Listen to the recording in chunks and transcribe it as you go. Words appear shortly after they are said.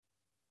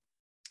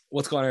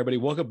What's going on, everybody?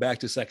 Welcome back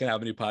to Second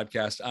Avenue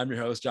Podcast. I'm your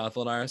host,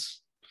 Jonathan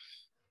Linares.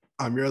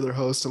 I'm your other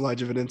host,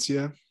 Elijah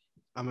Venencia.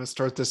 I'm going to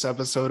start this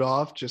episode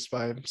off just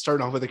by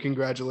starting off with a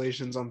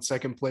congratulations on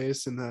second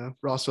place in the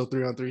Rossville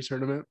 3-on-3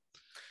 tournament.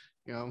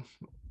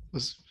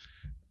 Was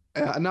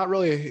not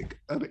really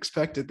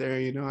unexpected there.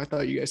 I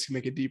thought you guys could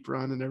make a deep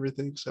run and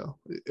everything. So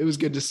it was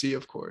good to see,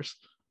 of course.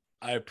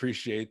 I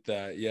appreciate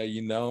that. Yeah,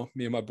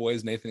 me and my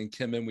boys, Nathan and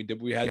Kimmin, we did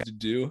what we had to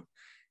do.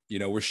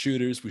 We're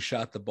shooters. We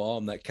shot the ball,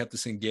 and that kept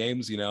us in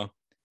games.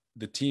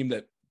 The team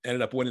that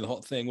ended up winning the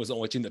whole thing was the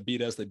only team that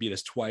beat us. They beat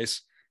us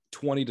twice,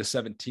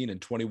 20-17 and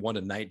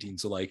 21-19.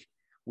 So,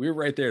 we were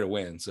right there to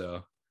win.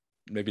 So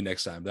maybe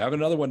next time. They're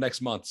having another one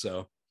next month.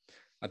 So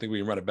I think we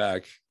can run it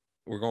back.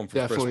 We're going for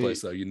Definitely.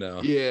 First place,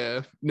 though,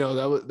 Yeah.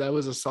 No, that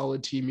was a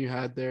solid team you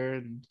had there.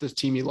 And this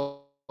team you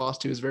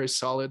lost to is very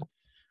solid.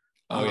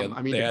 Oh, yeah.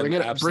 I mean, to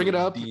bring it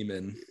up.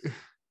 Demon.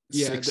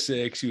 Yeah.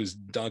 6'6". He was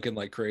dunking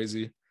like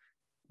crazy.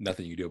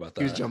 Nothing you can do about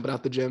that. He was jumping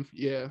out the gym.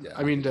 Yeah.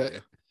 I mean,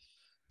 to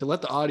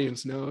let the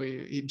audience know,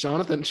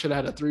 Jonathan should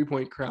have had a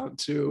 3-point crowd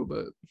too,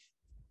 but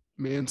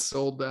man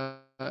sold that.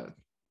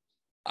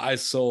 I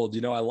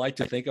sold. I like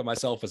to think of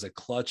myself as a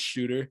clutch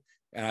shooter,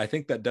 and I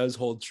think that does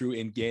hold true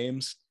in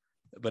games.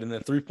 But in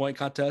the 3-point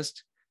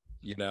contest,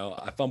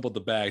 I fumbled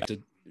the bag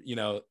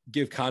to,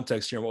 give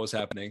context here on what was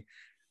happening.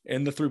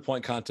 In the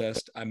 3-point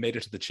contest, I made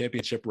it to the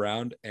championship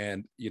round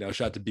and,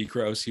 shout out to B.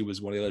 Cross. He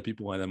was one of the other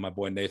people, and then my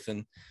boy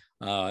Nathan.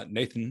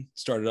 Nathan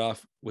started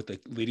off with the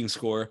leading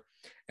score,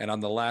 and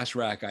on the last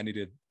rack, I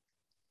needed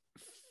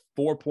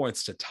 4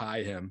 points to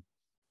tie him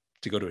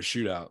to go to a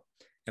shootout.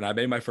 And I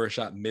made my first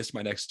shot, missed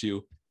my next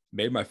two,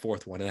 made my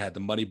fourth one, and I had the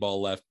money ball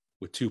left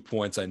with 2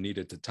 points I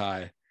needed to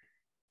tie.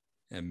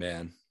 And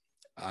man,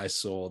 I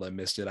sold. I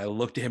missed it. I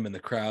looked at him in the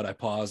crowd. I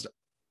paused.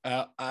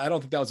 I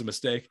don't think that was a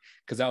mistake,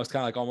 because that was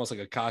kind of almost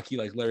like a cocky,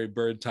 like Larry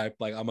Bird type,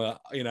 like I'm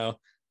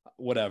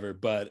whatever.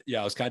 But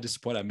yeah, I was kind of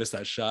disappointed I missed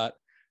that shot.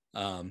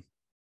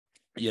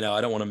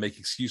 I don't want to make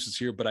excuses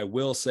here, but I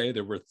will say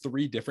there were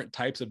 3 different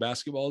types of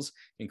basketballs,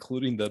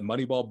 including the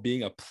money ball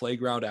being a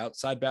playground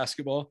outside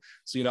basketball.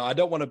 So, I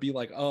don't want to be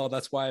like, oh,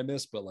 that's why I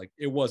missed, but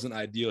it wasn't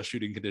ideal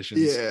shooting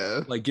conditions.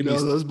 Yeah.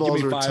 Those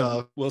balls were 5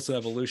 tough. Wilson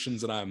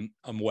Evolutions and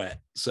I'm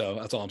wet. So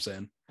that's all I'm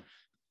saying.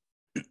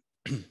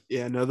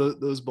 Yeah, no,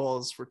 those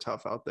balls were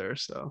tough out there.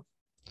 So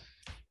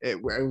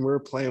we're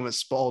playing with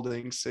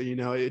Spalding. So,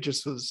 it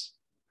just was,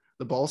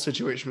 the ball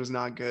situation was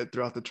not good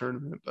throughout the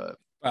tournament, but.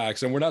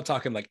 Facts. And we're not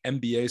talking like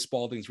NBA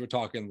Spaldings. We're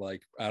talking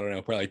I don't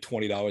know, probably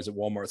 $20 at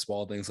Walmart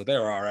Spaldings. So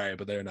they're all right,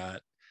 but they're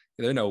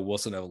no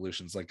Wilson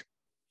Evolutions.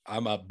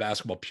 I'm a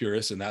basketball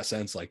purist in that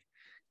sense.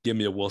 Give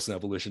me a Wilson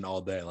Evolution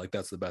all day.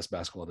 That's the best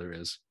basketball there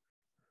is.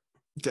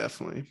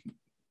 Definitely.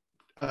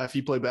 If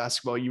you play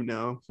basketball,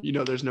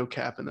 there's no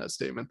cap in that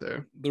statement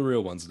there. The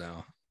real ones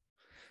now.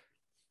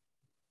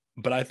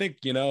 But I think,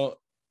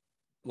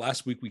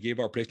 last week we gave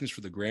our predictions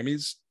for the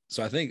Grammys.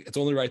 So I think it's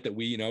only right that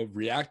we,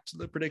 react to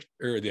the prediction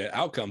or the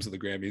outcomes of the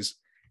Grammys.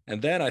 And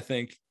then I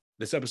think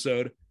this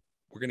episode,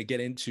 we're going to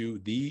get into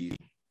the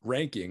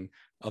ranking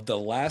of the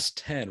last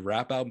 10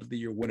 rap album of the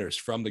year winners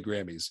from the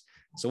Grammys.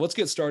 So let's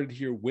get started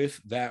here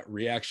with that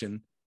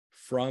reaction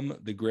from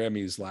the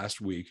Grammys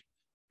last week.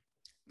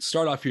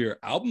 Start off here.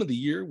 Album of the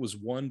year was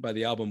won by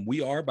the album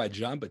We Are by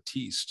Jon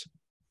Batiste.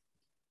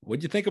 What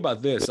do you think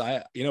about this?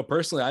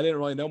 Personally, I didn't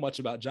really know much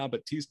about Jon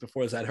Batiste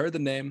before this. I'd heard the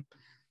name.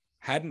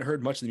 Hadn't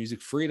heard much of the music.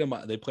 Freedom,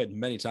 they played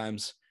many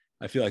times,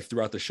 I feel like,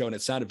 throughout the show, and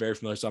it sounded very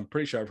familiar, so I'm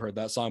pretty sure I've heard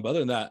that song. But other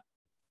than that,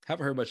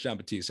 haven't heard much Jon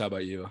Batiste. How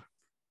about you?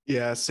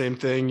 Yeah, same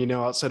thing.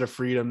 Outside of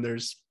Freedom,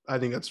 I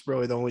think that's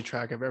really the only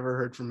track I've ever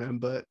heard from him,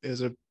 but it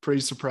was a pretty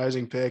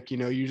surprising pick.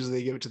 Usually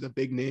they give it to the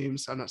big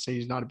names. I'm not saying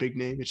he's not a big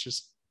name. It's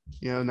just,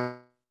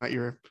 not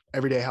your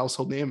everyday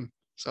household name.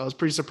 So I was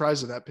pretty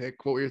surprised at that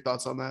pick. What were your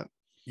thoughts on that?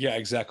 Yeah,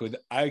 exactly.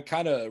 I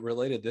kind of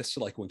related this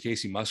to when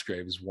Casey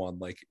Musgraves won.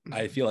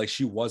 I feel like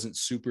she wasn't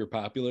super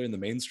popular in the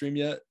mainstream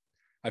yet.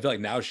 I feel like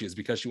now she is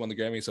because she won the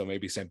Grammy. So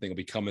maybe same thing will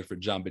be coming for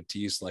Jon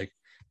Batiste.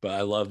 But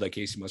I love that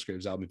Casey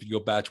Musgraves album. If you go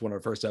back to one of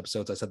our first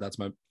episodes, I said that's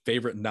my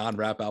favorite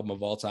non-rap album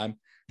of all time.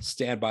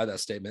 Stand by that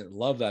statement.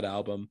 Love that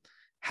album.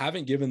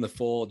 Haven't given the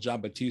full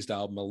Jon Batiste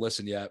album a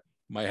listen yet.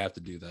 Might have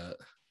to do that.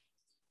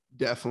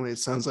 Definitely. It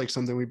sounds like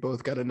something we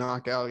both got to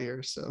knock out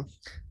here. So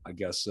I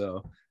guess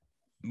so.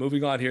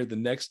 Moving on here, the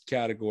next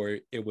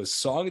category, it was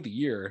Song of the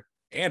Year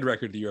and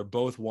Record of the Year,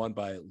 both won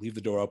by Leave the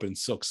Door Open,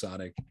 Silk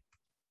Sonic.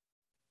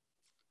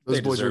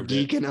 Those boys were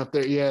geeking up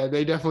there. Yeah,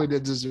 they definitely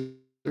did deserve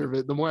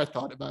it. The more I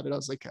thought about it, I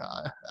was like,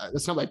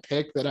 that's not my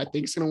pick that I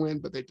think is going to win,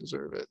 but they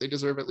deserve it. They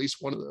deserve at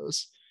least one of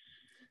those.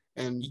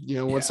 And,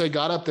 once they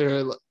got up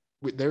there,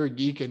 they were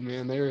geeking,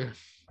 man. They were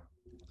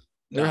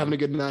having a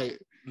good night.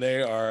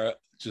 They are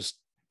just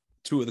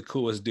 2 of the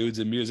coolest dudes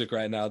in music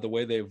right now. The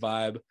way they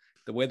vibe,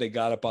 the way they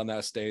got up on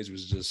that stage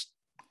was just,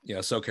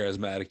 so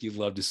charismatic. You'd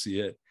love to see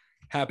it.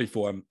 Happy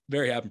for him.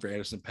 Very happy for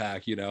Anderson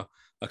 .Paak.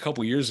 A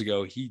couple years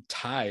ago, he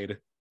tied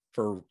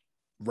for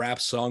rap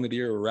song of the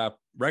year or rap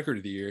record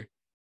of the year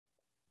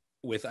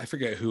with, I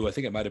forget who. I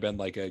think it might have been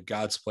a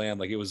God's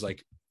Plan. It was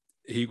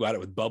he got it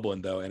with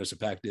Bubbling, though. Anderson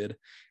 .Paak did.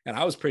 And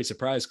I was pretty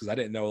surprised because I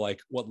didn't know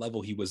like what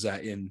level he was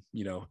at in,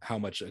 how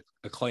much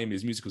acclaim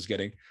his music was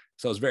getting.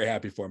 So I was very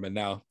happy for him. And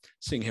now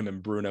seeing him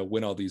and Bruno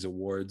win all these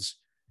awards,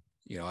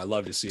 I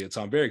love to see it.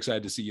 So I'm very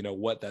excited to see,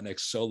 what that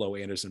next solo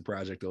Anderson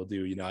project will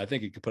do. I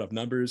think it could put up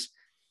numbers,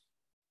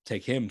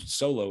 take him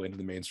solo into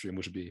the mainstream,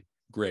 which would be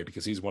great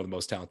because he's one of the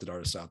most talented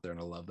artists out there. And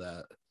I love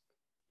that.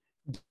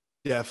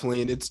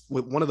 Definitely. And it's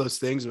one of those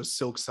things with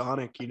Silk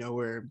Sonic,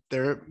 where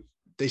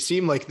they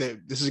seem like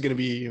this is going to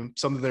be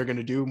something they're going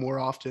to do more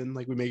often.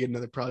 Like we may get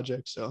another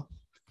project. So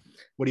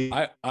what do you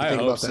think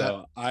about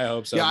that? I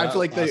hope so. Yeah, I feel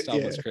like that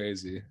was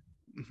crazy.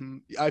 Mm-hmm.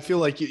 I feel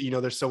like,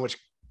 they're so much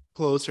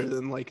closer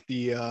than like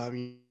the,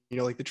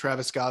 like the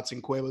Travis Scotts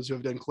and Quavos who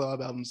have done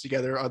collab albums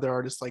together, other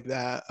artists like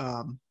that.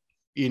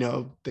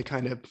 They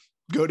kind of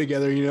go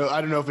together, I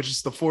don't know if it's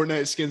just the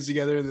Fortnite skins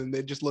together and then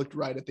they just looked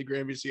right at the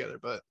Grammys together,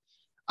 but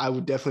I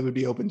would definitely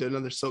be open to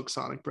another Silk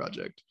Sonic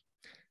project.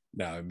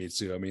 No, me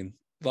too. I mean,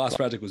 the last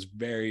project was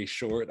very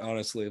short,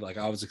 honestly. Like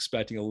I was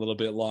expecting a little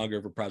bit longer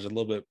of a project, a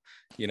little bit,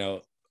 a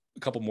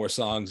couple more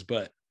songs,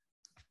 but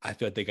I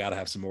feel like they got to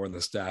have some more in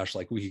the stash.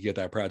 Like we could get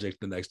that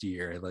project the next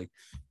year. Like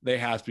they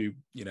have to,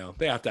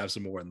 they have to have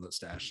some more in the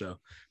stash. So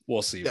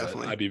we'll see.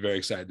 Definitely. But I'd be very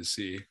excited to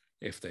see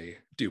if they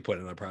do put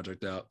another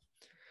project out.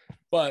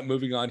 But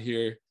moving on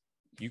here,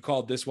 you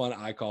called this one,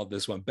 I called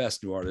this one.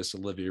 Best New Artist,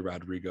 Olivia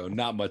Rodrigo.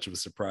 Not much of a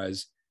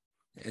surprise.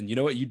 And you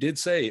know what? You did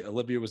say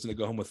Olivia was going to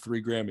go home with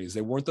 3 Grammys.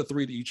 They weren't the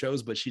 3 that you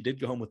chose, but she did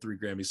go home with 3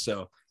 Grammys.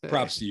 So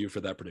props to you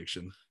for that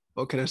prediction.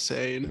 What can I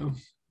say?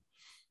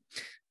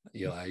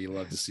 Yeah, you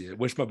love to see it.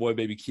 Wish my boy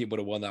Baby Keem would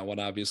have won that one,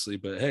 obviously.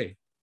 But hey,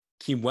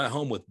 Keem went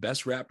home with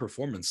Best Rap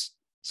Performance.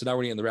 So now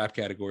we're in the rap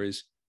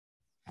categories.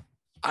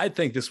 I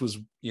think this was,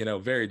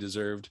 very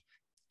deserved.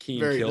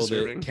 Keem killed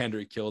it.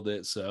 Kendrick killed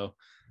it. So,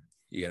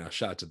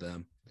 shout out to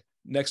them.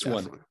 Next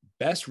one,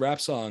 Best Rap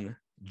Song,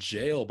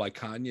 Jail by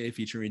Kanye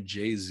featuring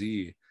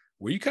Jay-Z.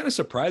 Were you kind of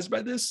surprised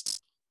by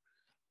this?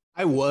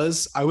 I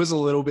was a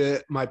little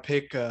bit. My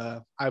pick,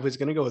 I was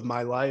going to go with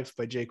My Life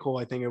by J. Cole.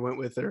 I think I went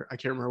with it. I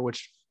can't remember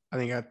which. I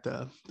think I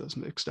got those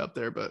mixed up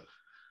there, but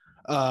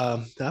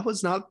that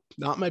was not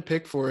my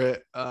pick for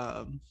it.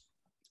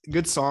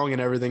 Good song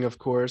and everything, of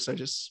course. I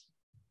just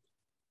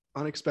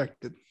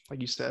unexpected,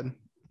 like you said.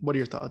 What are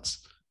your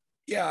thoughts?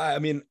 Yeah, I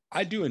mean,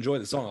 I do enjoy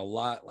the song a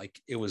lot. Like,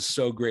 it was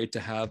so great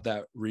to have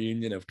that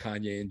reunion of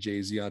Kanye and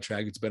Jay-Z on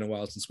track. It's been a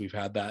while since we've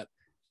had that.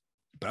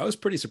 But I was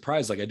pretty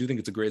surprised. Like, I do think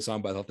it's a great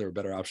song, but I thought there were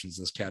better options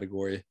in this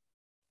category.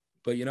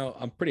 But,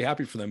 I'm pretty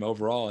happy for them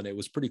overall. And it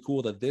was pretty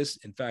cool that this,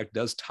 in fact,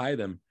 does tie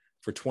them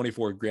for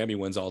 24 Grammy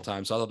wins all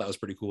time. So I thought that was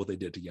pretty cool what they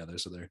did together.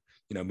 So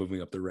they're,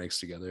 moving up the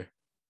ranks together.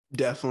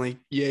 Definitely.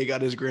 Yeah, he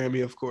got his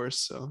Grammy, of course.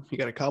 So he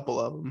got a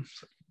couple of them.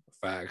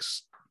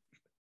 Facts.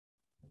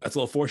 That's a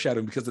little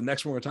foreshadowing because the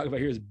next one we're talking about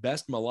here is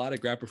Best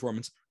Melodic Rap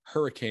Performance,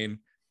 Hurricane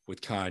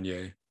with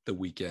Kanye, The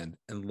Weeknd,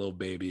 and Lil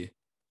Baby.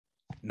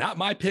 Not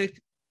my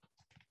pick.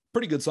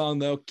 Pretty good song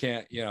though.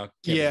 Can't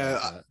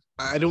yeah,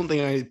 I don't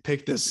think I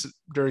picked this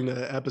during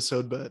the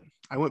episode, but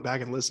I went back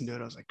and listened to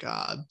it. I was like,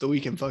 God, The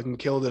Weeknd fucking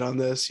killed it on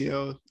this,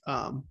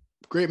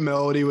 great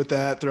melody with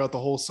that throughout the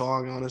whole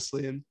song,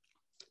 honestly. And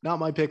not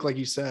my pick, like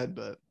you said,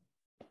 but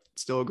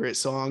still a great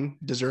song,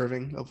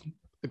 deserving of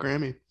the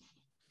Grammy.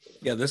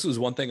 Yeah, this was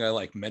one thing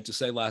I meant to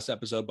say last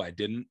episode, but I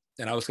didn't.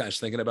 And I was kind of just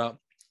thinking about,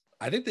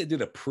 I think they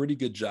did a pretty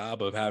good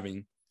job of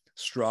having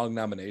strong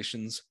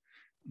nominations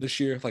this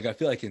year. Like, I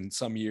feel like in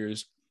some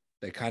years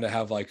they kind of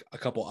have like a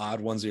couple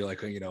odd ones that you're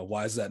like,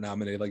 why is that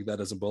nominated? Like, that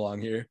doesn't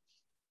belong here.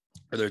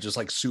 Or they're just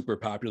like super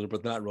popular,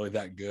 but not really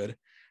that good.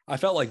 I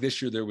felt like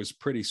this year there was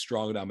pretty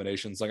strong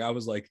nominations. Like, I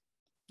was like,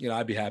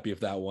 I'd be happy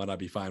if that won. I'd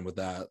be fine with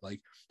that.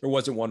 Like, there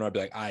wasn't one where I'd be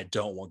like, I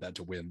don't want that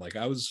to win. Like,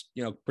 I was,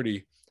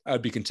 I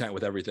would be content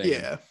with everything.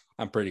 Yeah.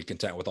 I'm pretty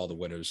content with all the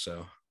winners.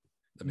 So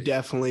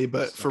definitely.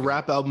 But for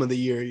Rap Album of the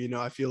Year,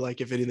 I feel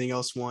like if anything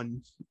else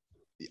won,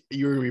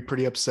 you would be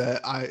pretty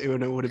upset. It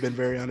would have been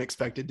very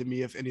unexpected to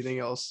me if anything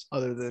else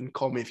other than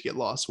Call Me If You Get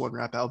Lost won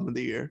Rap Album of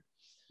the Year.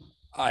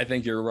 I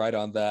think you're right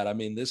on that. I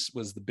mean, this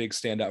was the big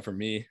standout for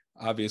me,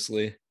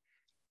 obviously.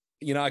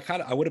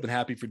 I would have been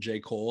happy for J.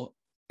 Cole.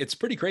 It's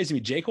pretty crazy to me.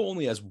 J. Cole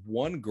only has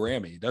 1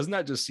 Grammy. Doesn't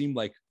that just seem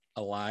like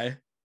a lie?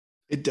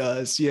 It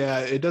does. Yeah,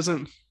 it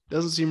doesn't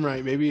seem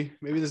right. Maybe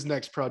this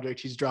next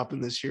project he's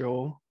dropping this year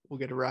will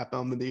get a Rap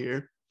Album of the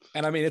Year.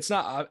 And I mean, it's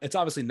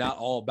obviously not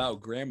all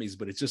about Grammys,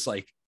 but it's just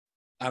like,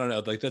 I don't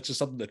know, like that's just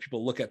something that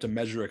people look at to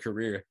measure a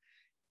career.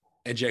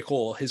 And J.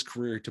 Cole, his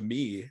career to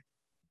me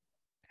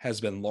has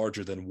been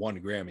larger than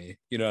 1 Grammy.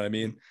 You know what I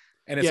mean?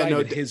 And it's not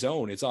even his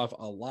own. It's off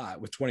a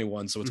lot with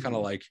 21. So it's kind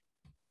of like,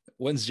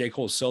 when's J.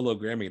 Cole's solo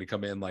Grammy going to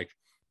come in? Like,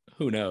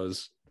 who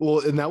knows? Well,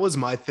 and that was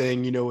my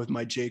thing, with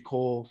my J.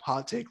 Cole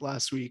hot take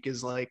last week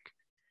is like,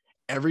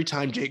 every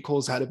time J.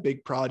 Cole's had a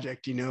big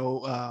project,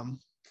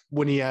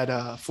 when he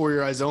had For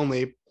Your Eyes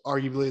Only,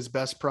 arguably his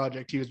best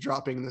project, he was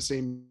dropping in the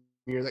same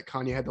year that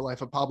Kanye had The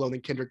Life of Pablo, and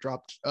then Kendrick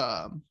dropped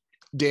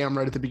Damn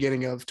right at the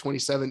beginning of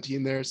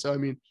 2017 there. So, I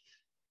mean,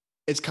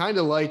 it's kind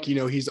of like,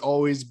 he's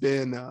always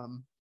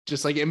been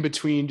just like in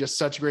between, just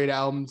such great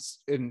albums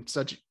and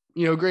such,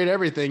 great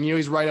everything.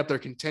 He's right up there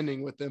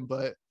contending with them,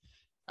 but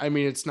I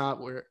mean, it's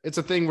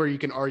a thing where you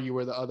can argue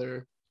where the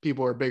other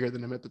people are bigger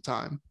than him at the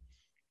time.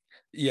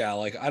 Yeah,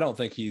 like I don't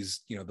think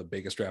he's, the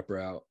biggest rapper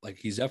out. Like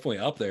he's definitely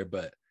up there,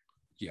 but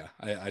yeah,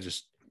 I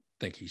just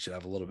think he should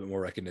have a little bit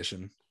more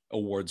recognition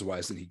awards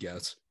wise than he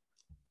gets.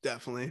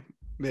 Definitely.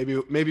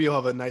 Maybe you'll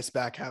have a nice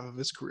back half of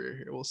his career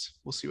here. We'll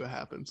see what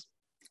happens.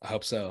 I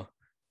hope so.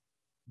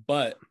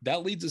 But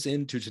that leads us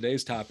into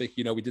today's topic.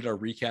 We did our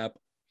recap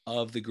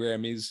of the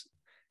Grammys.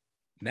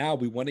 Now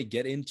we want to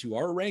get into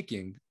our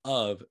ranking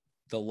of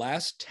the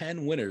last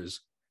 10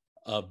 winners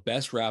of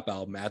Best Rap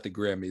Album at the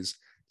Grammys.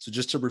 So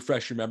just to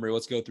refresh your memory,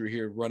 let's go through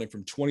here, running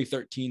from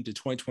 2013 to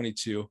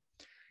 2022.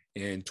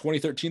 In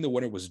 2013, the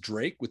winner was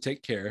Drake with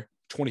Take Care.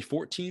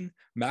 2014,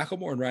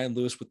 Macklemore and Ryan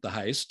Lewis with The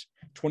Heist.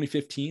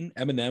 2015,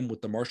 Eminem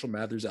with the Marshall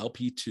Mathers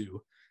LP2.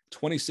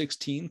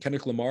 2016,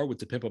 Kendrick Lamar with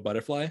To Pimp a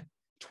Butterfly.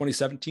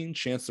 2017,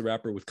 Chance the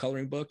Rapper with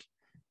Coloring Book.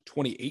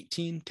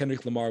 2018,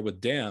 Kendrick Lamar with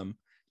Damn.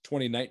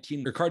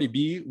 2019, Cardi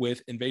B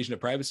with Invasion of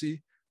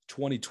Privacy.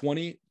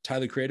 2020,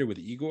 Tyler Creator with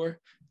Igor.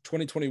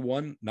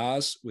 2021,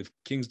 Nas with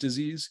King's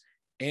Disease.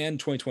 And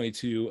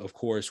 2022, of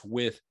course,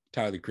 with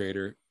Tyler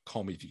Creator,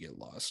 Call Me If You Get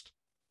Lost.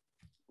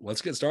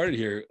 Let's get started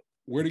here.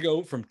 We're going to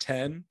go from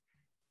 10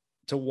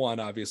 to 1,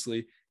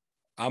 obviously.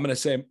 I'm going to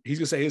say, he's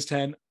going to say his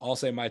 10. I'll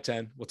say my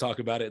 10. We'll talk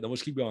about it. Then we'll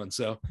just keep going.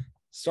 So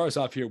start us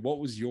off here. What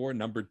was your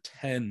number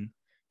 10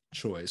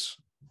 choice?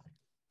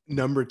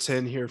 Number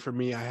 10 here for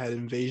me, I had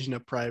Invasion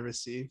of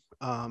Privacy.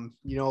 A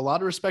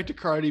lot of respect to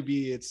Cardi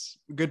B. It's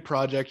a good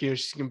project.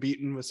 She's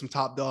competing with some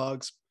top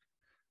dogs.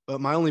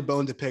 But my only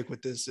bone to pick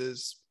with this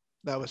is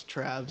that was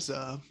Trav's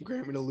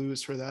Grammy to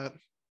lose for that.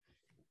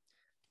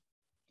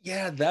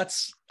 Yeah,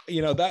 that's,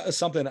 that is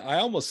something I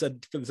almost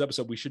said for this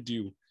episode, we should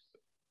do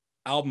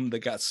album that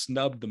got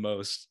snubbed the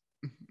most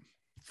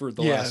for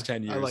the last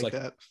 10 years. I like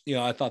that.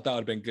 I thought that would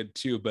have been good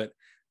too, but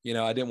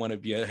I didn't want to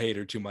be a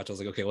hater too much. I was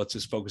like, okay, let's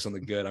just focus on the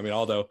good. I mean,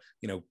 although,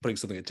 putting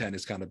something at 10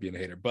 is kind of being a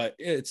hater, but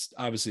it's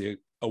obviously an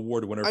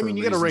award winner. I mean,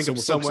 you got to rank them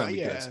somewhere.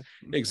 Yeah,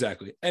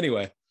 exactly.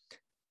 Anyway,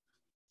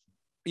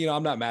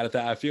 I'm not mad at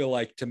that. I feel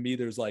like to me,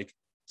 there's like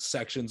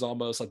sections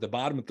almost like the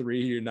bottom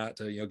 3 here, not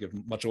to, give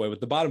much away, but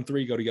the bottom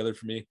 3 go together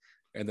for me.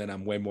 And then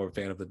I'm way more a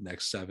fan of the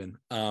next 7.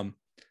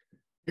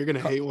 You're going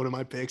to hate one of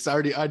my picks.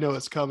 I know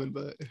it's coming,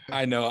 but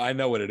I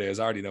know what it is.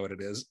 I already know what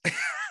it is.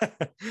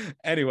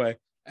 Anyway,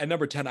 at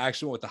number 10, I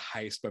actually went with The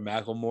Heist by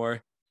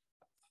Macklemore.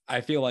 I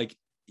feel like,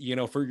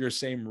 for your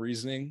same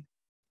reasoning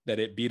that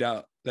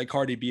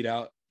Cardi beat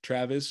out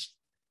Travis,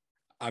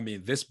 I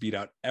mean, this beat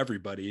out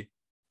everybody.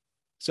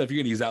 So if you're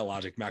going to use that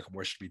logic,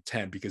 Macklemore should be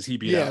 10 because he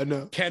beat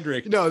out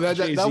Kendrick. No,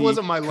 that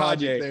wasn't my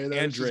logic Kanye, there.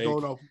 That was just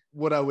going off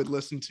what I would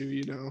listen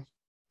to,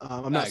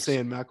 I'm not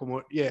saying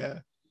Macklemore. Yeah.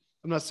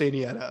 I'm not saying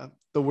he had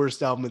the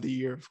worst album of the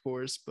year, of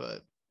course,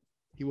 but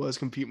he was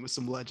competing with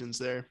some legends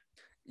there.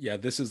 Yeah,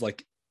 this is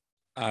like,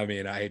 I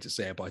mean, I hate to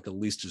say it, but like the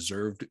least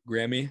deserved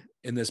Grammy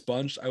in this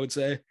bunch, I would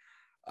say.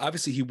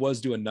 Obviously, he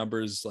was doing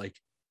numbers like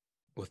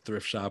with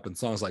Thrift Shop and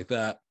songs like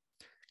that.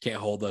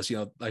 Can't Hold Us. I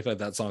feel like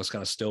that song's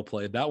kind of still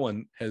played. That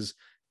one has,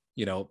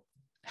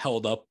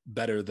 held up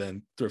better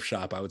than Thrift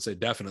Shop, I would say,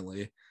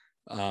 definitely.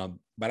 But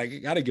I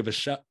got to give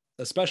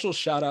a special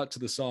shout out to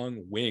the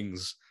song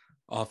Wings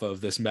off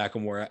of this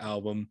Macklemore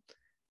album.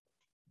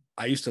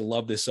 I used to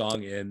love this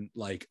song in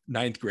like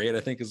 9th grade, I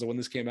think is the when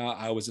this came out.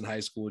 I was in high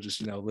school,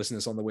 just, listening to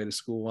this on the way to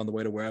school, on the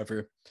way to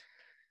wherever.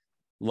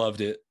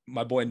 Loved it.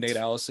 My boy, Nate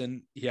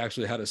Allison, he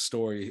actually had a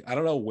story. I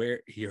don't know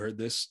where he heard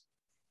this.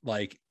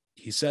 Like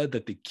he said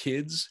that the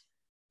kids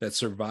that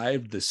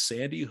survived the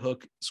Sandy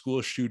Hook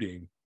school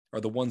shooting are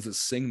the ones that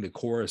sing the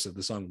chorus of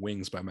the song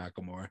Wings by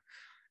Macklemore.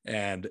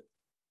 And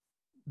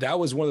that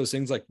was one of those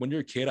things, like when you're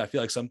a kid, I feel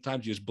like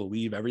sometimes you just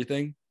believe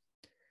everything.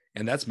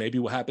 And that's maybe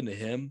what happened to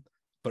him.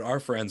 But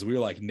our friends, we were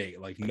like, Nate,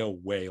 like, no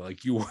way.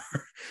 Like you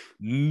were,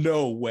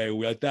 no way.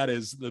 Like, that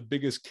is the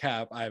biggest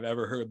cap I've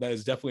ever heard. That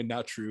is definitely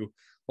not true.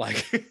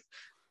 Like,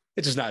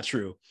 it's just not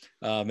true.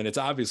 And it's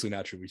obviously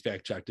not true. We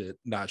fact checked it.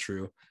 Not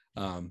true.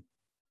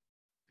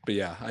 But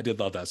yeah, I did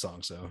love that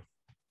song. So,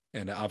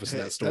 and obviously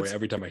that story,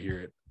 every time I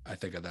hear it, I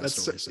think of that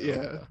story. So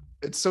yeah,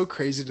 it's so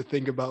crazy to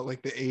think about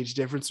like the age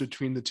difference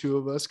between the two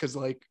of us. Cause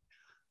like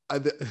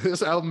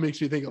this album makes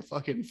me think of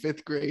fucking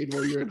 5th grade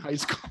while you're in high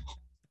school.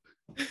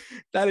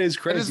 That is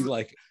crazy.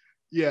 Like,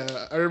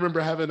 yeah, I remember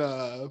having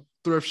a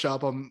Thrift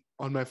Shop on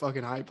my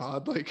fucking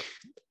iPod. Like,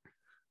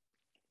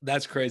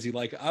 that's crazy.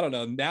 Like, I don't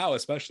know. Now,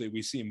 especially,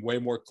 we seem way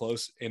more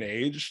close in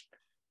age.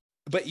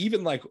 But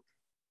even like,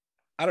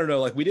 I don't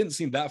know. Like, we didn't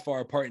seem that far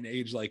apart in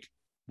age. Like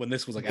when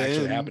this was like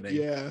actually happening.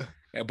 Yeah.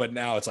 But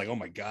now it's like, oh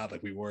my God,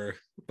 like we were.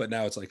 But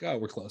now it's like, oh,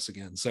 we're close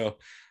again. So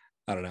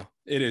I don't know.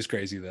 It is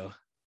crazy though.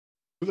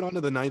 Moving on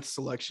to the 9th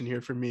selection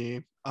here for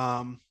me.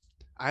 I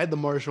had the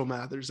Marshall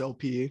Mathers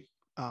LP.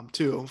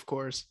 Too, of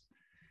course.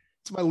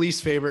 It's my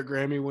least favorite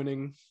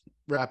Grammy-winning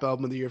rap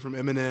album of the year from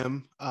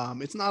Eminem.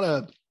 It's not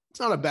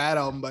a bad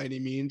album by any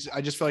means.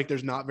 I just feel like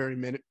there's not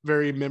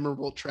very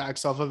memorable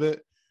tracks off of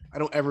it. I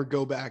don't ever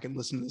go back and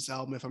listen to this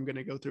album if I'm going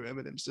to go through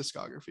Eminem's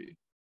discography.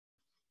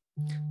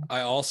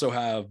 I also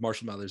have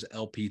Marshall Mathers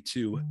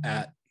LP2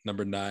 at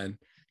number 9.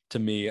 To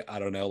me, I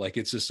don't know, like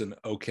it's just an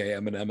okay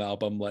Eminem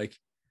album. Like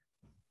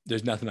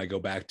there's nothing I go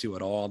back to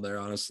at all there,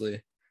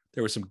 honestly.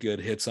 There were some good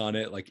hits on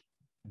it like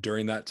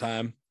during that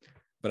time,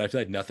 but I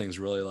feel like nothing's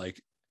really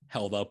like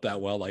held up that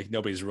well. Like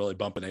nobody's really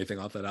bumping anything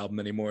off that album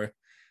anymore.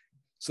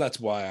 So that's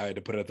why I had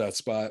to put it at that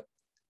spot.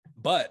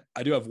 But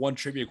I do have one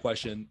trivia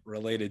question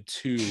related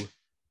to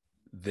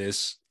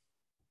this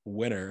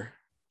winner.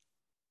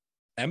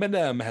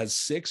 Eminem has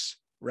 6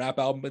 Rap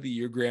Album of the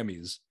Year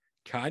Grammys.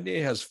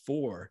 Kanye has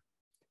 4,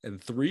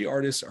 and 3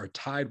 artists are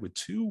tied with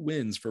 2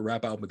 wins for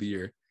Rap Album of the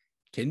Year.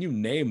 Can you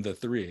name the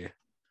 3?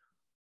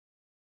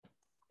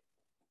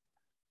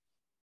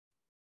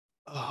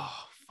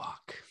 Oh,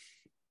 fuck.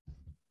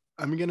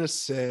 I'm going to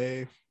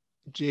say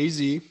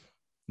Jay-Z.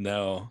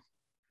 No.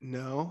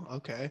 No.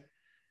 Okay.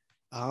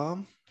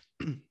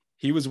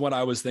 He was what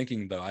I was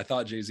thinking though. I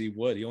thought Jay-Z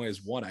would. He only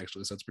has 1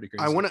 actually, so that's pretty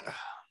crazy.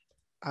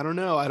 I don't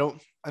know. I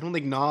don't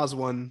think Nas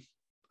won.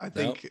 I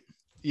think Nope.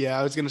 Yeah,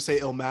 I was gonna say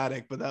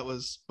Illmatic, but that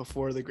was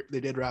before they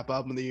did Rap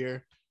Album of the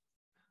Year.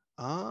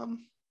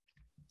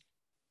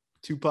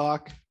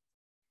 Tupac.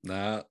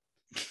 Nah.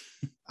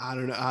 I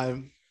don't know.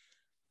 I'm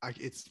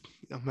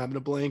having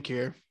a blank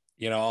here.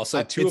 You know, I'll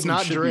say 2 It's of them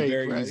not should Drake, be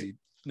very right? easy.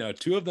 No,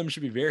 2 of them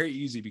should be very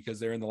easy because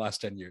they're in the last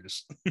 10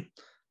 years.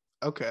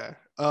 Okay.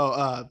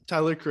 Oh,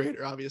 Tyler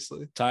Creator,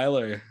 obviously.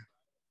 Tyler.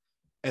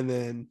 And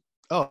then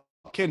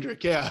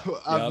Kendrick. Yeah.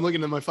 I'm Yep.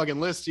 looking at my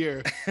fucking list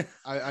here.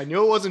 I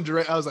knew it wasn't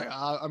Drake. I was like,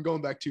 I'm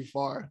going back too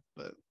far.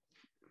 But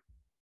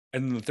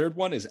And then the third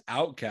one is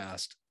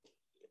Outkast.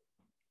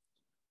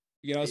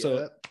 You know,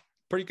 so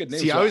pretty good name.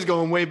 See, So I was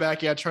going way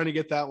back. Yeah, trying to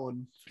get that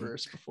one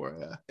first before.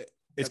 Yeah.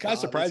 it's kind of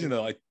surprising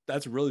though. Like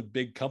that's a really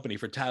big company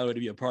for Tyler to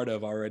be a part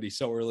of already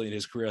so early in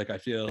his career. Like I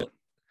feel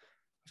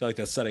like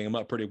that's setting him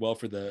up pretty well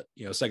for the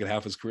second half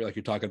of his career, like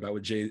you're talking about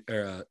with J.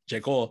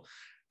 Cole.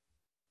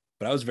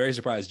 But I was very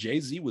surprised.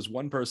 Jay-Z was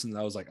one person that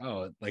I was like,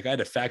 oh, like I had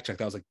to fact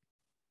check. I was like,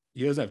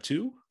 he doesn't have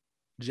 2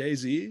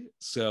 Jay-Z.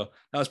 So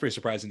that was pretty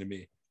surprising to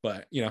me.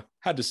 But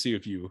had to see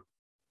if you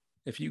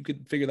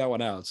could figure that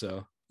one out.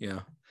 So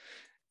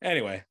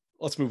anyway,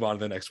 let's move on to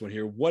the next one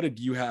here. What did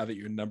you have at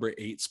your number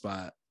 8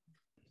 spot?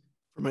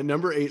 For my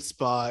number 8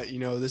 spot,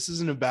 this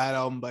isn't a bad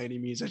album by any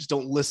means. I just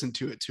don't listen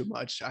to it too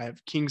much. I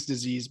have King's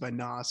Disease by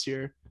Nas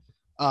here.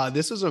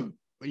 This was a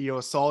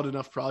solid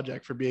enough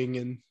project for being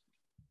in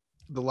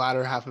the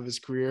latter half of his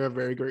career. A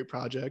very great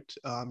project.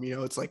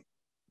 It's like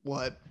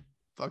what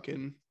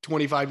fucking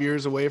 25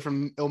 years away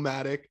from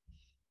Illmatic.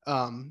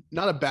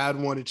 Not a bad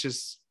one. It's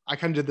just I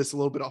kind of did this a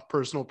little bit off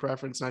personal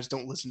preference, and I just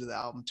don't listen to the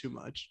album too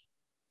much.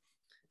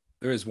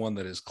 There is one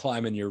that is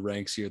climbing your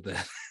ranks here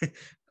that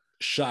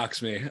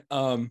shocks me.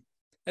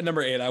 At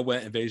number 8, I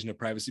went Invasion of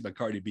Privacy by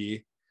Cardi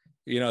B.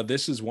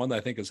 This is one that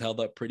I think has held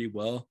up pretty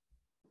well.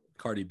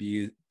 Cardi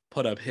B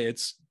put up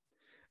hits.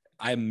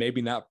 I'm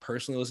maybe not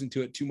personally listening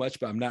to it too much,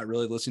 but I'm not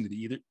really listening to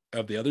either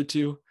of the other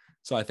 2.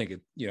 So I think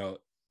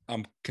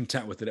I'm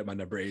content with it at my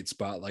number 8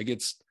 spot. Like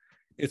it's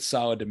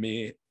solid to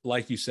me.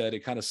 Like you said,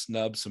 it kind of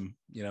snubs some,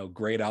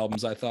 great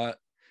albums. I thought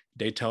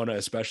Daytona,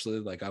 especially,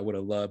 like I would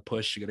have loved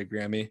Push to get a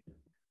Grammy.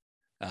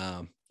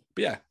 But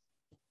yeah,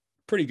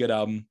 pretty good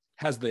album.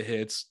 Has the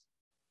hits.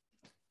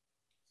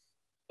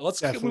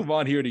 Let's move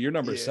on here to your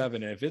number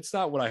 7. If it's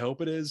not what I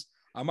hope it is,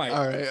 I might.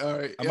 All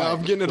right.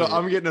 I'm getting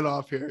it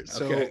off here.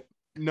 So okay.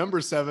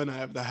 Number 7, I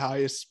have The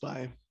Highest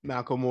by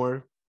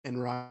Macklemore and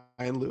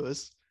Ryan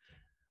Lewis.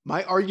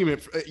 My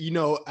argument,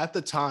 at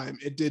the time,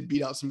 it did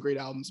beat out some great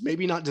albums.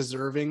 Maybe not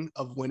deserving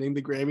of winning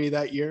the Grammy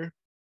that year,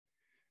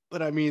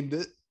 but I mean,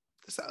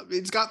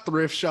 it's got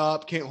Thrift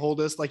Shop, Can't Hold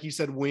Us, like you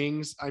said,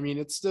 Wings. I mean,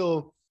 it's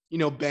still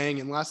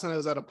banging. Last night I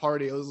was at a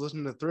party, I was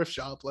listening to Thrift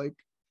Shop. Like,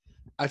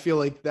 I feel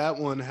like that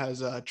one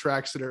has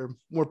tracks that are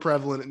more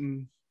prevalent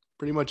in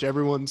pretty much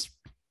everyone's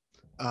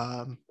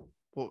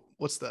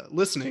what's that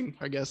listening,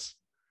 I guess.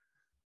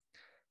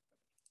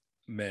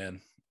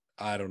 Man,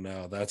 I don't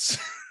know. That's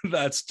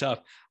tough.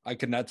 I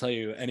could not tell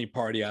you any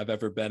party I've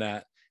ever been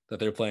at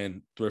that they're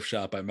playing Thrift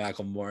Shop by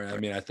Macklemore. I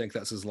mean, I think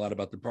that says a lot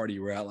about the party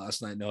you were at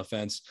last night. No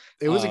offense.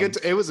 It was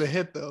it was a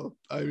hit though.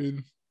 I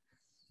mean,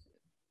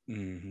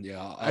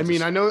 yeah. I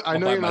know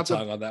you're not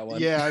tongue on that one.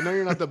 Yeah, I know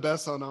you're not the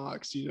best on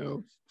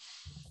aux.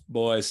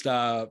 Boy,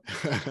 stop.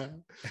 All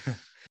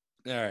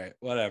right,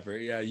 whatever.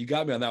 Yeah, you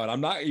got me on that one.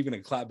 I'm not even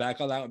gonna clap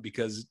back on that one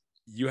because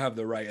you have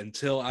the right.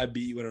 Until I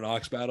beat you in an aux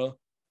battle.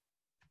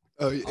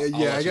 Oh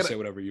yeah, I gotta say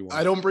whatever you want.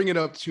 I don't bring it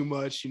up too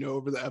much,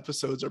 over the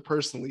episodes or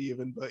personally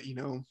even, but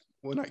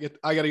when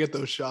I gotta get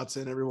those shots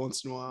in every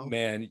once in a while.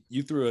 Man,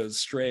 you threw it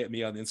straight at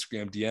me on the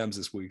Instagram DMs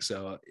this week,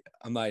 so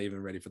I'm not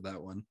even ready for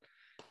that one.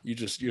 You're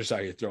just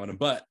out here throwing them,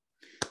 but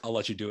I'll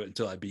let you do it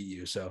until I beat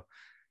you. So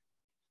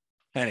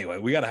anyway,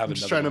 we gotta have I'm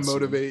just trying to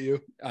motivate you.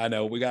 I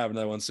know we gotta have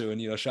another one soon.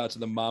 Shout out to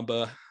the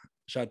Mamba,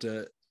 shout out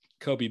to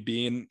Kobe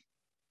Bean.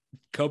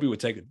 Kobe would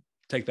take a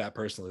take that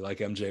personally, like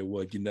MJ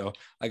would.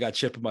 I got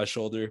chip on my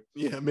shoulder.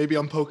 Yeah, maybe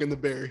I'm poking the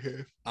bear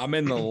here. I'm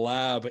in the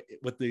lab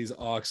with these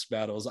aux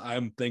battles.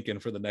 I'm thinking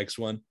for the next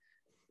one,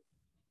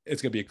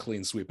 it's gonna be a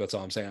clean sweep. That's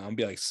all I'm saying. I'm gonna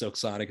be like Silk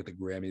Sonic at the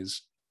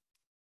Grammys.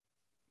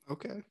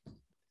 Okay,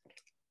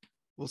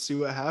 we'll see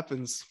what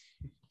happens.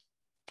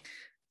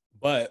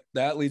 But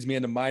that leads me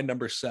into my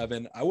number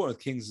 7. I went with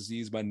King's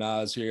Disease by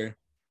Nas here.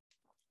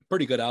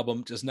 Pretty good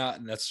album, just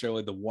not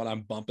necessarily the one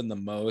I'm bumping the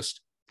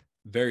most.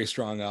 Very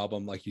strong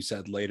album. Like you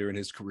said, later in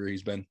his career,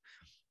 he's been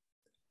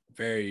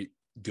very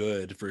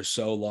good for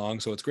so long.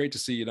 So it's great to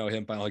see,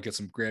 him finally get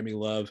some Grammy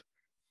love.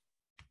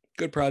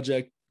 Good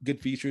project, good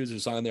features.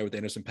 There's a song there with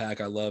Anderson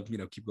 .Paak. I love,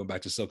 keep going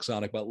back to Silk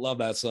Sonic, but love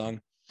that song.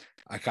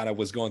 I kind of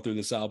was going through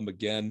this album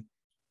again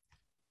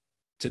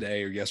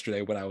today or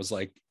yesterday when I was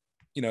like,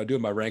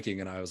 doing my ranking,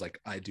 and I was like,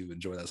 I do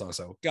enjoy that song.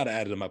 So got to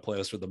add it to my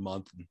playlist for the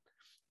month. And,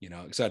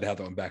 excited to have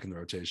that one back in the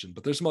rotation.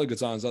 But there's some other good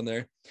songs on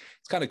there.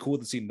 It's kind of cool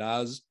to see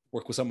Nas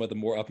work with some of the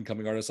more up and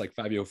coming artists like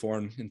Fabio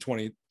Foreign in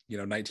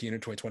 2019 or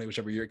 2020,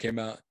 whichever year it came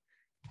out.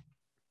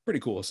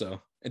 Pretty cool.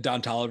 So, and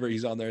Don Toliver,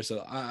 he's on there.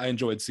 So I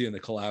enjoyed seeing the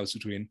collabs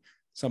between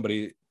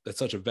somebody that's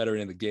such a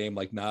veteran in the game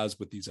like Nas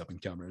with these up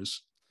and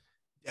comers.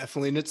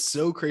 Definitely. And it's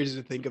so crazy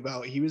to think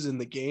about. He was in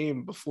the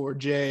game before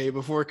Jay,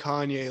 before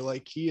Kanye.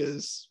 Like he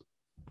is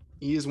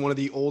one of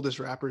the oldest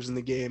rappers in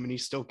the game, and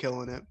he's still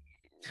killing it.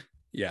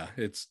 Yeah,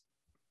 it's,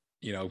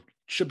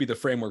 should be the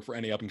framework for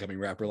any up and coming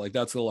rapper. Like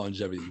that's the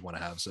longevity you want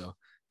to have. So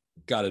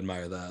gotta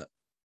admire that.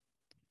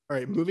 All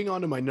right, moving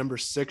on to my number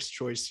 6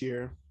 choice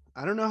here.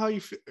 I don't know how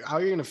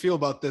you're gonna feel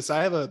about this.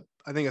 I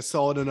think a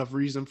solid enough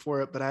reason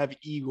for it, but I have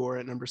Igor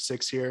at number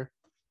 6 here.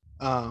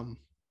 Oh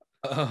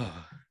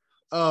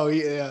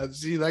yeah,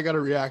 see, I got a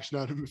reaction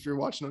on him if you're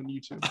watching on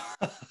YouTube.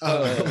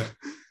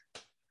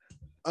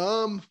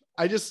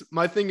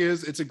 My thing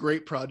is, it's a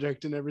great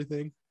project and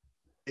everything.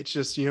 It's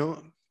just,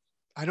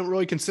 I don't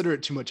really consider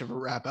it too much of a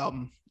rap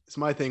album. It's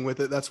my thing with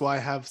it. That's why I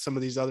have some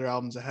of these other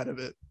albums ahead of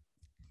it.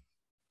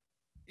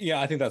 Yeah,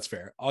 I think that's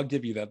fair. I'll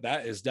give you that.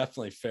 That is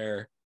definitely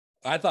fair.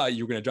 I thought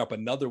you were going to drop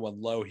another one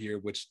low here,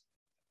 which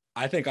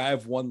I think I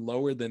have one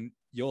lower than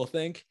you'll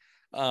think.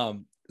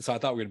 So I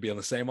thought we were going to be on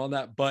the same on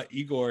that. But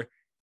Igor,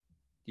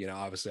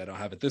 obviously I don't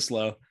have it this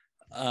low.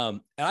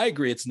 And I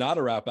agree, it's not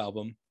a rap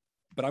album,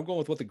 but I'm going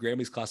with what the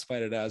Grammys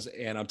classified it as.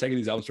 And I'm taking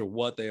these albums for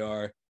what they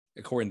are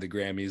according to the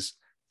Grammys.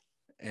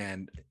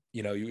 And,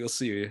 you'll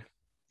see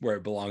where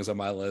it belongs on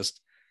my list.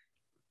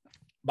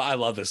 But I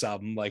love this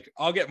album. Like,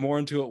 I'll get more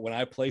into it when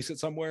I place it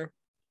somewhere,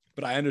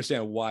 but I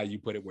understand why you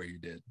put it where you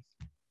did.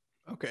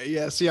 Okay,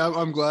 yeah. See,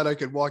 I'm glad I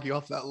could walk you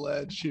off that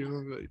ledge.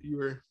 You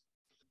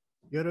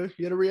had a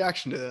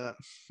reaction to that.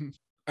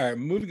 All right,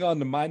 moving on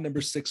to my number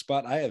 6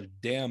 spot. I have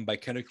Damn by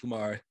Kendrick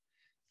Lamar.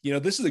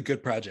 This is a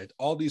good project.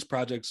 All these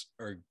projects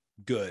are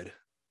good.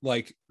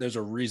 Like, there's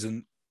a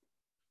reason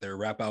they're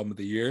Rap Album of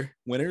the Year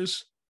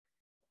winners.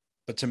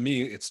 But to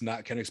me, it's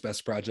not Kendrick's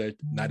best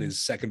project, not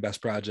his second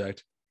best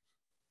project.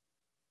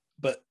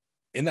 But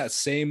in that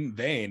same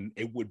vein,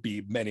 it would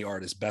be many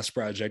artists' best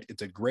project.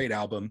 It's a great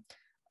album.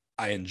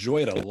 I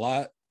enjoy it a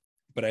lot,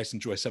 but I just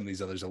enjoy some of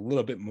these others a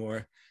little bit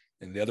more.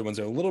 And the other ones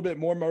are a little bit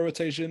more in my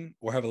rotation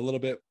or have a little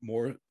bit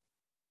more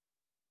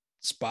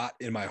spot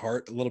in my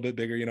heart, a little bit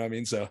bigger, you know what I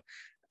mean? So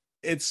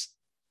it's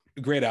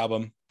a great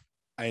album.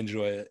 I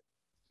enjoy it.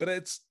 But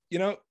it's,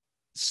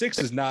 6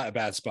 is not a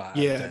bad spot.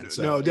 Yeah,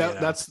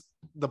 that's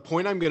the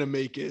point I'm going to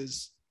make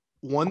is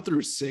 1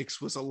 through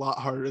 6 was a lot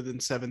harder than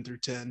 7 through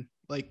 10.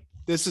 Like,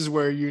 this is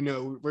where,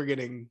 we're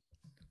getting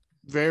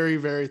very,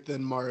 very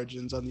thin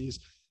margins on these.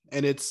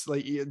 And it's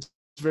like, it's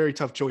very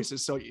tough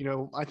choices. So,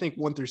 I think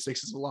 1 through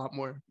 6 is a lot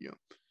more,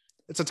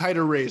 it's a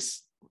tighter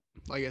race,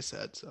 like I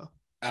said. So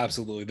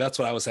absolutely. That's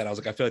what I was saying. I was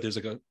like, I feel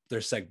like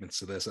there's segments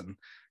to this. And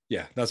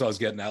yeah, that's what I was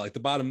getting at. Like the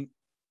bottom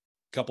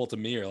couple to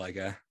me are like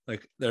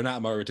they're not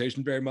in my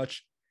rotation very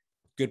much.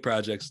 Good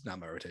projects, not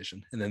my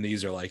rotation. And then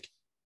these are like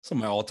some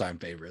of my all-time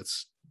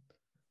favorites.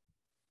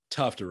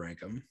 Tough to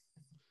rank them.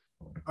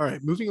 All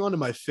right, moving on to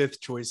my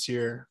 5th choice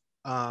here.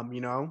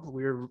 We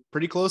were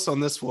pretty close on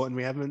this one.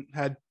 We haven't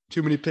had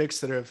too many picks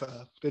that have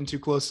been too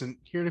close, and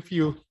hearing a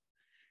few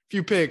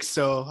picks.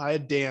 So I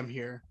had Damn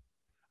here.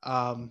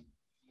 Not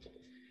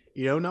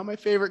my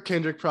favorite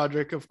Kendrick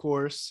project, of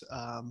course.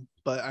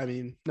 But I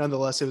mean,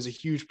 nonetheless, it was a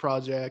huge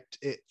project.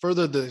 It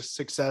furthered the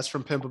success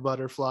from Pimp a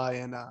Butterfly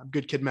and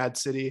Good Kid, Mad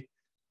City.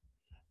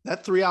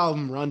 That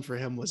 3-album run for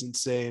him was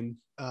insane.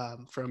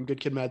 From Good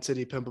Kid, Mad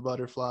City, Pimp a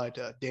Butterfly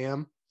to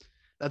Damn.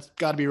 That's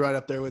got to be right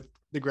up there with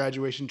the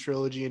Graduation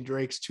trilogy and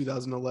Drake's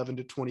 2011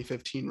 to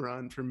 2015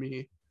 run for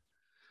me.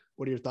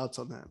 What are your thoughts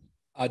on that?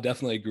 I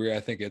definitely agree.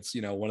 I think it's,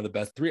 one of the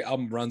best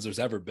 3-album runs there's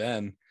ever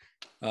been.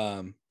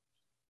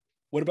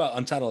 What about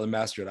Untitled and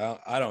Mastered?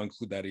 I don't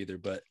include that either,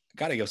 but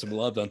gotta give some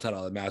love to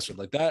Untitled and Mastered.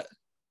 Like that.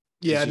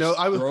 Yeah, no,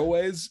 I was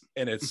throwaways,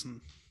 and it's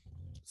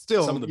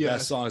still some of the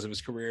best songs of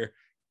his career,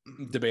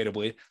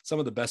 debatably. Some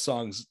of the best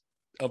songs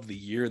of the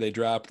year they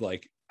dropped.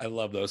 Like, I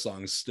love those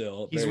songs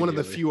still. He's one of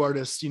the few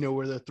artists,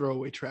 where the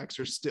throwaway tracks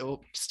are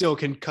still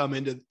can come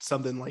into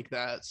something like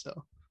that. So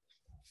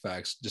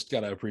Facts. Just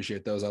gotta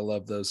appreciate those. I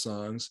love those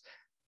songs.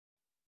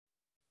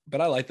 But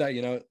I like that,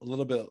 a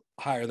little bit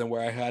higher than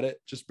where I had it,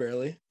 just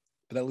barely.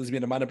 But that leads me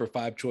to my number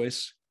 5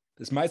 choice.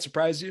 This might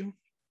surprise you.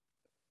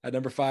 At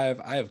number 5,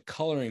 I have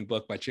Coloring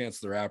Book by Chance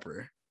the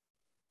Rapper.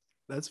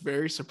 That's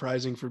very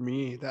surprising for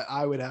me that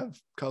I would have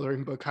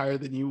Coloring Book higher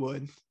than you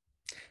would.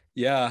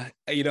 Yeah,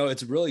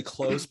 it's really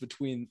close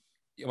between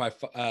my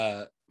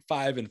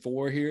 5 and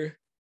 4 here.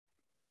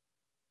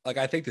 Like,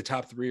 I think the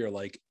top 3 are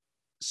like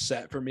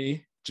set for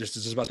me.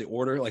 Just about the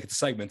order, like the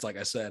segments, like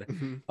I said,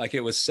 like it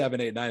was 7,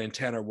 8, 9, and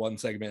 10 are one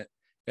segment,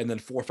 and then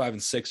 4, 5,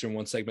 and 6 are in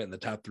one segment, and the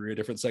top 3 are a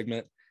different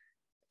segment.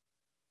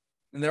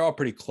 And they're all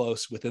pretty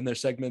close within their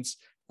segments.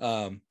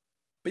 But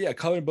yeah,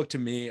 Coloring Book to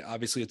me,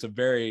 obviously, it's a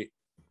very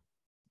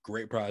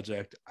great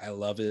project. I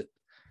love it.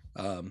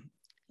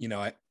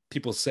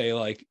 People say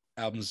like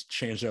albums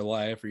change their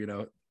life,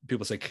 or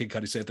people say Kid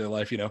Cudi saved their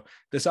life.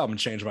 This album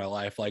changed my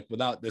life. Like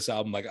without this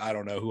album, like I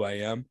don't know who I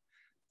am.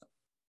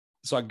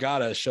 So I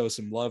gotta show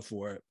some love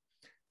for it,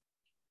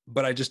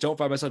 but I just don't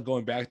find myself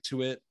going back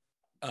to it.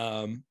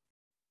 And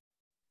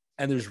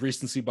there's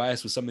recency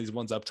bias with some of these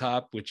ones up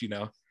top, which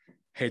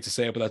hate to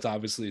say it, but that's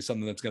obviously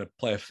something that's going to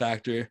play a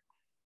factor.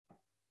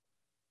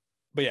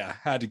 But yeah,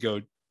 had to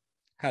go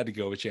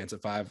with Chance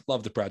at 5.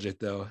 Love the project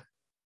though.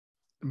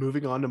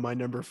 Moving on to my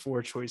number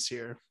 4 choice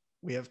here,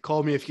 we have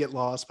 "Call Me If You Get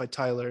Lost" by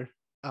Tyler.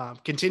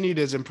 Continued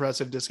his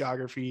impressive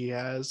discography he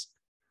has.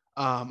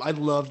 I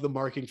loved the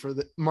marketing for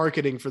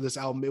this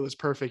album. It was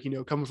perfect.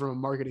 Coming from a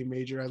marketing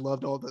major, I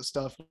loved all the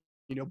stuff,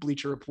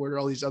 Bleacher Report,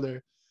 all these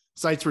other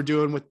sites were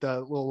doing with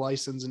the little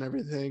license and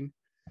everything.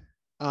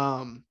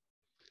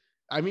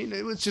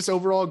 It was just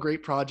overall a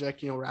great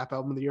project, rap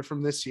album of the year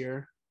from this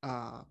year.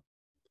 A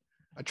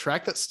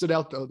track that stood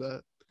out though,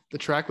 the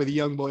track with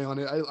YoungBoy on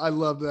it. I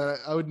love that.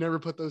 I would never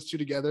put those two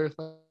together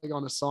like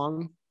on a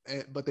song,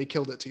 but they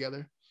killed it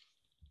together.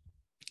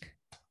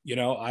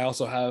 I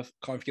also have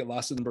 "Call Me If You Get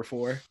Lost" at number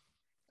 4.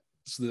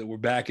 So that we're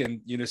back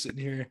in unison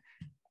here.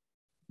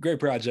 Great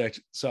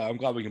project. So I'm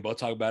glad we can both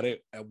talk about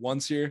it at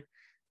once here.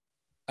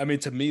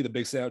 To me, the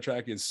big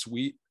soundtrack is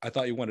 "Sweet." I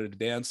Thought You Wanted to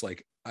Dance.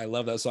 Like, I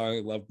love that song.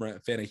 I love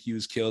Brent. Fanna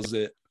Hughes kills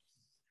it.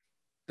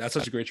 That's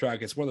such a great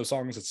track. It's one of those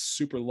songs that's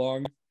super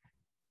long.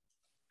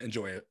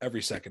 Enjoy it,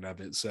 every second of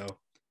it. So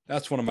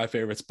that's one of my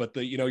favorites. But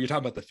you're talking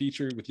about the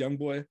feature with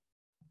YoungBoy.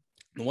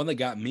 The one that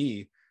got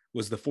me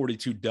was the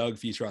 42 Doug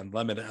feature on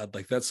Lemonhead.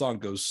 Like, that song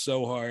goes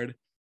so hard.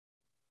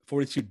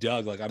 42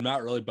 Doug, like, I'm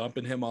not really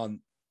bumping him on,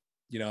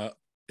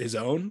 his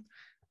own,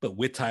 but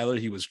with Tyler,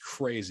 he was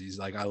crazy. He's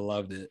like, I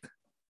loved it.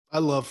 I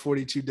love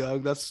 42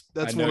 Doug. That's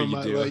one of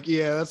my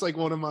that's like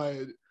one of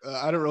my.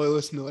 I don't really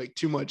listen to like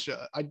too much.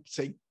 I'd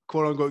say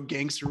quote unquote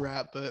gangster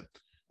rap, but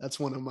that's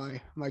one of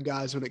my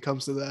guys when it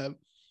comes to that.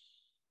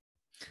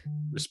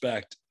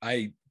 Respect.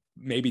 I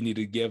maybe need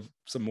to give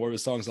some more of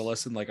his songs a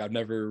listen. Like, I've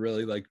never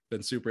really like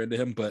been super into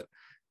him, but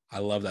I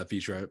love that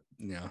feature.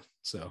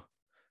 So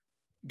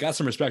got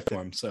some respect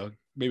for him. So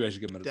maybe I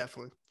should give him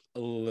definitely a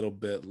little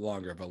bit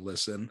longer of a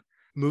listen.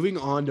 Moving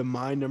on to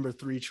my number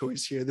 3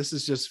 choice here. This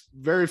is just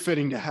very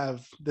fitting to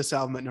have this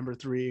album at number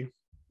 3.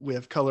 We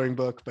have "Coloring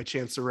Book" by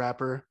Chance the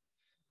Rapper.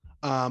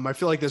 I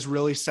feel like this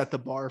really set the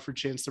bar for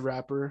Chance the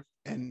Rapper.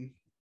 And,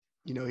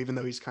 even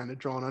though he's kind of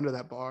drawn under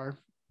that bar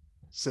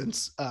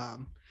since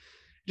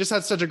just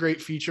had such a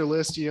great feature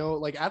list,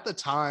 like at the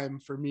time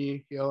for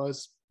me, I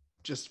was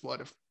just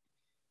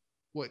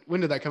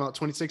when did that come out?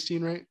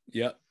 2016, right?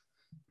 Yep.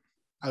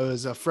 I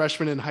was a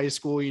freshman in high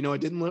school. I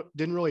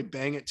didn't really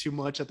bang it too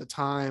much at the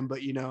time,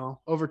 but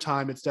over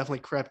time it's definitely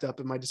crept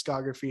up in my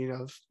discography,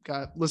 and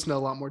I've listened to a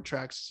lot more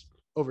tracks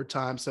over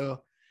time.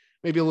 So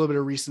maybe a little bit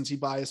of recency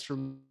bias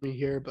from me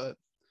here, but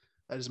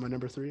that is my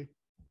number 3.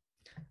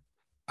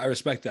 I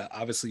respect that.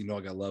 Obviously, I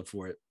got love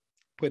for it.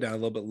 Put it down a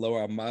little bit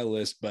lower on my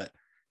list, but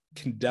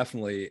can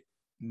definitely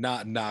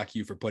not knock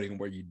you for putting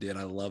where you did.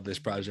 I love this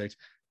project.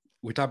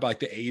 We talk about like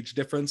the age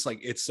difference. Like,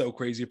 it's so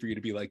crazy for you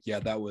to be like, yeah,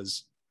 that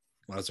was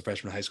when I was a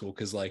freshman in high school,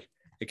 because like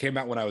it came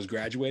out when I was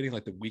graduating,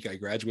 like the week I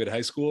graduated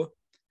high school.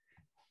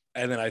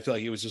 And then I feel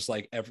like it was just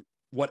like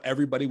what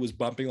everybody was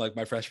bumping like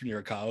my freshman year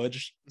of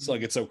college. So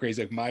like, it's so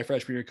crazy. Like my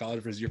freshman year of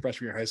college versus your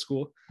freshman year of high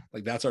school.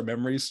 Like, that's our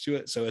memories to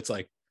it. So it's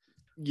like,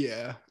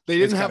 yeah, they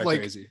didn't have like,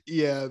 crazy.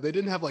 Yeah, they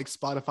didn't have like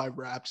Spotify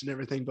Wraps and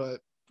everything, but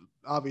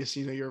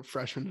obviously, you're a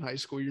freshman in high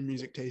school, your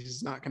music taste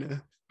is not going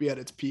to be at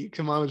its peak.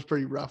 Mine was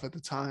pretty rough at the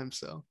time.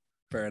 So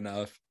fair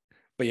enough.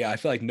 But yeah, I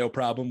feel like "No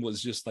Problem"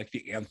 was just like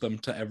the anthem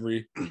to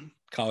every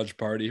college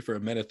party for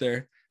a minute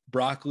there.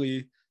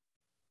 "Broccoli,"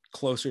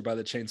 "Closer" by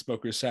the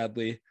Chainsmokers,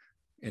 sadly,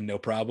 and "No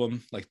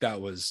Problem," like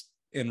that was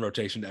in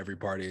rotation to every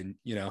party.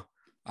 And,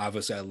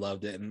 obviously I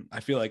loved it. And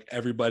I feel like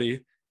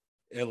everybody,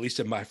 at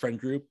least in my friend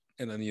group,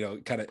 and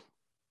then, kind of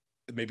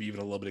maybe even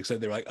a little bit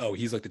excited, they were like, oh,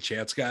 he's like the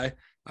Chance guy.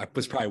 I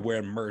was probably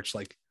wearing merch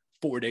like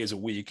 4 days a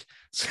week.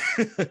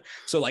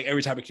 So like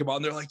every time it came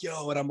on, they're like,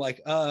 yo, and I'm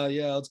like,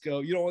 yeah, let's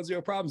go. You don't want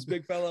zero problems,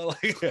 big fella.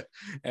 Like,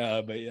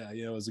 but yeah,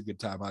 it was a good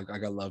time. I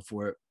got love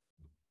for it.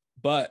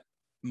 But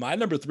my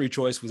number 3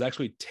 choice was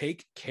actually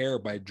 "Take Care"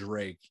 by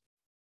Drake.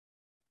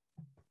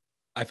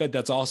 I think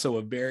that's also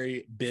a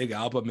very big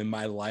album in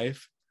my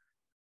life.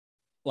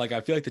 Like,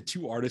 I feel like the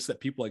two artists that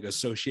people like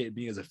associate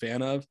me as a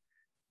fan of,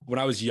 when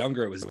I was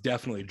younger, it was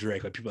definitely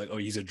Drake. Like, people like, oh,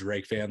 he's a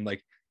Drake fan.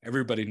 Like,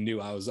 everybody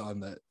knew I was on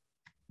the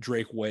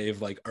Drake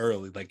wave, like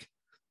early, like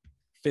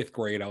fifth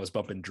grade, I was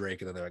bumping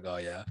Drake, and then they're like, oh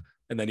yeah.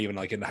 And then even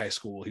like in high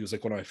school, he was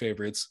like one of my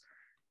favorites.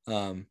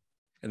 And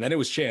then it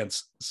was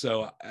Chance.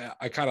 So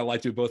I kind of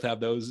like to both have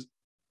those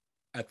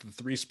at the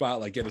 3 spot,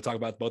 like get to talk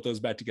about both those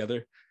back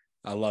together.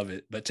 I love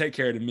it. But Take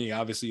Care to me,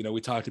 obviously, you know,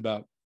 we talked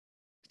about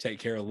Take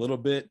Care a little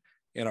bit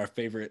in our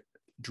favorite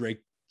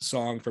Drake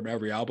song from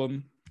every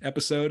album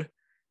episode.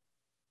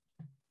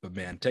 But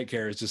man, Take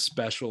Care is just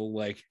special.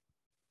 Like,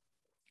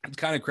 it's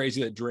kind of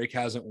crazy that Drake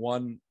hasn't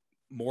won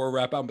more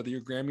rap album of the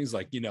year Grammys.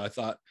 Like, you know, I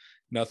thought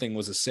Nothing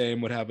Was the Same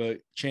would have a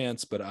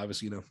chance, but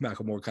obviously, you know,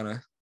 Macklemore kind of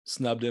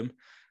snubbed him.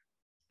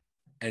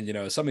 And, you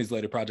know, some of these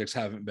later projects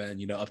haven't been,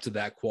 you know, up to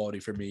that quality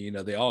for me. You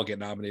know, they all get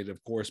nominated,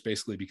 of course,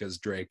 basically because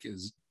Drake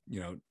is,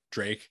 you know,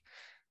 Drake.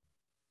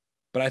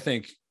 But I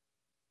think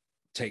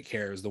Take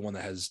Care is the one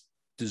that has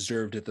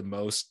deserved it the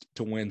most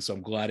to win. So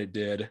I'm glad it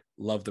did.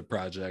 Love the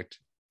project.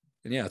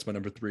 And yeah, it's my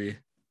number 3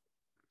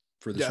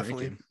 for this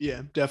ranking.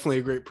 Yeah, definitely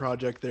a great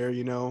project there.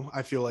 You know,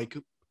 I feel like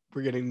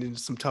we're getting into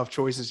some tough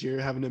choices here,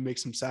 having to make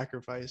some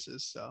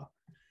sacrifices. So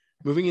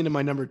moving into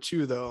my number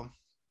 2, though,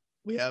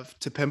 we have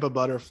To Pimp a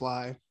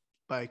Butterfly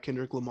by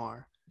Kendrick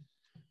Lamar.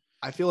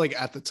 I feel like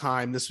at the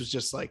time, this was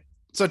just like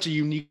such a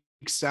unique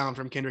sound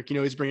from Kendrick. You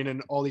know, he's bringing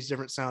in all these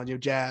different sounds, you know,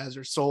 jazz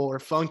or soul or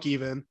funk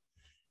even.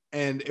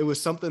 And it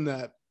was something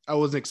that I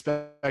wasn't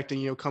expecting,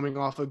 you know, coming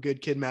off a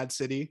Good Kid, Mad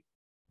City.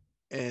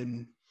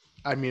 And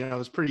I mean, I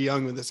was pretty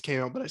young when this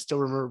came out, but I still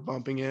remember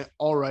bumping it.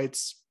 All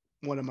Right's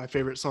one of my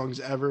favorite songs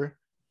ever.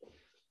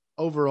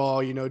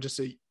 Overall, you know, just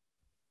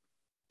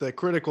the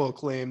critical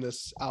acclaim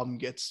this album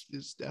gets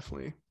is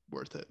definitely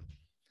worth it.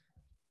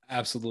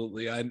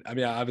 Absolutely. I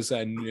mean, obviously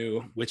I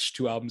knew which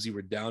 2 albums you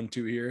were down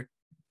to here.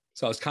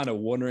 So I was kind of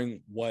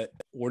wondering what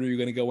order you're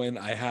going to go in.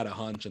 I had a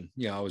hunch, and,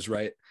 you know, I was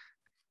right.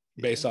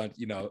 Based on,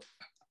 you know,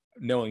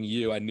 knowing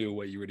you, I knew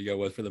what you were to go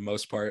with for the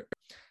most part.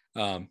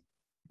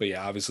 But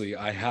yeah, obviously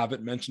I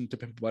haven't mentioned To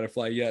Pimp a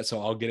Butterfly yet,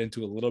 so I'll get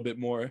into a little bit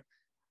more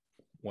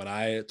when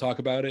I talk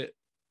about it.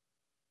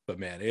 But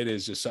man, it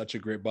is just such a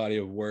great body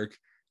of work.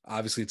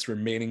 Obviously, it's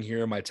remaining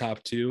here in my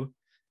top 2,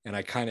 and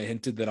I kind of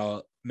hinted that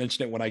I'll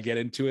mention it when I get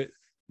into it,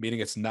 meaning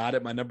it's not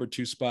at my number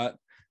 2 spot.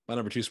 My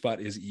number 2 spot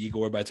is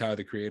Igor by Tyler,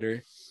 the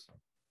Creator.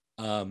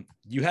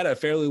 You had it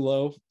fairly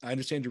low. I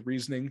understand your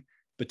reasoning,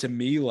 but to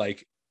me,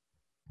 like,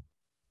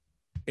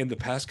 in the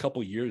past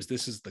couple years,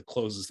 this is the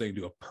closest thing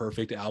to a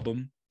perfect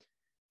album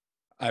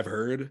I've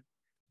heard.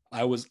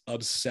 I was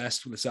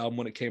obsessed with this album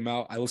when it came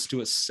out. I listened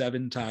to it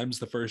 7 times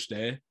the first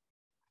day.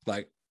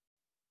 Like,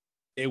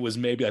 it was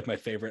maybe like my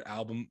favorite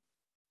album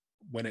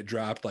when it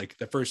dropped. Like,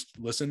 the first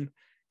listen,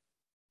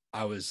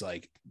 I was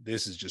like,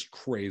 this is just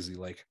crazy.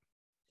 Like,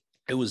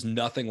 it was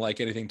nothing like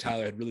anything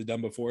Tyler had really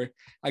done before.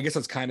 I guess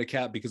that's kind of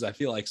cap because I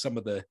feel like some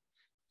of the,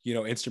 you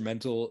know,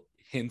 instrumental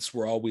hints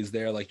were always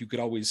there. Like, you could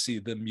always see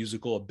the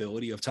musical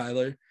ability of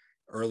Tyler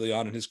early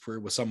on in his career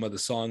with some of the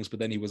songs, but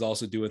then he was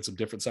also doing some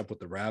different stuff with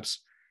the raps.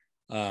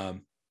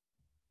 And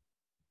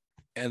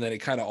then it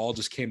kind of all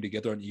just came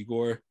together on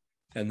Igor.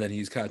 And then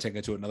he's kind of taken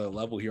it to another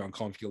level here on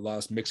Call Me If You Get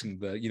Lost, mixing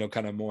the, you know,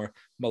 kind of more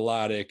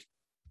melodic,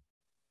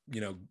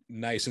 you know,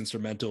 nice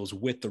instrumentals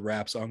with the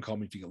raps on Call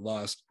Me If You Get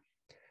Lost.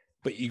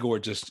 But Igor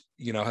just,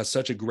 you know, has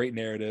such a great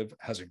narrative,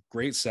 has a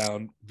great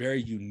sound,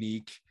 very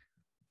unique.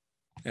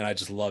 And I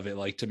just love it.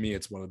 Like, to me,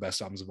 it's one of the best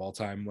albums of all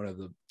time, one of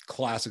the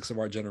classics of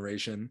our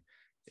generation.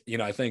 You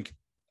know, I think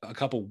a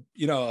couple,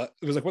 you know,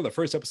 it was like one of the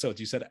first episodes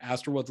you said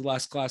Astroworld's the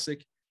last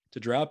classic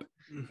to drop.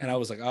 And I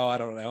was like, oh, I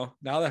don't know.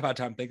 Now that I've had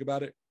time to think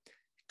about it,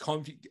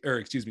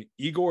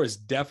 Igor is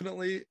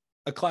definitely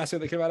a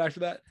classic that came out after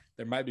that.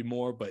 There might be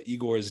more, but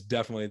Igor is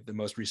definitely the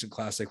most recent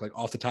classic, like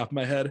off the top of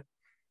my head.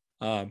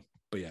 But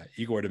yeah,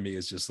 Igor to me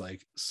is just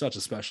like such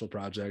a special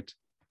project.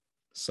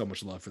 So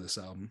much love for this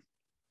album.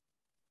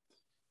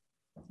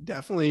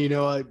 Definitely, you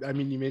know, I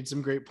mean, you made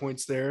some great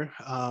points there.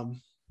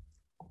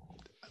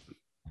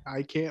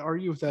 I can't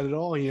argue with that at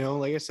all. You know,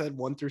 like I said,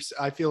 1 through,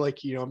 I feel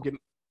like, you know, I'm getting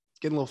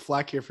a little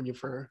flack here from you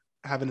for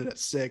having it at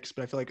 6,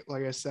 but I feel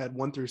like I said,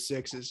 1 through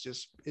 6 is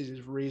just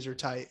razor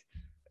tight.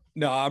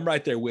 No, I'm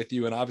right there with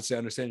you. And obviously I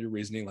understand your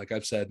reasoning. Like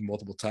I've said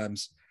multiple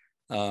times.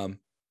 I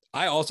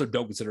also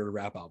don't consider it a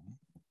rap album.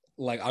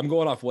 Like, I'm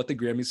going off what the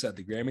Grammys said.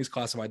 The Grammys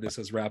classified this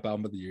as rap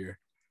album of the year.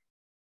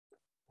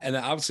 And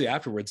then obviously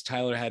afterwards,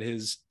 Tyler had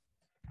his,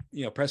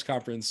 you know, press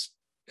conference,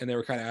 and they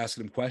were kind of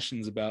asking him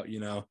questions about, you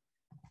know,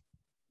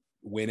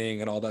 winning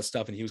and all that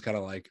stuff. And he was kind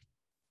of like,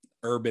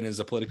 urban is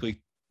a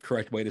politically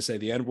correct way to say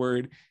the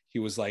N-word. He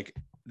was like,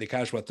 they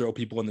kind of just want to throw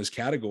people in this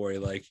category.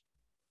 Like,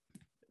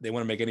 they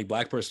want to make any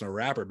black person a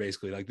rapper,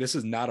 basically. Like, this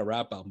is not a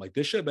rap album. Like,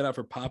 this should have been out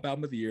for pop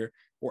album of the year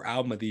or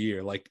album of the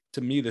year. Like,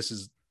 to me, this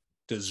is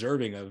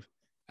deserving of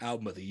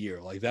album of the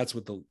year. Like, that's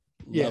what the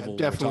level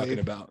we're talking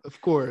about,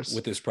 of course,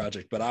 with this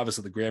project. But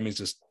obviously the Grammys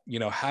just, you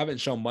know, haven't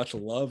shown much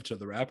love to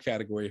the rap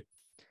category.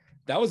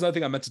 that was another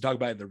thing I meant to talk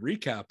about in the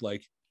recap.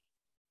 Like,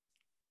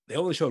 they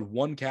only showed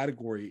one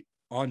category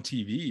on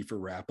TV for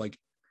rap. Like,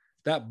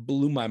 that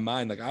blew my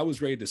mind. Like, I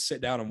was ready to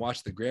sit down and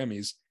watch the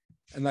Grammys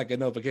and like a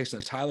notification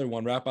that Tyler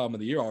won Rap Album of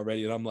the Year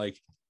already. And I'm like,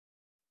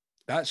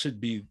 that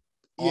should be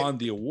on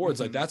the awards.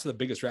 Like, that's the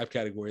biggest rap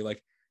category.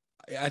 Like,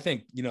 I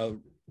think, you know,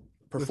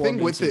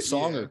 performance and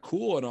song are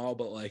cool and all,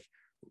 but like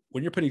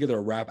when you're putting together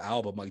a rap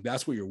album, like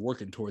that's what you're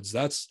working towards.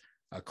 That's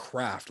a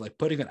craft. Like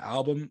putting an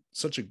album,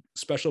 such a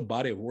special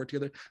body of work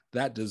together,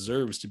 that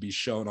deserves to be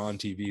shown on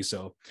TV.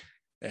 So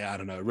yeah, I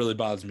don't know. It really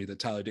bothers me that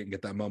Tyler didn't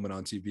get that moment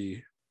on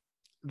TV.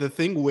 The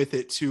thing with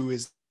it too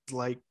is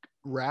like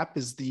rap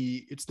is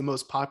it's the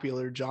most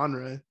popular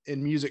genre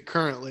in music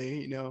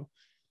currently, you know,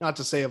 not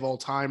to say of all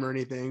time or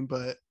anything,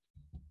 but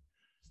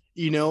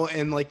you know,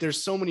 and like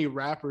there's so many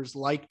rappers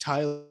like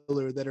Tyler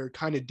that are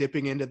kind of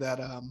dipping into that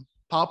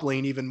pop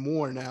lane even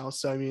more now.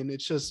 So I mean,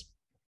 it's just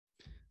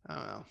I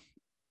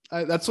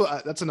don't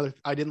know. That's another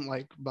I didn't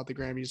like about the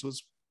Grammys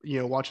was, you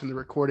know, watching the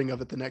recording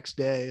of it the next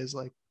day is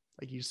like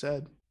you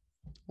said,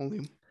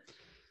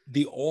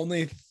 the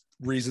only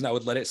reason I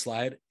would let it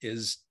slide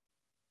is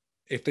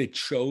if they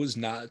chose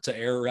not to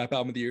air a Rap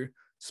Album of the Year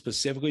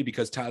specifically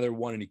because Tyler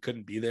won and he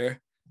couldn't be there.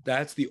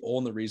 That's the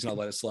only reason I'll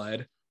let it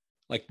slide.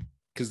 Like,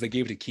 because they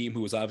gave it to Keem, who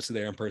was obviously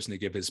there in person to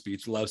give his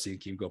speech. Love seeing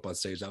Keem go up on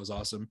stage. That was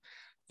awesome.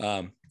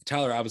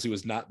 Tyler obviously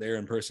was not there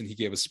in person. He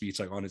gave a speech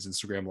like on his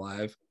Instagram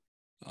Live.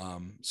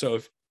 So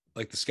if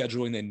like the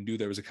scheduling, they knew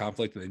there was a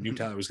conflict and they knew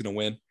Tyler was going to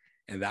win,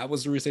 and that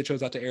was the reason they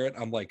chose not to air it.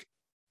 I'm like,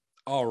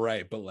 all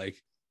right, but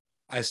like,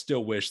 I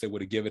still wish they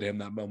would have given him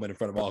that moment in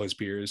front of all his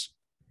peers.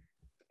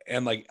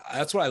 And like,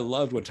 that's what I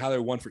loved when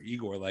Tyler won for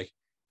Igor. Like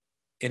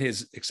in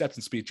his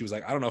acceptance speech, he was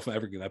like, I don't know if I'm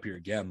ever going up here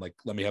again. Like,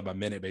 let me have my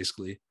minute,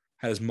 basically.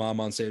 Had his mom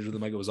on stage with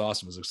him. Like, it was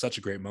awesome. It was such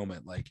a great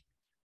moment. Like,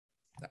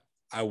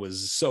 I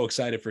was so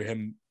excited for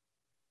him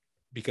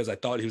because I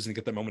thought he was going to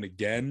get that moment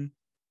again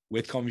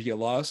with Call Me If You Get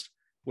Lost.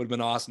 Would have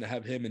been awesome to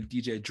have him and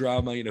DJ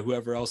Drama, you know,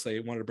 whoever else they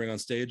wanted to bring on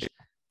stage.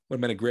 Would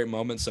have been a great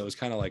moment. So it was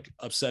kind of like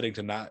upsetting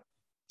to not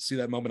see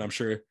that moment. I'm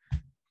sure,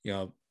 you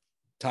know,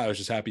 Tyler's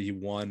just happy he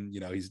won. You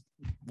know, he's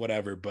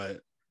whatever, but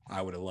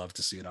I would have loved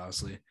to see it,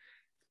 honestly.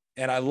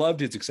 And I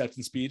loved his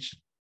acceptance speech.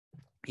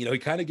 You know, he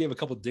kind of gave a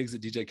couple digs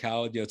at DJ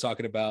Khaled, you know,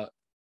 talking about,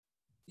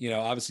 you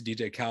know, obviously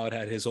DJ Khaled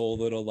had his whole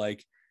little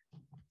like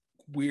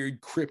weird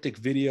cryptic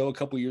video a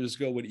couple years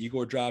ago when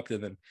Igor dropped,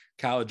 and then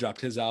Khaled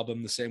dropped his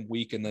album the same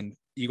week, and then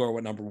Igor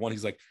went number one.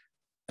 He's like,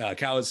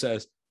 Khaled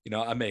says, you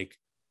know, I make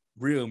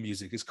real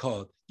music. It's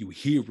called You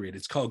Hear It.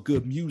 It's called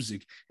good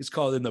music. It's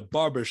called in the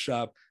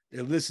barbershop.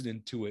 They're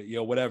listening to it, you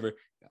know, whatever.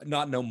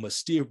 Not no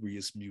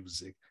mysterious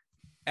music.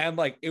 And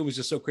like, it was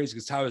just so crazy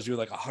because Tyler's doing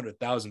like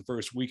 100,000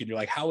 first week. And you're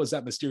like, how is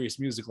that mysterious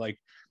music? Like,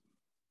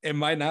 it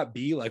might not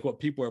be like what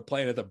people are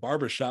playing at the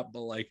barbershop,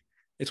 but like,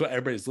 it's what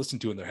everybody's listening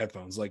to in their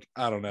headphones. Like,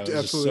 I don't know. It's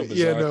just so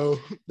bizarre. Yeah, no,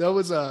 that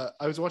was I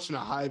was watching a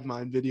Hive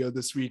Mind video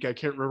this week. I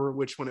can't remember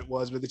which one it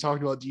was, but they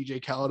talked about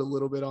DJ Khaled a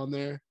little bit on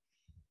there.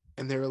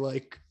 And they were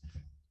like,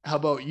 how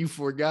about you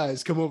four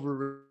guys come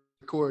over,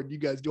 record, you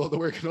guys do all the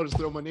work and I'll just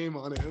throw my name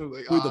on it. And I was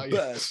like, we're the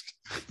best.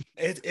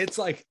 It's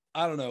like,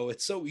 I don't know.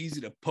 It's so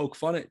easy to poke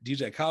fun at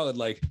DJ Khaled.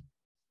 Like,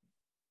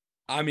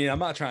 I mean, I'm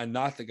not trying to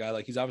knock the guy.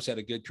 Like, he's obviously had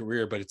a good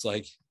career, but it's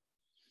like,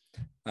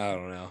 I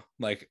don't know.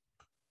 Like,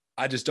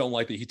 I just don't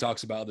like that he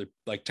talks about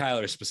like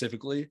Tyler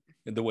specifically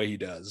in the way he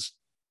does.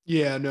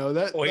 Yeah, no,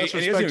 that's and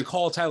he doesn't even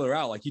call Tyler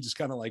out. Like, he just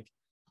kind of like,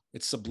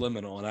 it's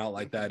subliminal and out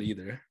like that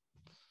either.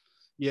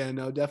 Yeah,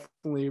 no,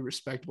 definitely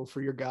respectable for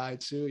your guy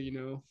too. You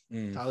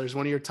know, Tyler's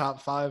one of your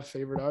top 5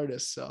 favorite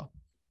artists. So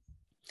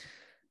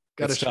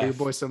got to show your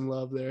boy some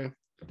love there.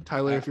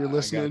 Tyler, if you're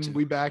listening,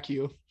 we back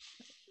you.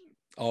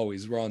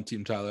 Always. We're on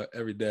Team Tyler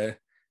every day.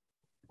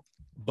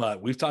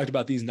 But we've talked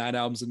about these 9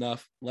 albums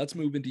enough. Let's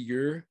move into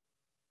your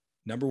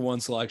number 1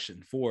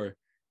 selection for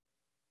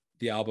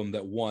the album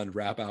that won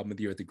Rap Album of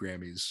the Year at the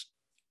Grammys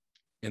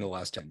in the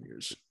last 10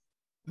 years.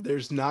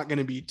 There's not going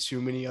to be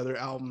too many other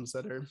albums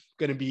that are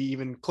going to be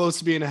even close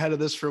to being ahead of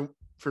this for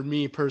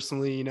me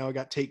personally. You know, I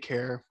got Take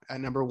Care at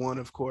number 1,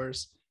 of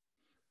course.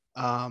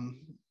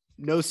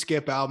 No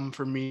skip album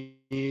for me.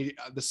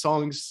 The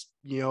songs,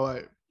 you know,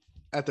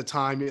 at the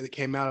time it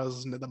came out, I was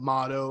listening to The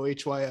Motto,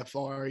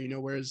 HYFR, you know,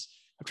 whereas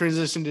I've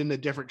transitioned into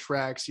different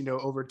tracks, you know,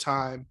 over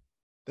time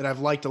that I've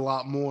liked a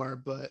lot more.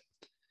 But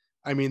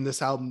I mean,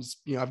 this album's,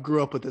 you know, I've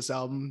grew up with this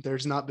album.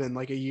 There's not been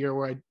like a year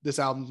where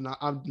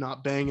I'm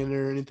not banging it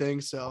or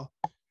anything. So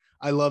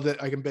I love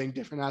that I can bang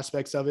different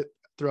aspects of it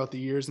throughout the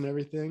years and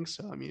everything.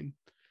 So, I mean,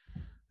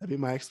 that'd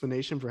be my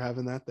explanation for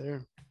having that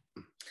there.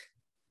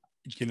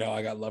 You know,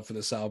 I got love for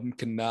this album.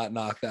 Cannot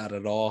knock that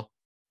at all.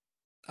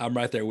 I'm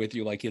right there with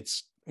you. Like,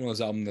 it's one of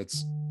those albums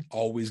that's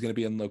always going to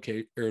be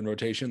in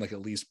rotation, like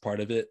at least part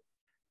of it.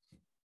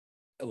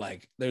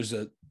 Like, there's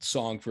a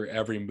song for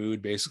every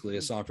mood, basically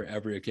a song for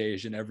every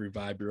occasion, every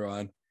vibe you're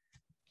on.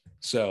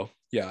 So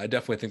yeah, I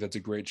definitely think that's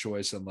a great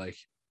choice and like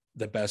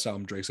the best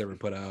album Drake's ever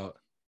put out.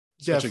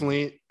 Such a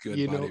Definitely,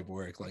 good body of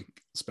work, like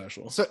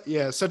special. So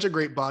yeah, such a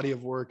great body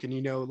of work,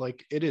 and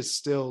like it is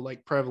still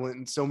like prevalent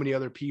in so many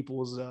other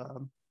people's,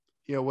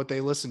 what they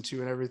listen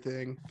to and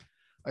everything.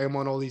 I am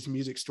on all these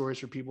music stories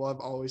for people. I've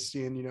always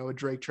seen a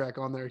Drake track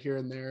on there here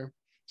and there,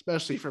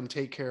 especially from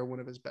Take Care, one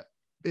of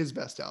his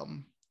best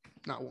album,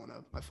 not one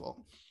of, my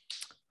fault.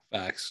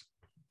 Facts.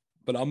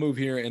 But I'll move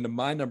here into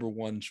my number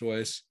one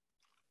choice.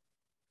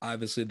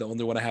 Obviously, the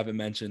only one I haven't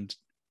mentioned,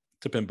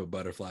 To Pimp a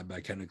Butterfly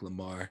by Kendrick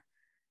Lamar.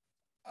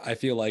 I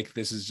feel like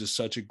this is just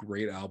such a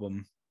great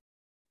album.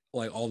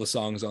 Like all the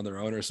songs on their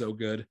own are so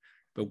good,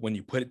 but when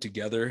you put it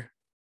together,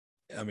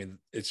 I mean,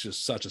 it's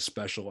just such a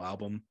special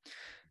album.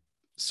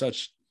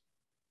 Such,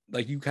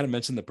 like you kind of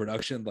mentioned the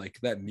production, like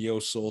that neo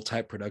soul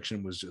type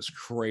production was just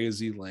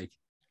crazy. Like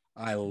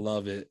I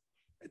love it.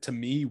 To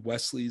me,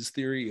 Wesley's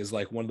Theory is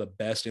like one of the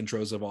best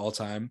intros of all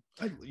time.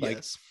 Like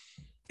Yes.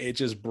 it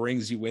just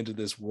brings you into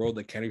this world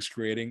that Kendrick's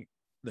creating.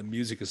 The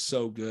music is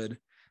so good.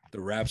 The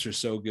raps are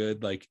so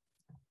good. Like,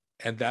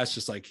 and that's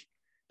just like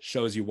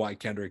shows you why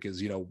Kendrick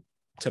is,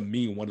 to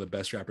me, one of the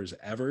best rappers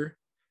ever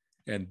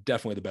and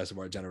definitely the best of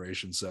our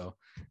generation. So,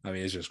 I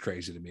mean, it's just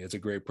crazy to me. It's a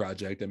great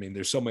project. I mean,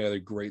 there's so many other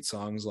great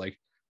songs. Like,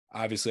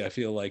 obviously, I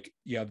feel like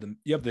you have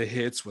the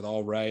hits with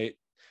All Right,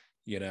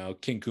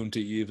 King Kunta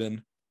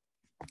even,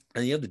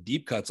 and you have the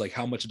deep cuts like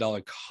How Much a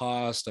Dollar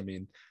Cost. I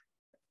mean,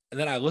 and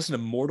then I listened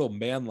to Mortal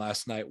Man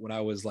last night when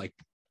I was like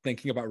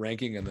thinking about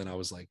ranking, and then I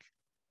was like,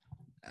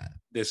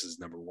 this is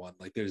number one.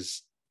 Like,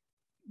 there's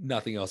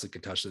nothing else that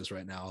can touch this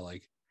right now.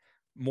 Like,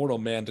 Mortal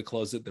Man to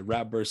close it. The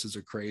rap verses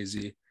are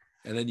crazy.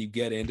 And then you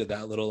get into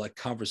that little like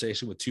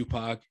conversation with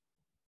Tupac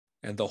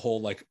and the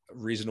whole like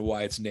reason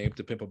why it's named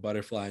To Pimp a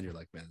Butterfly. And you're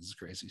like, man, this is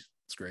crazy.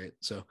 It's great.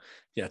 So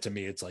yeah, to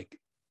me, it's like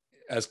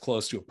as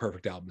close to a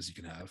perfect album as you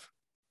can have.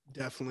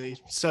 Definitely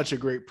such a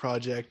great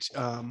project.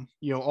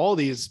 All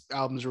these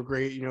albums were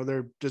great.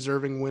 They're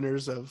deserving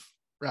winners of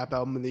Rap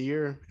Album of the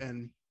Year.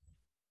 And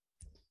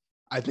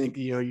I think,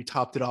 you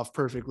topped it off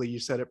perfectly. You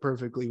said it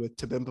perfectly with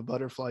To Pimp a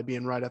Butterfly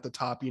being right at the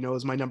top,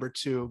 is my number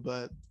two,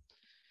 but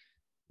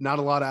not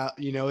a lot of,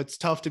 it's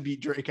tough to beat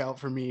Drake out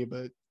for me,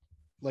 but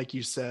like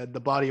you said, the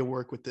body of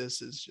work with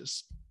this is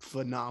just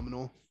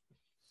phenomenal.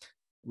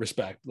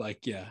 Respect.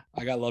 Like, yeah,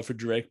 I got love for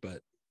Drake,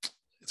 but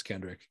it's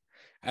Kendrick.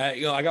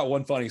 I got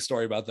one funny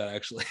story about that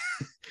actually,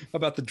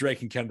 about the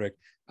Drake and Kendrick.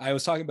 I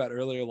was talking about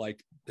earlier,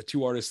 like the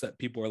two artists that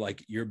people are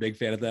like, you're a big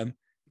fan of them,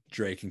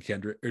 Drake and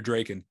Kendrick, or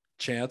Drake and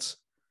Chance.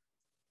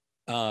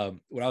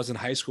 When I was in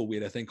high school, we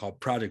had a thing called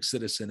Project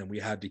Citizen, and we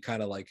had to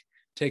kind of like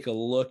take a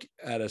look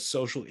at a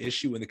social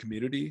issue in the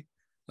community,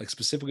 like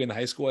specifically in the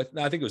high school.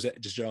 I think it was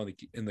just generally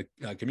in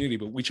the community,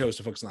 but we chose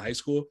to focus on the high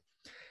school.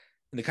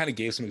 And they kind of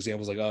gave some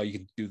examples like, oh, you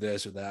can do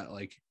this or that.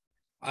 Like,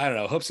 I don't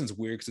know. Hobson's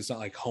weird because it's not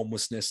like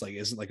homelessness, like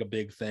isn't like a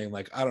big thing.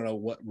 Like, I don't know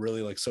what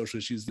really like social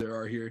issues there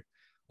are here.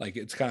 Like,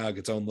 it's kind of like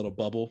its own little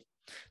bubble.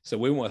 So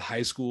we went with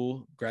high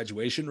school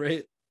graduation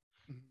rate.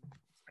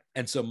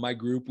 And so my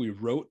group, I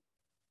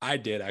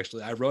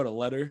wrote a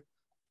letter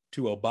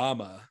to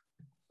Obama,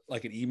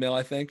 like an email,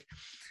 I think.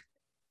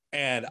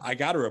 And I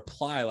got a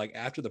reply like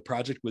after the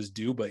project was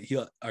due, but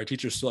our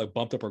teacher still like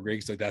bumped up our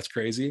grades. Like, that's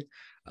crazy.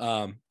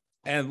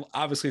 And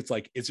obviously it's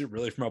like, is it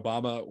really from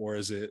Obama or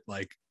is it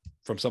like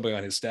from somebody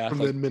on his staff? From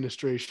like, the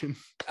administration.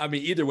 I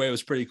mean, either way, it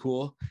was pretty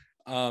cool.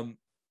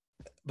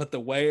 But the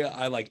way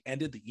I like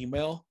ended the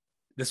email,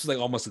 this was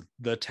like almost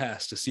the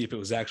test to see if it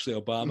was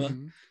actually Obama.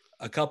 Mm-hmm.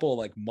 A couple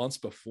like months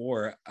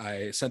before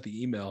I sent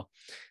the email,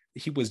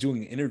 he was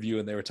doing an interview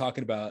and they were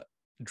talking about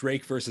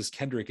Drake versus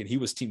Kendrick, and he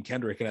was Team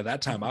Kendrick. And at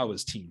that time, I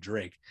was Team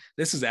Drake.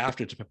 This is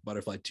after To Pimp a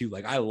Butterfly too.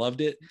 Like, I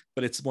loved it,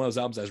 but it's one of those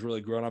albums that's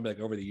really grown on me like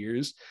over the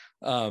years.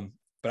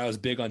 But I was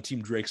big on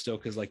Team Drake still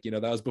because like, that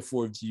was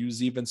before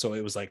Views even. So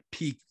it was like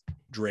peak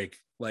Drake.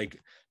 Like,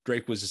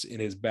 Drake was just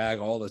in his bag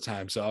all the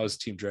time. So I was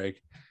Team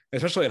Drake,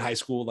 especially in high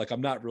school. Like,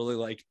 I'm not really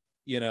like,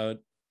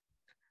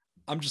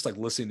 I'm just like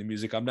listening to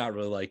music. I'm not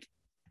really like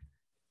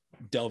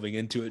delving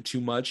into it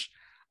too much.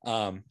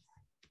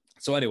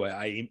 So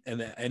anyway, and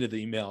the end of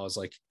the email, I was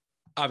like,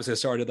 obviously I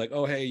started like,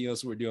 oh, hey, this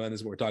is what we're doing. This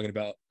is what we're talking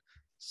about.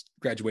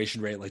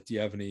 Graduation rate. Like, do you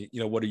have any,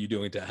 what are you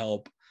doing to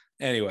help?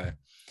 Anyway,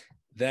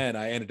 then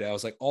I ended it. I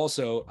was like,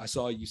 also, I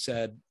saw you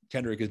said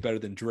Kendrick is better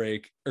than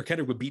Drake, or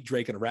Kendrick would beat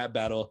Drake in a rap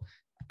battle.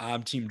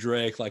 I'm Team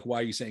Drake. Like, why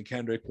are you saying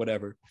Kendrick?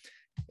 Whatever.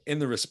 In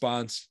the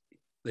response,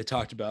 they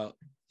talked about,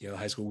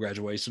 high school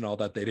graduation, all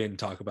that. They didn't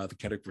talk about the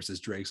Kendrick versus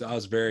Drake. So I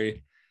was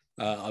very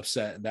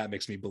upset. And that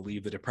makes me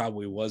believe that it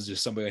probably was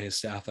just somebody on his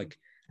staff. Like,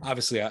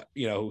 obviously,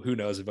 who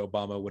knows if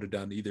Obama would have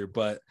done either,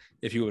 but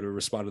if he would have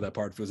responded to that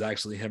part, if it was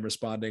actually him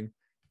responding,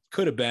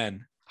 could have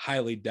been.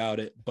 Highly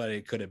doubt it, but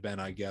it could have been,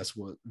 I guess.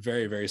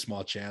 Very, very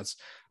small chance.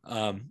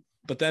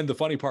 But then the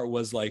funny part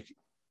was like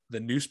the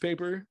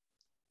newspaper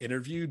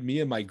interviewed me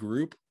and my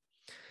group,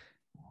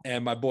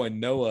 and my boy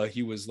Noah,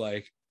 he was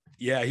like,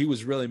 yeah, he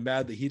was really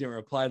mad that he didn't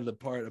reply to the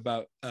part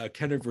about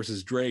Kendrick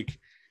versus Drake,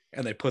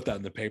 and they put that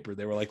in the paper.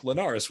 They were like,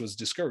 Linares was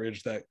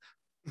discouraged that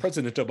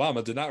President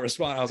Obama did not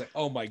respond. I was like,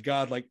 oh my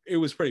God, like it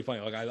was pretty funny.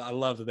 Like, I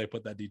love that they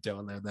put that detail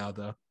in there now,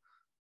 though.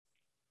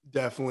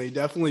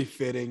 Definitely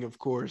fitting, of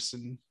course.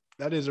 And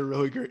that is a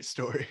really great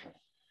story.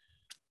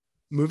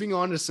 Moving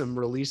on to some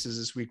releases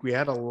this week, we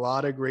had a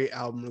lot of great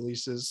album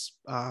releases.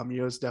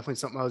 It's definitely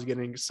something I was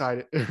getting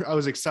excited. I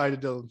was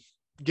excited to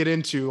get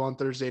into on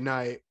Thursday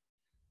night.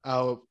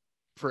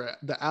 For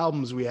the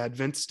albums, we had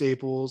Vince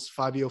Staples,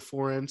 Fabio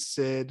Foreign,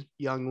 Sid,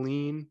 Young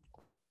Lean,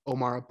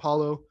 Omar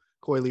Apollo,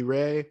 Coily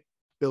Ray,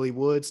 Billy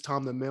Woods,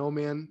 Tom the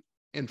Mailman,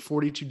 and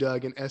 42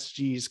 Doug and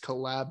SG's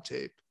collab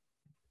tape.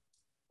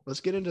 Let's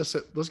get into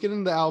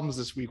the albums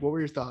this week. What were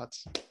your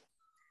thoughts?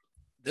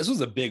 This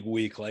was a big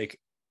week. Like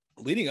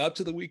leading up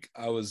to the week,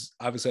 I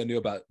knew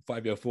about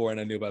 504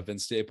 and I knew about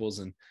Vince Staples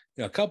and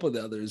a couple of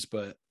the others,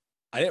 but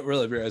I didn't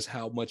really realize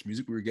how much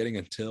music we were getting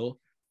until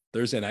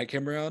Thursday night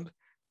came around.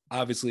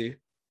 Obviously,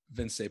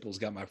 Vince Staples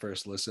got my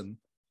first listen.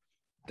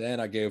 Then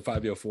I gave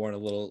 504 a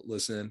little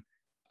listen.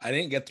 I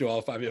didn't get through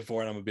all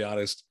 504, and I'm gonna be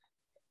honest.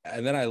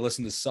 And then I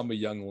listened to some of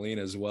Young Lean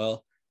as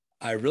well.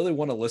 I really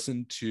want to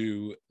listen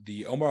to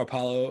the Omar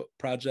Apollo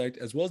project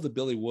as well as the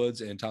Billy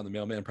Woods and Tom the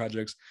Mailman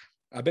projects.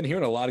 I've been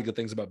hearing a lot of good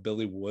things about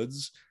Billy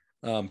Woods.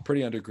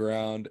 Pretty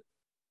underground.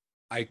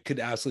 I could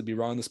absolutely be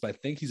wrong on this, but I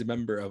think he's a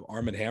member of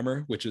Arm &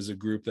 Hammer, which is a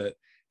group that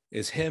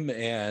is him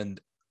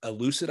and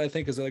Elucid, I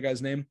think is the other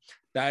guy's name.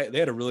 They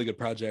had a really good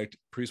project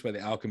produced by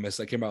The Alchemist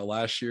that came out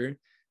last year.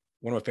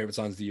 One of my favorite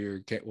songs of the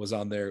year was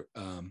on there,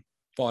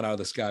 Falling Out of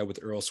the Sky with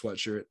Earl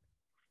Sweatshirt.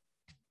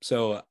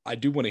 So I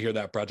do want to hear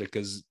that project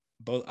because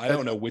both, I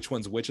don't know which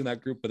one's which in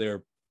that group, but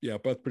they're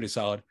both pretty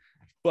solid.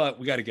 But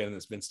we got to get in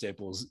this Vince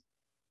Staples.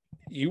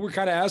 You were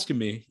kind of asking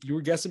me, you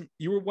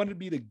were wanting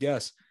me to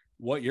guess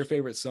what your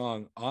favorite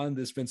song on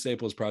this Vince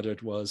Staples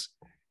project was.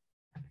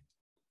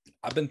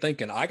 I've been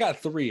thinking. I got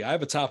three. I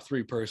have a top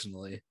three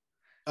personally.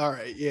 All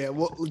right. Yeah.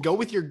 Well, go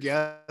with your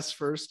guess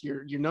first.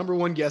 Your number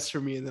one guess for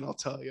me, and then I'll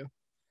tell you.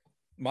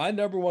 My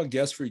number one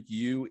guess for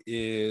you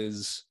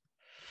is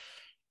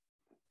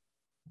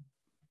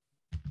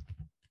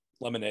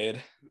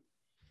Lemonade.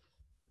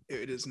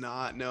 It is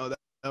not. No,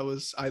 that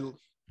was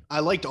I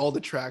liked all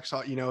the tracks.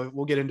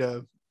 We'll get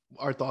into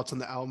our thoughts on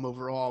the album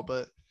overall,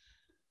 but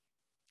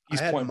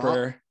East Point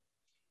Prayer.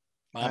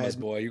 Mama's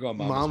Boy. You're going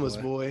Mama's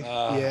Boy.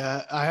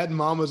 Yeah, I had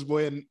Mama's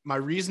Boy, and my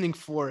reasoning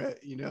for it,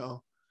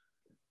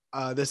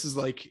 this is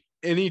like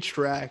any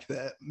track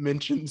that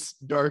mentions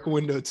dark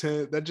window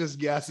tint that just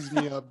gasses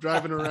me up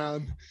driving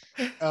around.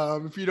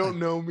 If you don't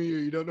know me or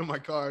you don't know my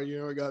car,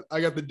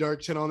 I got the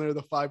dark tint on there,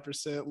 the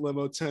 5%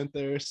 limo tint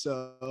there.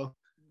 So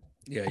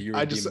yeah,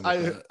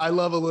 I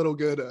love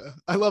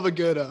a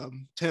good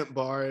tint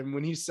bar. And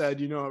when he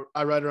said,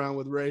 I ride around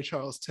with Ray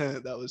Charles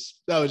tint, that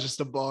was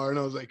just a bar, and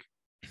I was like,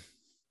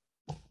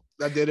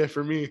 that did it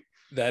for me.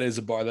 That is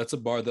a bar. That's a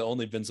bar that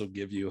only Vince will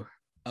give you.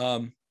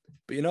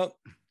 But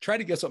try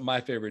to guess what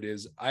my favorite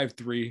is. I have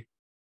three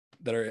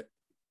that are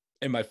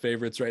in my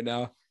favorites right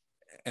now,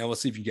 and we'll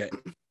see if you get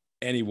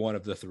any one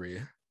of the three.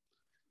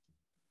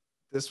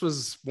 This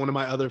was one of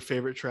my other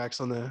favorite tracks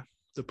on the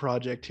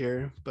project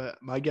here, but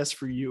my guess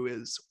for you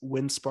is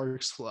When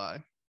Sparks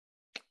Fly.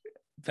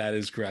 That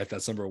is correct.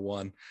 That's number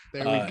one.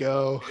 There we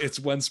go. It's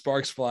When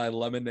Sparks Fly,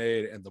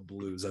 Lemonade, and The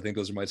Blues. I think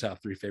those are my top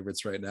three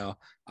favorites right now.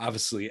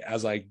 Obviously,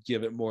 as I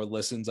give it more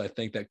listens, I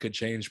think that could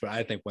change, but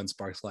I think When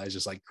Sparks Fly is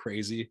just like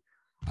crazy.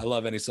 I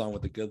love any song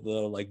with a good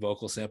little like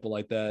vocal sample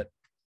like that.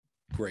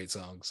 Great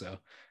song. So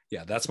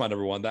yeah, that's my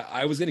number one. That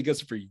I was gonna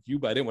guess it for you,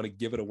 but I didn't want to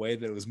give it away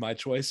that it was my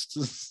choice.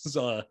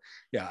 So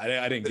yeah,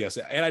 I didn't guess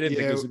it, and I didn't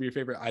think this would be your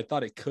favorite. I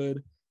thought it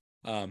could,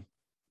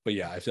 but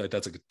yeah, I feel like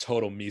that's like a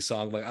total me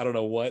song. Like I don't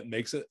know what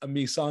makes it a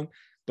me song,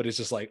 but it's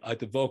just like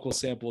the vocal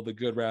sample, the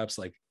good raps.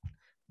 Like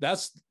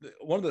that's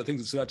one of the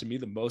things that stood out to me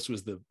the most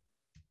was the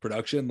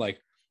production. Like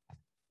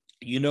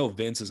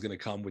Vince is going to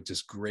come with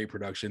just great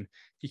production.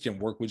 He can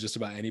work with just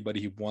about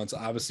anybody he wants.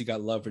 Obviously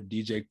got love for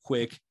DJ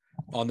Quick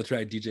on the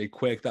track. DJ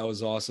Quick, that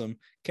was awesome.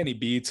 Kenny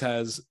Beats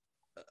has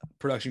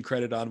production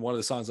credit on one of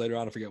the songs later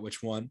on. I forget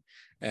which one.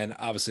 And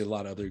obviously a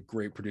lot of other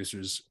great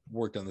producers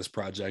worked on this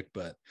project.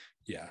 But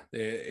yeah,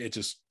 it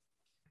just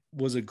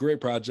was a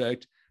great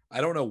project. I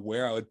don't know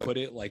where I would put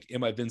it like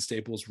in my Vince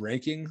Staples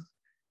ranking.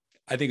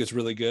 I think it's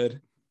really good.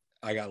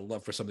 I got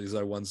love for some of these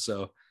other ones.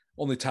 So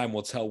only time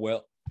will tell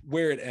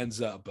where it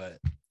ends up, but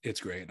it's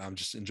great. I'm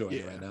just enjoying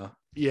it right now.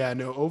 Yeah,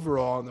 no,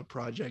 overall on the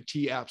project,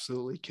 he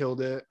absolutely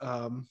killed it.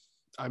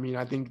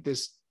 I think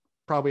this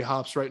probably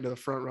hops right into the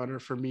front runner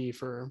for me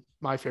for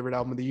my favorite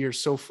album of the year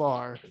so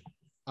far.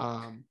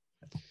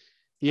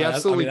 He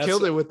absolutely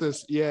killed it with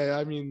this.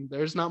 Yeah,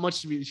 there's not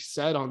much to be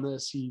said on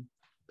this. He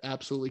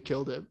absolutely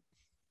killed it.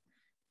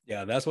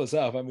 Yeah, that's what's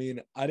up.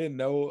 I didn't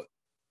know.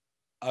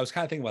 I was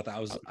kind of thinking about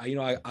that.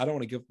 I don't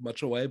want to give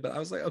much away, but I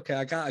was like, okay,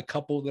 I got a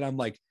couple that I'm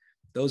like,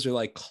 those are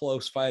like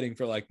close fighting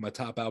for like my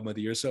top album of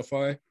the year so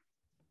far.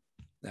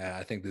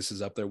 I think this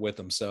is up there with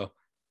them. So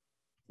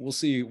we'll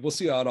see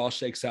how it all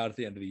shakes out at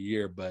the end of the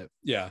year. But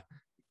yeah,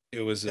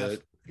 it was a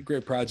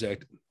great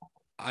project.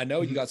 I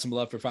know you got some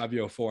love for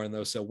 504 in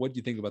those. So what do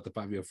you think about the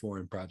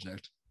 504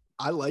 project?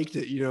 I liked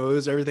it. It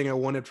was everything I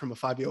wanted from a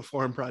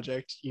 504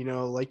 project.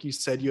 Like you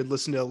said, you had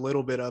listened to a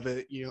little bit of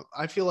it.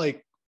 I feel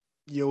like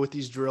with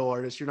these drill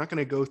artists, you're not going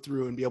to go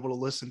through and be able to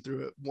listen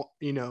through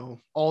it,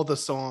 all the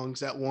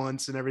songs at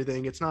once and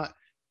everything. It's not,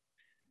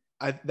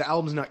 the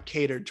album's not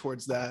catered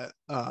towards that.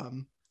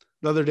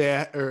 The other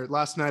day or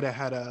last night, I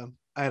had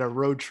a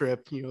road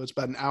trip. It's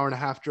about an hour and a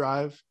half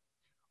drive.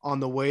 On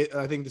the way,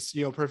 I think this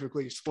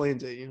perfectly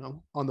explains it.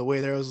 On the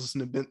way there, I was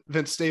listening to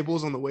Vince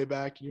Staples. On the way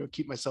back,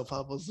 keep myself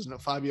up, I was listening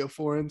to Fabio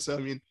Foreign. So I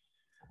mean,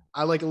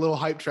 I like a little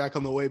hype track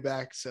on the way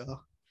back.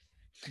 So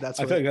I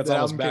feel like that's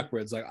almost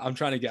backwards. Like I'm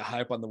trying to get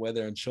hype on the way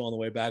there and chill on the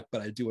way back,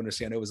 but I do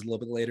understand it was a little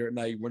bit later at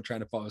night. You weren't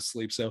trying to fall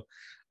asleep, so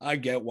I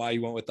get why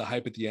you went with the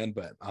hype at the end.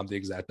 But I'm the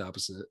exact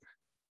opposite.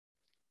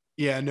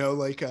 Yeah, no,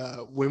 like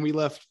when we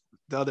left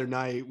the other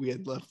night, we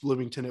had left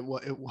Bloomington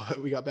at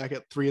we got back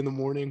at 3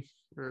 a.m.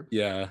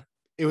 Yeah,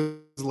 it was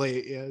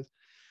late. Yeah,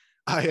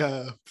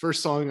 I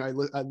first song I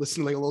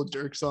listened to like a little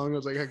Dirk song. I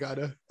was like, I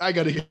gotta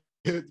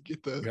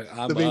get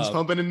the veins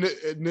pumping, and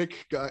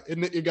Nick got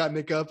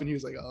Nick up, and he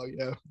was like, oh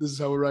yeah, this is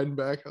how we're riding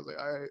back. I was like,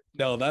 all right.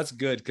 No, that's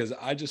good, because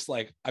I just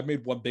I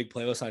made one big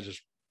playlist and I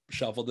just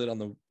shuffled it on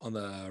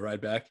the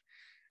ride back,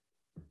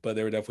 but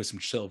there were definitely some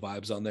chill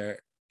vibes on there,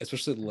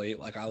 especially late.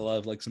 Like I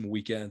love like some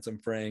Weekend, some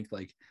Frank,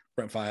 like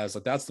Brent Faiyaz.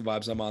 Like that's the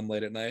vibes I'm on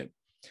late at night.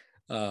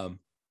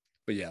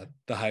 But yeah,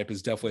 the hype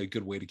is definitely a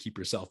good way to keep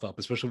yourself up,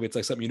 especially if it's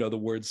like something the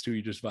words to,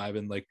 you just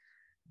vibing, like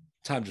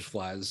time just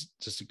flies.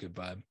 Just a good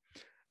vibe.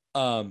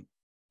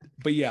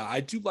 But yeah,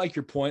 I do like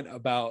your point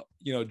about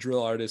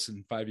drill artists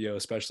and 5EO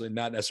especially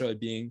not necessarily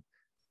being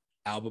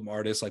album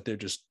artists. Like they're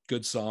just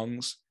good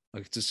songs,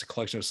 like it's just a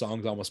collection of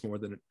songs almost more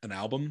than an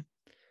album.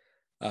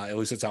 At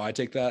least that's how I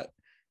take that.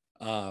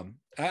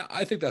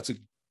 I think that's a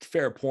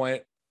fair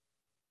point,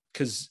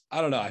 because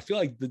I don't know, I feel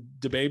like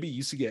the baby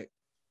used to get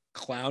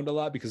clowned a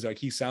lot because like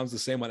he sounds the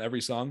same on every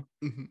song.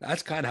 Mm-hmm.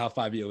 That's kind of how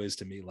 5EO is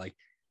to me. Like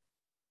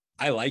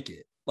I like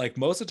it, like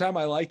most of the time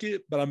I like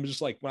it, but I'm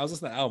just like, when I was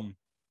listening to the album,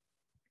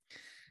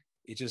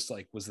 it just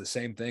like was the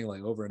same thing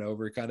like over and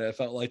over, kind of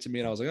felt like to me,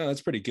 and I was like, oh,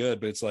 that's pretty good,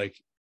 but it's like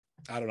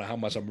I don't know how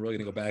much I'm really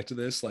gonna go back to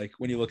this. Like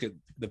when you look at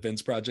the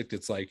Vince project,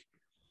 it's like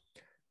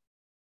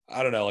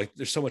I don't know, like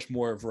there's so much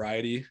more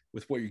variety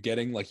with what you're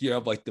getting. Like you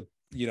have like the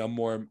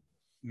more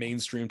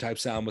mainstream type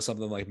sound with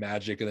something like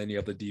Magic, and then you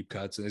have the deep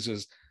cuts, and it's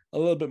just a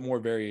little bit more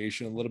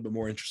variation, a little bit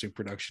more interesting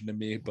production to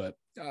me. But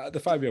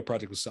the 5EO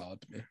project was solid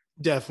to me.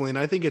 Definitely. And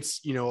I think it's,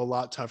 a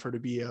lot tougher to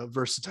be a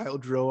versatile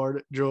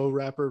drill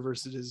rapper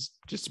versus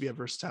just to be a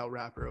versatile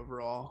rapper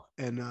overall.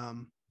 And,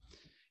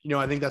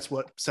 I think that's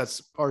what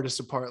sets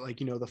artists apart, like,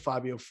 the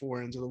Fabio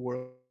Foreigns of the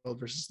world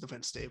versus the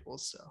Vince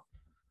Staples. So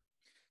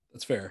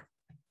that's fair.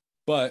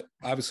 But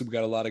obviously we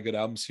got a lot of good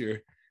albums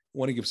here. I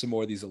want to give some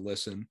more of these a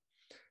listen.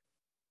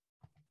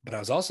 But I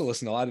was also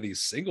listening to a lot of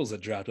these singles that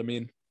dropped. I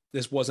mean,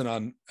 this wasn't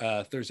on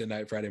Thursday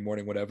night, Friday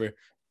morning, whatever,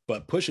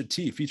 but Pusha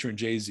T featuring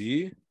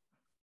Jay-Z,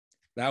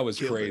 that was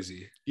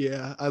crazy.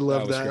 Yeah, I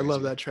love that. I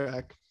love that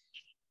track.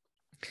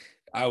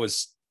 I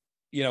was,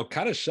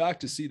 kind of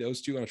shocked to see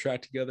those two on a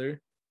track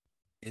together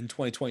in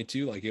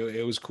 2022. Like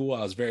it was cool.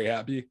 I was very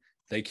happy.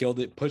 They killed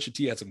it. Pusha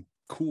T had some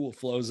cool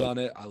flows on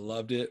it. I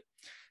loved it.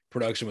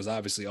 Production was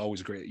obviously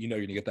always great. You're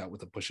going to get that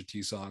with a Pusha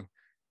T song.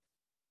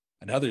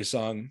 Another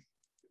song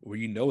where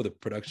the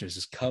production is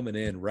just coming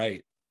in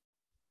right.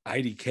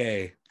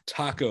 IDK,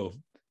 Taco,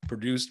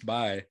 produced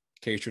by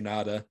K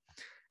Tronada.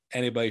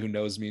 Anybody who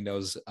knows me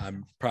knows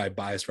I'm probably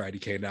biased for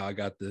IDK now. I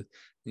got the,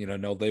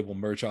 no label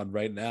merch on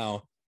right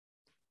now.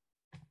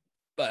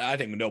 But I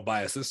think no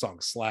bias, this song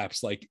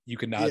slaps. Like you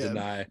cannot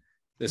deny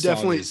this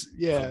definitely, song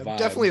is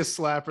definitely a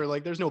slapper.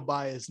 Like there's no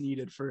bias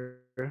needed for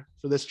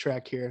this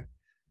track here.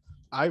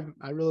 I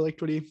really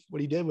liked what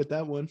he did with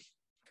that one.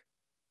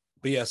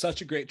 But yeah,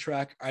 such a great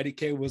track.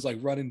 IDK was like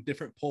running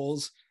different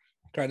polls,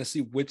 trying to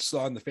see which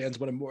song the fans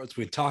wanted more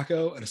between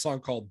Taco and a song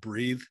called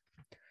Breathe.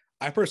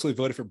 I personally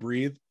voted for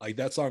Breathe. Like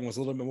that song was a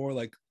little bit more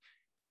like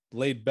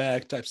laid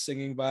back type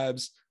singing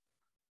vibes,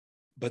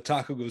 but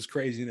Taco goes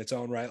crazy in its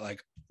own right.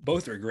 Like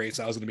both are great.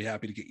 So I was going to be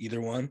happy to get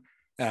either one.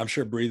 And I'm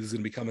sure Breathe is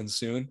going to be coming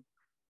soon.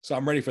 So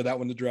I'm ready for that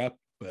one to drop.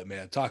 But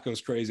man,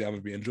 Taco's crazy. I'm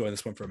going to be enjoying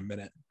this one for a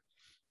minute.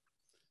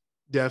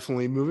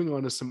 Definitely. Moving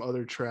on to some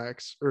other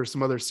tracks or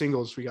some other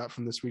singles we got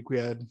from this week. We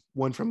had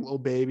one from Lil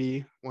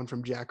Baby, one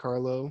from Jack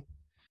Harlow.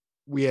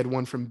 We had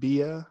one from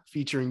Bia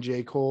featuring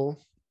J.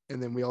 Cole.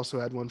 And then we also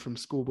had one from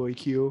Schoolboy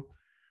Q.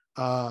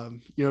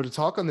 To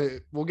talk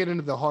on we'll get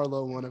into the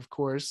Harlow one, of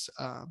course.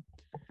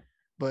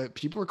 But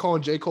people are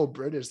calling J. Cole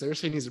British. They're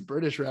saying he's a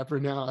British rapper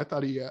now. I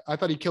thought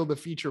he killed the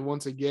feature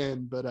once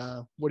again.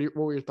 But what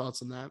were your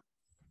thoughts on that?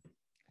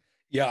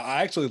 Yeah,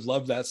 I actually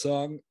love that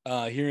song.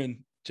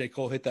 Hearing J.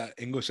 Cole hit that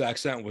English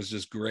accent was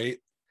just great.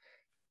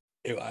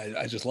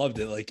 I just loved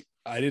it. Like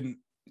I didn't,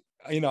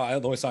 the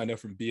only song I know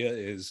from Bia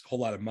is Whole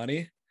Lot of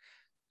Money.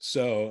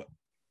 So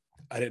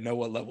I didn't know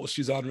what level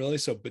she's on really.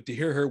 So, but to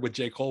hear her with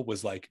J. Cole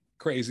was like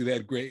crazy. They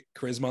had great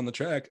charisma on the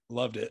track.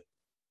 Loved it.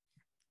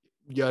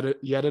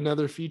 Yet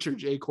another feature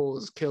J. Cole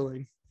is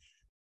killing.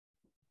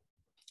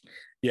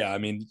 Yeah, I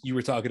mean, you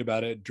were talking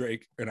about it,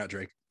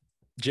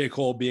 J.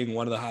 Cole being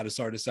one of the hottest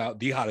artists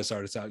out,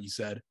 you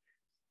said.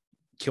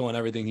 killing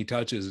everything he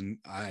touches. And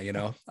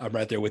I'm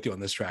right there with you on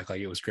this track.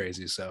 Like, it was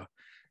crazy. So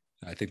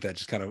I think that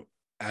just kind of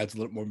adds a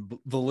little more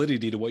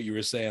validity to what you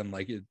were saying.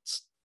 Like, it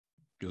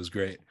was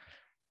great.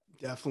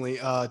 Definitely.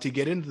 To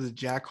get into the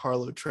Jack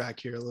Harlow track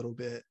here a little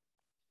bit,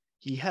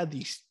 he had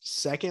the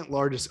second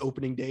largest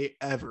opening day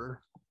ever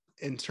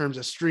in terms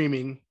of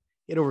streaming.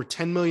 He had over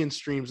 10 million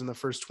streams in the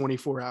first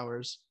 24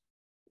 hours.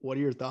 What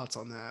are your thoughts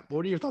on that?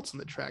 What are your thoughts on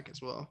the track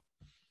as well?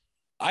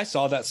 I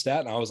saw that stat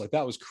and I was like,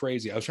 that was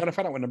crazy. I was trying to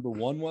find out what number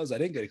one was. I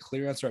didn't get a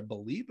clear answer. I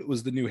believe it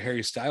was the new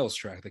Harry Styles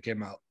track that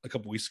came out a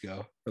couple weeks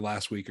ago or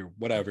last week or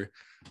whatever.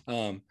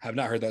 Have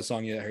not heard that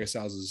song yet. Harry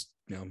Styles is,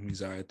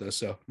 he's all right though.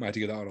 So might have to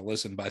give that one a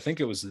listen, but I think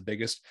it was the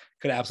biggest.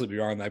 Could absolutely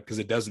be wrong on that because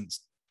it doesn't,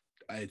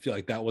 I feel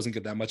like that wasn't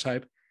get that much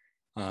hype.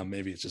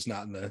 Maybe it's just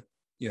not in the,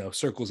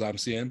 circles I'm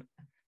seeing,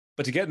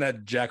 but to get in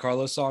that Jack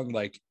Harlow song,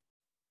 like,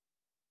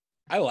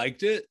 I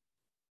liked it.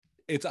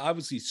 It's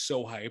obviously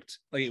so hyped.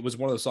 Like, it was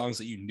one of those songs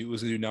that you knew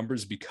was going to do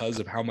numbers because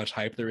of how much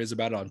hype there is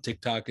about it on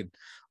TikTok and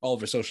all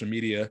over social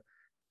media.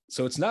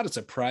 So it's not a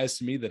surprise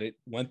to me that it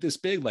went this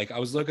big. Like, I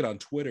was looking on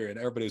Twitter and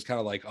everybody was kind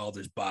of like, oh,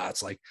 there's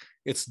bots. Like,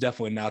 it's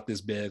definitely not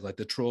this big. Like,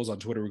 the trolls on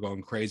Twitter were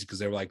going crazy because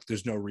they were like,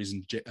 there's no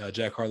reason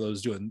Jack Harlow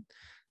is doing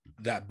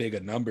that big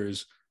of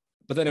numbers.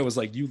 But then it was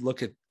like, you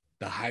look at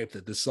the hype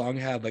that this song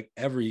had, like,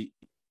 every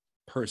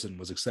person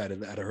was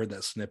excited that I heard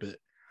that snippet.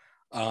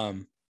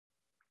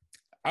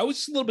 I was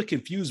just a little bit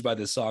confused by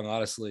this song,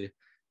 honestly.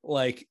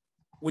 Like,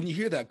 when you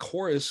hear that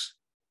chorus,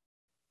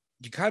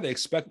 you kind of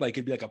expect like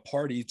it'd be like a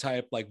party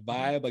type like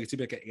vibe, like it's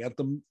gonna be like an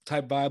anthem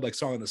type vibe, like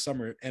Song in the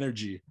Summer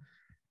energy.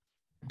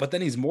 But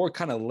then he's more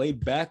kind of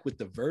laid back with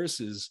the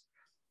verses.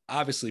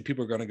 Obviously,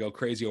 people are gonna go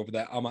crazy over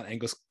that I'm on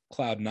Angus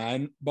Cloud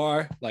 9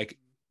 bar. Like,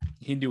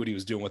 he knew what he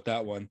was doing with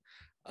that one.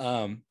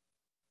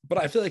 But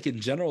I feel like in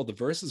general, the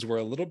verses were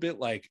a little bit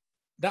like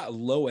that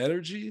low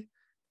energy,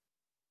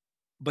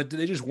 but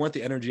they just weren't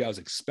the energy I was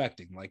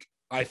expecting. Like,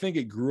 I think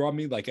it grew on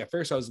me. Like, at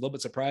first I was a little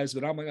bit surprised,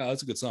 but I'm like, oh,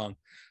 that's a good song.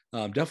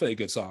 Definitely a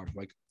good song.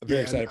 Like, I'm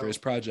very excited for his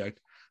project.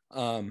 But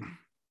I'm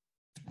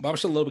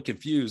just a little bit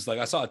confused. Like,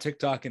 I saw a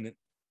TikTok and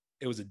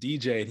it was a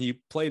DJ and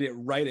he played it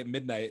right at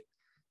midnight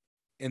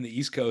in the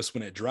East Coast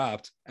when it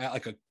dropped at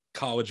like a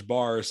college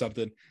bar or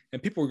something.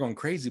 And people were going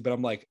crazy, but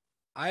I'm like,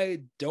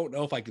 I don't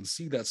know if I can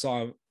see that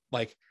song.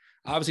 Like,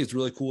 obviously it's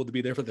really cool to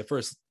be there for the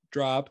first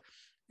drop,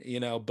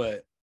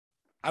 but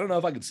I don't know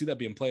if I could see that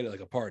being played at like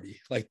a party.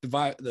 Like, the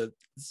vibe,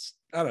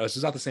 I don't know, it's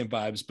just not the same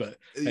vibes, but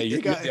hey,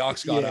 you're the aux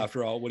god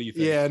after all. What do you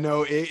think? Yeah,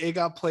 no, it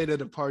got played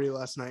at a party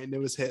last night and it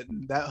was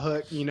hitting. That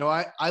hook,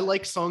 I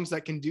like songs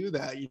that can do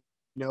that.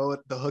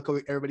 The hook,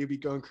 everybody be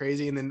going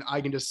crazy, and then I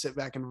can just sit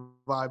back and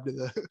vibe to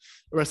the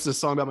rest of the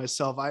song by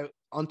myself.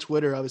 On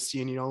Twitter, I was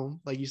seeing,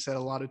 like you said,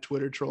 a lot of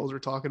Twitter trolls were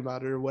talking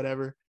about it or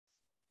whatever,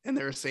 and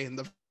they were saying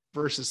the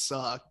verses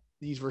suck.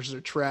 These verses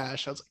are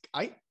trash. I was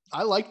like,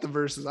 I like the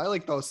verses. I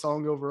like the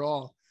song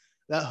overall.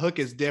 That hook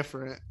is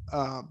different.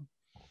 I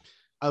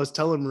was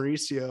telling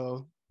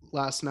Mauricio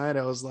last night,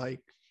 I was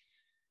like,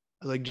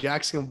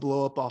 Jack's gonna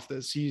blow up off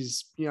this.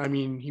 He's, he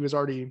was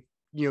already,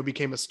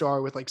 became a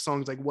star with like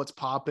songs like What's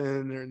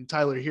Poppin' and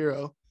Tyler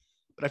Hero.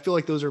 But I feel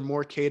like those are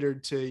more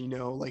catered to,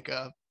 like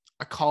a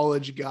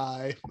college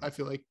guy. I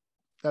feel like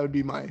that would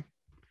be my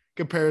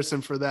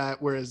comparison for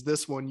that. Whereas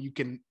this one, you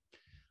can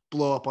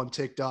blow up on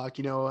TikTok,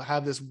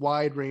 have this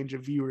wide range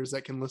of viewers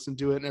that can listen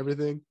to it and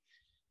everything.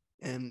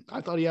 And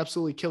I thought he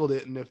absolutely killed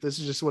it. And if this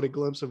is just what a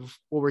glimpse of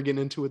what we're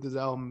getting into with his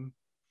album,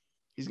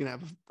 he's going to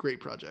have a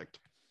great project.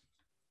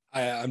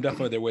 I'm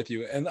definitely there with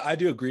you. And I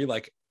do agree.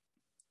 Like,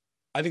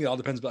 I think it all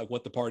depends about like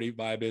what the party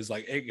vibe is.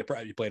 Like, it could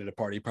probably be played at a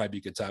party, probably be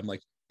a good time.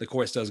 Like, the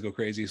chorus does go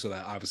crazy. So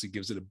that obviously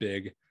gives it a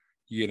big,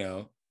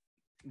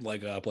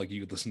 leg up. Like,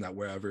 you could listen to that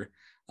wherever.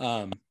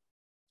 I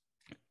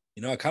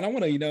kind of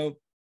want to,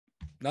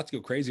 not to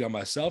go crazy on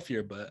myself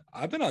here, but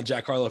I've been on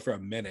Jack Harlow for a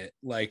minute.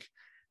 Like,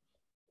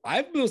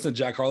 I've been listening to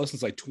Jack Harlow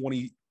since like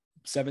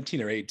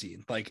 2017 or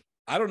 18. Like,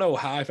 I don't know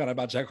how I found out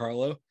about Jack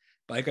Harlow,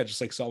 but I think I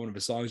just like saw one of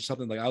his songs or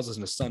something. Like, I was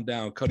listening to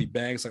Sundown, Cody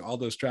Banks, like all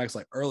those tracks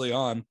like early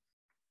on.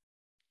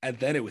 And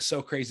then it was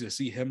so crazy to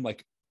see him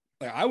like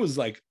I was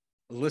like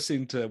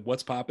listening to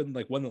What's Poppin',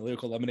 like when the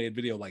Lyrical Lemonade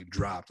video like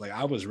dropped, like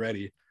I was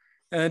ready.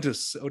 And then to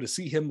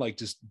see him like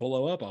just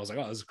blow up, I was like,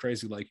 oh, this is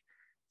crazy. Like,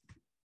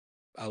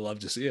 I love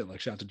to see it. Like,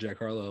 shout out to Jack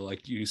Harlow.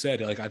 Like you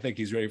said, like I think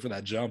he's ready for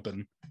that jump,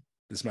 and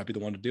this might be the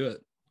one to do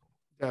it.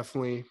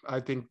 Definitely. I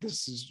think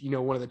this is,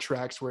 one of the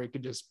tracks where it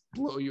could just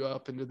blow you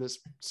up into this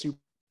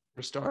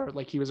superstar.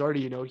 Like, he was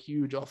already,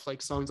 huge off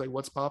like songs like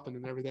What's Poppin'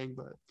 and everything,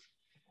 but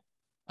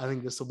I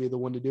think this will be the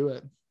one to do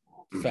it.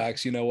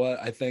 Facts. You know what?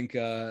 I think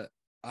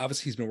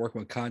obviously he's been working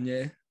with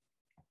Kanye.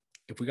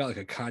 If we got like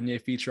a Kanye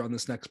feature on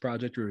this next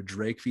project or a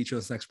Drake feature on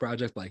this next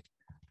project, like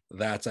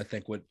that's, I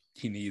think, what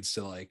he needs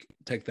to like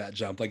take that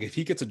jump. Like, if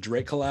he gets a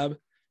Drake collab,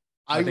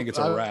 I think it's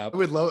a wrap. I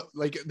would love,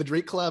 like, the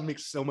Drake collab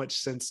makes so much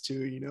sense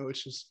too.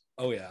 It's just,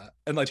 oh yeah,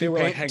 and like they were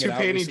like hanging out,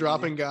 two panty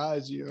dropping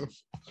guys. You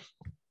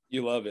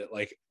love it.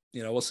 Like,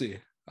 we'll see.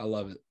 I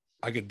love it.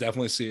 I could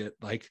definitely see it.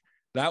 Like,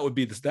 that would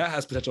be this. That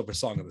has potential for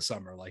Song of the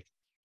Summer. Like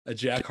a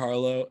Jack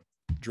Harlow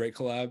Drake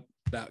collab,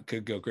 that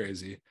could go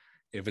crazy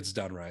if it's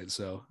done right.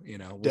 So,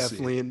 we'll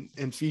Definitely, see.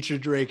 and feature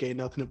Drake ain't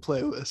nothing to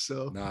play with.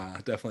 So Nah,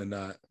 definitely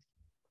not.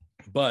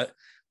 But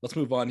let's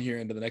move on here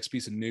into the next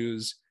piece of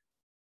news.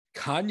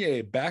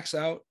 Kanye backs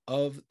out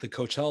of the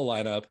Coachella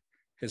lineup.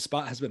 His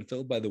spot has been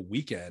filled by The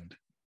Weeknd.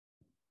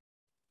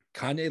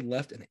 Kanye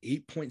left an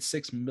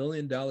 $8.6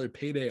 million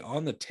payday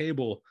on the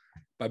table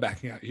by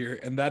backing out here.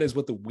 And that is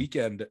what The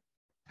Weeknd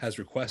has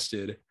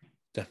requested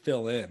to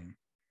fill in.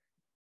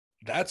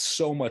 That's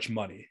so much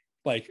money.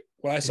 Like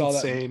when I saw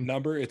insane. that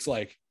number, it's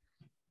like,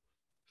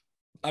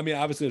 I mean,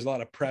 obviously there's a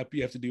lot of prep.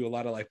 You have to do a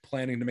lot of like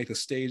planning to make the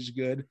stage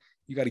good.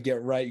 You got to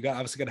get right. You got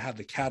obviously got to have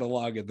the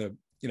catalog and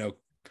the,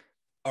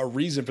 a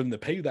reason for them to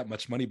pay you that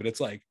much money, but it's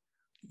like,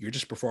 you're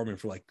just performing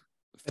for like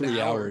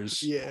 3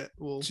 hours. Yeah.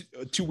 Well,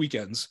 two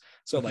weekends.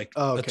 So like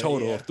okay, a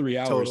total of 3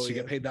 hours to yeah.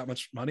 get paid that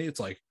much money. It's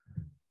like,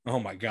 oh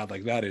my God,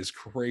 like that is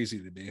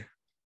crazy to me.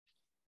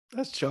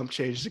 That's chump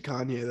change to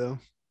Kanye though.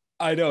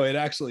 I know it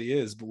actually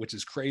is, but which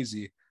is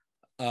crazy.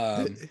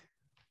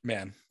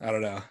 Man, I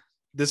don't know.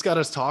 This got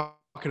us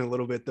talking a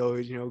little bit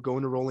though,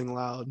 going to Rolling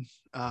Loud.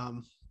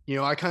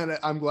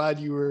 I'm glad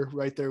you were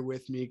right there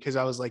with me because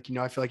I was like,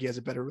 I feel like he has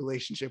a better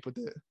relationship with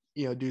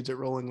the, dudes at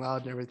Rolling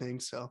Loud and everything.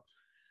 So,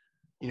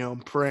 I'm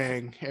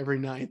praying every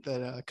night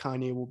that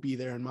Kanye will be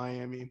there in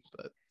Miami.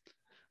 But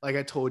like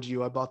I told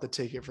you, I bought the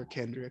ticket for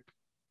Kendrick.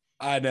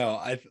 I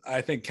know.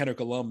 I think Kendrick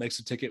alone makes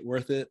the ticket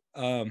worth it.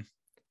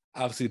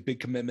 Obviously a big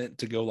commitment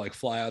to go like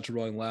fly out to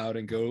Rolling Loud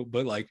and go,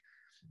 but like,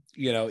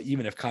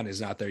 even if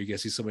Kanye's not there, you get to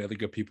see so many other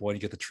good people and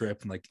you get the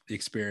trip and like the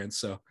experience.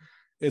 So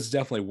it's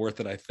definitely worth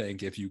it, I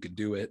think, if you could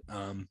do it.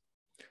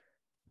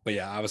 But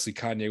yeah, obviously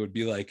Kanye would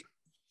be like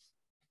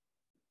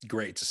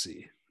great to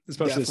see,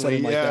 especially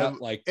something like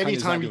that. Like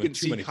anytime you can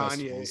see Kanye,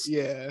 festivals.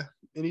 Yeah,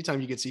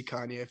 anytime you can see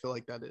Kanye, I feel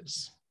like that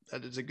is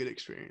a good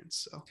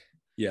experience. So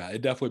yeah,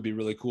 it'd definitely be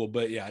really cool.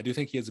 But yeah, I do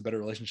think he has a better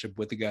relationship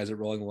with the guys at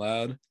Rolling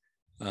Loud.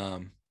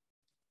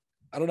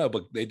 I don't know,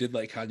 but they did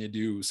like Kanye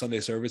do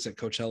Sunday service at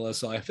Coachella,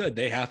 so I feel like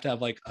they have to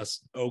have like a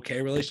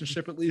okay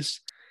relationship at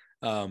least.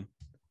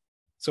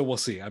 So we'll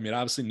see. I mean,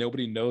 obviously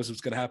nobody knows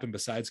what's going to happen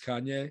besides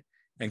Kanye,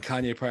 and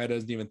Kanye probably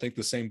doesn't even think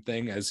the same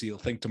thing as he'll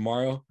think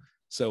tomorrow.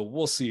 So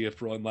we'll see if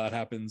Rolling Loud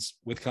happens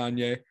with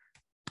Kanye.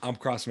 I'm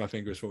crossing my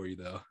fingers for you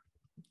though.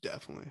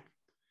 Definitely.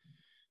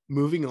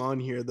 Moving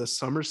on here, the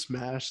Summer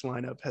Smash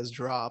lineup has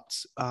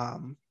dropped.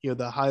 The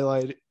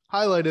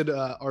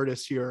highlighted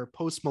artists here are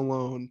Post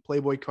Malone,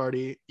 Playboi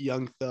Carti,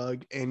 Young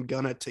Thug, and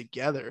Gunna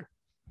together.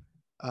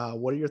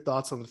 What are your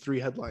thoughts on the three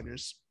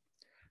headliners?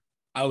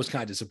 I was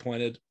kind of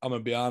disappointed. I'm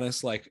gonna be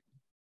honest. Like,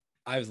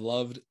 I've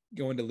loved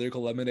going to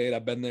Lyrical Lemonade.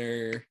 I've been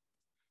there,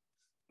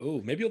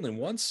 maybe only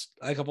once.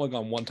 I think I've only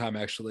gone one time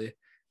actually,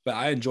 but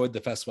I enjoyed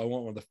the festival. I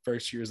went one of the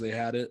first years they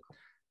had it.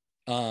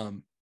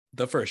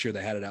 The first year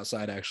they had it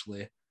outside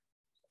actually.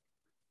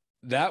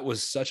 That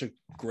was such a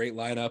great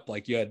lineup.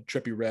 Like you had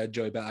Trippie Redd,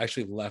 Joey Badass. I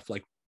actually left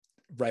like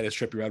right as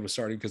Trippie Redd was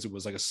starting because it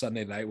was like a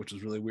Sunday night, which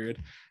was really weird.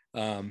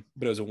 But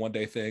it was a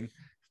one-day thing.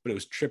 But it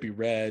was Trippie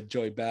Redd,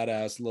 Joey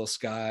Badass, Lil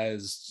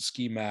Skies,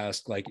 Ski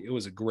Mask. Like it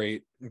was a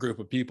great group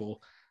of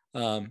people.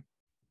 And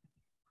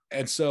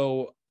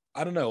so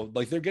I don't know,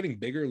 like they're getting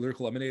bigger.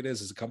 Lyrical Lemonade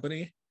is as a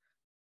company,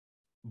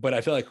 but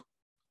I feel like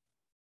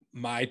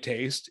my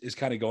taste is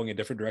kind of going a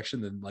different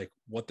direction than like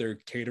what they're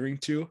catering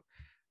to,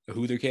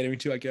 who they're catering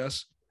to, I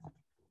guess.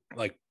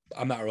 Like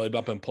I'm not really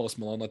bumping Post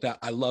Malone like that.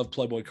 I love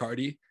Playboi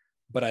Carti,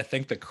 but I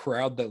think the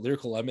crowd that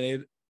Lyrical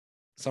Lemonade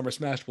Summer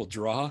Smash will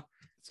draw,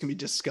 it's gonna be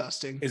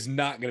disgusting, is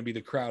not going to be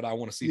the crowd I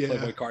want to see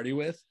Playboi Carti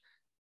with.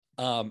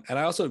 And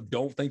I also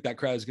don't think that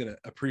crowd is going to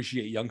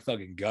appreciate Young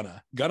Thug and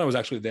Gunna. Gunna was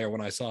actually there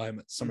when I saw him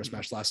at Summer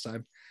Smash last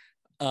time.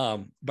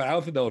 But I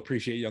don't think they'll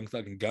appreciate Young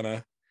Thug and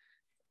Gunna.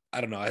 I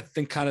don't know. I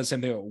think kind of the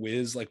same thing with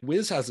Wiz. Like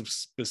Wiz has a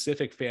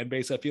specific fan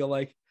base, I feel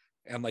like.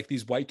 And like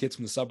these white kids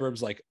from the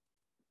suburbs, like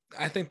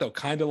I think they'll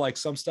kind of like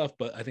some stuff,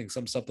 but I think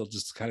some stuff they'll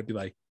just kind of be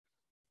like,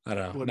 I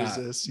don't know, what is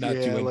this? Not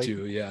too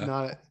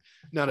into,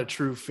 not a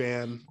true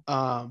fan.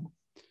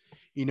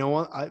 You know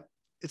what?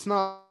 It's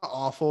not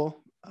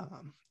awful.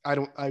 I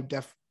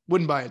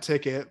wouldn't buy a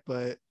ticket,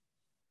 but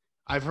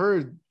I've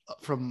heard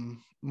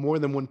from more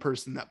than one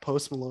person that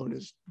Post Malone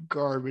is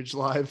garbage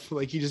live.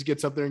 Like he just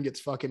gets up there and gets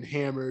fucking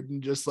hammered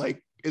and just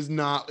like is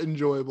not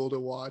enjoyable to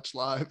watch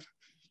live.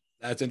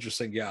 That's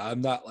interesting. Yeah,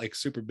 I'm not like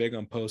super big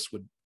on Post.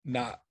 Would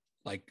not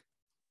like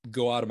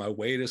go out of my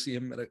way to see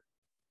him at a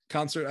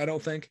concert, I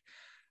don't think.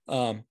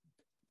 But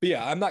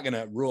yeah, I'm not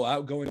gonna rule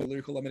out going to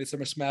Lyrical Lemonade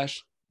Summer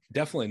Smash.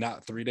 Definitely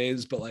not 3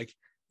 days, but like,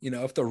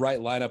 if the right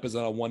lineup is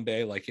on a one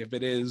day, like if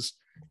it is,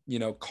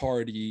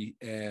 Cardi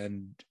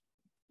and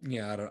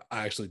I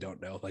actually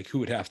don't know like who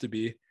would have to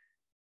be.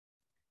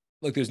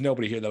 Like there's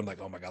nobody here that I'm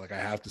like, oh my God, like I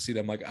have to see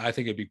them. Like I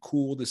think it'd be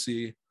cool to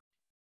see,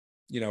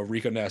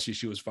 Rico Nasty,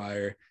 she was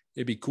fire.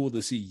 It'd be cool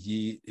to see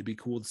Yeet. It'd be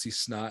cool to see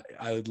Snot.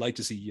 I would like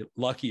to see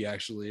Lucky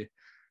actually.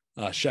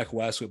 Sheck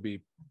West would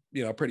be,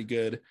 pretty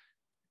good.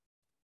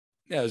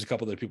 Yeah, there's a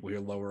couple other people here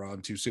lower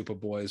on too.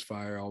 Superboy is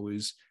fire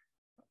always,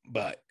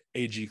 but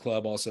AG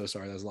Club also.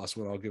 Sorry, that's the last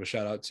one I'll give a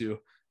shout out to.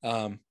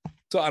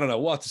 So I don't know.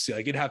 We'll have to see.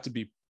 Like, it'd have to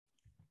be,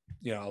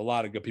 you know, a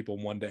lot of good people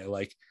in one day.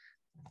 Like,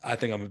 I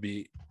think I'm gonna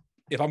be,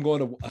 if I'm going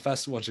to a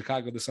festival in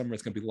Chicago this summer,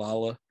 it's gonna be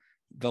Lala.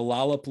 The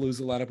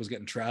Lollapalooza lineup was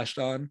getting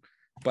trashed on,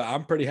 but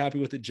I'm pretty happy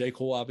with it. J.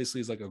 Cole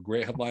obviously is like a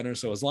great headliner.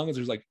 So as long as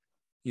there's like,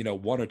 you know,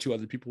 one or two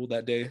other people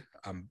that day,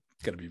 I'm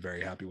gonna be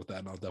very happy with that,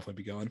 and I'll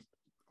definitely be going.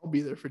 I'll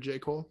be there for J.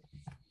 Cole.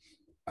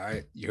 All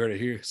right, you heard it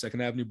here.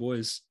 Second Avenue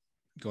boys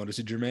going to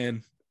see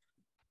Jermaine.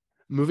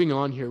 Moving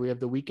on here, we have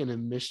The Weeknd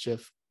and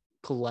Mischief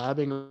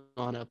collabing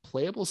on a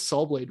playable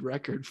Saw Blade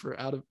record for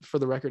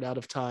the record Out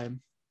of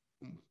Time.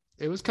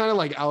 It was kind of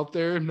like out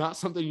there, not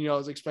something, you know, I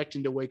was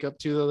expecting to wake up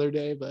to the other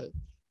day, but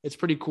it's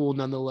pretty cool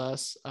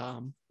nonetheless.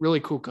 Really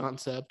cool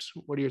concept.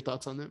 What are your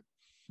thoughts on that?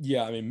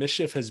 Yeah, I mean,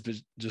 Mischief has been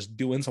just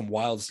doing some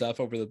wild stuff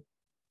over the,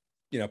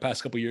 you know,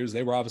 past couple of years.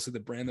 They were obviously the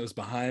brand that was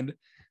behind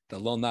the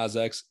Lil Nas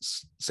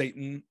X,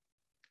 Satan,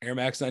 Air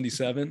Max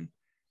 97.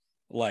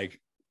 Like,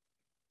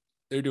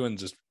 they're doing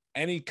just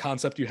any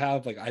concept you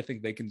have. Like, I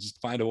think they can just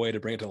find a way to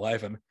bring it to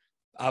life. And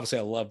obviously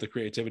I love the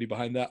creativity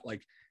behind that.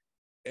 Like,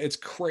 it's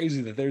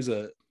crazy that there's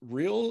a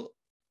real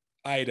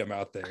item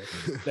out there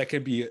that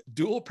can be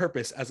dual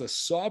purpose as a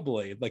saw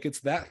blade. Like,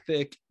 it's that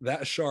thick,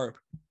 that sharp,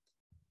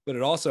 but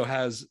it also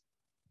has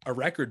a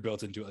record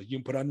built into it. Like, you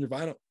can put on your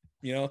vinyl,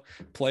 you know,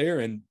 player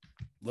and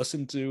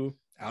listen to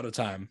Out of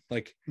Time.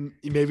 Like,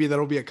 maybe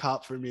that'll be a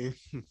cop for me.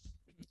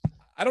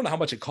 I don't know how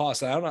much it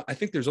costs. I don't know. I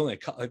think there's only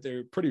like,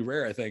 they're pretty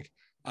rare. I think,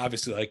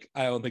 obviously, like,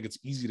 I don't think it's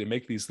easy to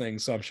make these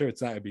things, so I'm sure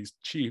it's not gonna be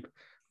cheap.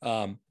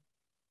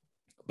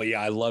 But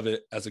yeah, I love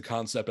it as a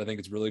concept. I think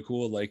it's really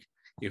cool. Like,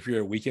 if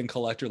you're a Weeknd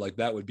collector, like,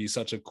 that would be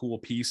such a cool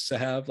piece to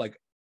have. Like,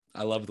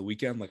 I love the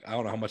Weeknd. Like, I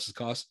don't know how much this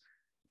costs.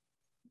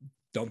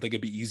 Don't think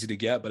it'd be easy to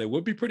get, but it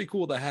would be pretty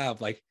cool to have.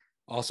 Like,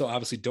 also,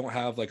 obviously, don't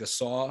have like a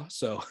saw,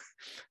 so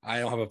I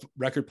don't have a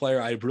record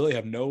player. I really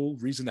have no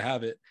reason to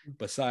have it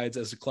besides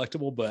as a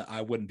collectible, but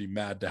I wouldn't be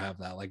mad to have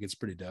that. Like, it's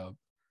pretty dope.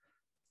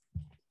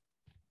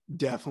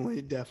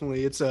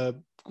 Definitely. It's a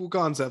cool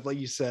concept, like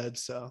you said.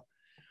 So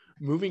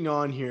moving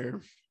on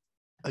here,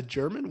 a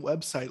German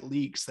website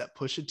leaks that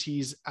Pusha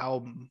T's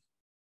album,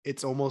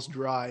 It's Almost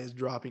Dry, is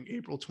dropping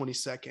April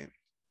 22nd. Does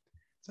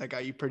that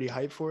got you pretty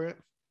hyped for it?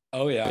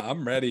 Oh yeah,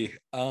 I'm ready.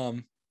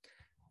 You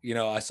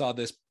know, I saw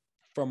this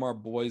from our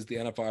boys, the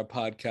NFR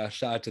podcast.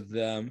 Shout out to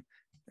them,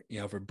 you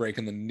know, for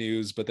breaking the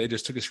news, but they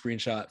just took a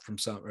screenshot from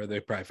or they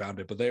probably found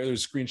it, but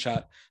there's a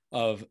screenshot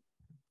of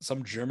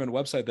some German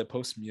website that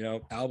posts, you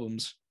know,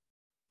 albums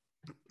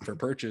for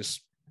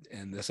purchase,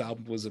 and this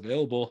album was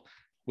available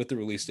with the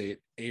release date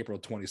April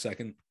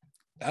 22nd.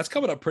 That's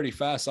coming up pretty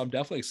fast, so I'm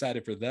definitely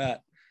excited for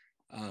that.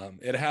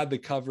 It had the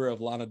cover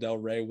of Lana Del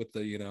Rey with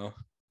the, you know,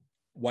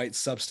 white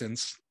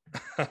substance.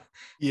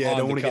 Yeah,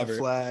 don't want to get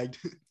flagged.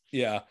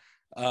 Yeah.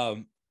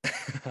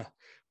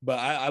 But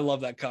I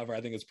love that cover.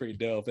 I think it's pretty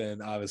dope,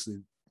 and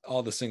obviously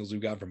all the singles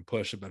we've gotten from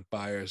Push have been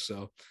fire,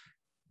 so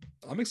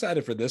I'm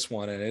excited for this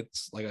one. And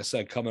it's, like I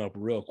said, coming up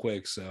real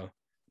quick, so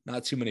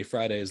not too many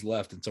Fridays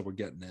left until we're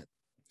getting it.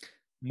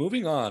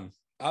 Moving on,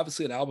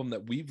 obviously an album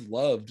that we've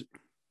loved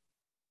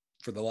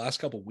for the last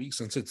couple of weeks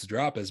since its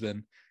drop has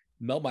been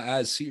Melt My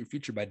Eyes, See Your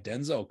Future by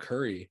Denzel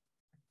Curry.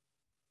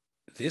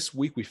 This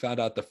week we found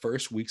out the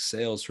first week's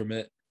sales from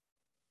it,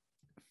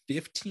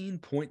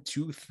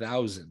 15.2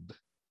 thousand.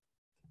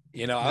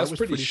 You know, I was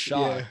pretty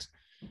shocked.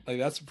 Yeah. Like,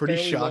 that's pretty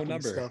shocking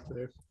number. Stuff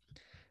there.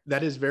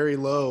 That is very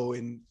low,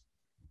 and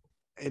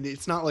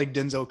it's not like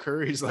Denzel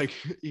Curry's like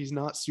he's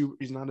not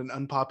an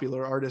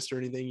unpopular artist or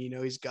anything. You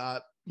know, he's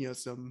got, you know,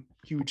 some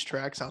huge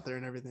tracks out there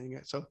and everything.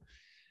 So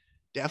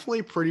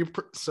definitely pretty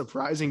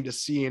surprising to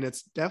see, and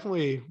it's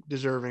definitely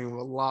deserving of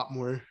a lot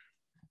more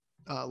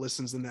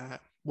listens than that.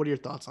 What are your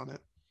thoughts on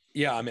it?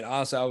 Yeah, I mean,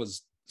 honestly, I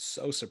was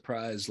so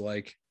surprised.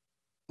 Like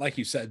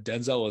you said,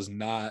 Denzel is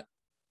not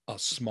a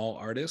small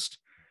artist,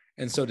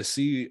 and so to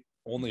see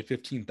only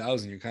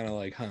 15,000, you're kind of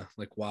like, huh,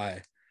 like,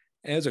 why?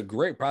 And it's a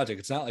great project.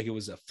 It's not like it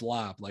was a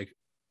flop. Like,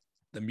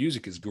 the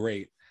music is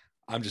great.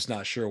 I'm just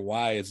not sure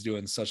why it's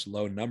doing such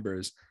low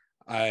numbers.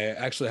 I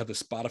actually have the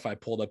Spotify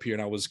pulled up here,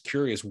 and I was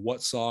curious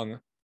what song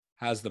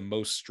has the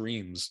most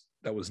streams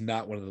that was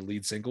not one of the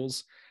lead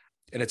singles.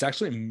 And it's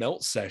actually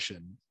Melt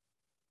Session.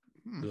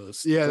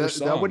 Yeah,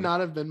 that would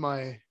not have been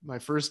my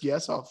first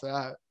guess off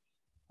that.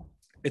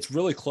 It's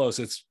really close.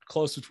 It's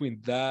close between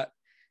that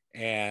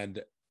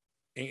and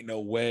Ain't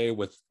No Way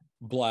with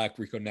Black,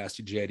 Rico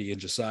Nasty, JD,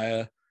 and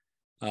Josiah.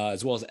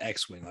 As well as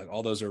X-Wing. Like,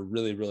 all those are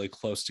really, really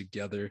close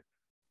together.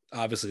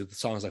 Obviously, the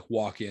songs like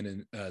Walk In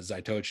and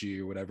Zaitochi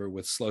or whatever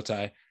with Slow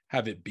Tie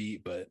have it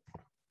beat, but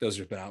those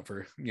have been out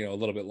for, you know, a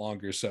little bit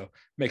longer. So it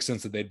makes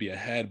sense that they'd be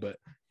ahead. But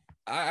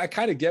I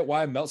kind of get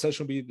why Melt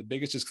Session will be the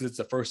biggest, just because it's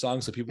the first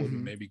song. So people would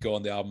maybe go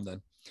on the album,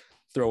 then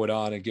throw it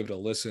on and give it a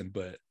listen.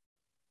 But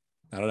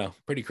I don't know.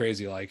 Pretty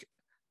crazy. Like,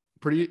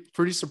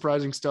 pretty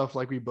surprising stuff.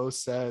 Like we both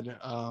said,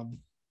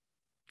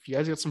 if you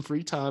guys got some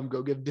free time,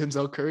 go give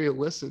Denzel Curry a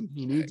listen.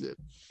 He needs it.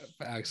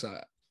 Facts.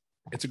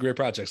 It's a great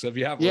project. So if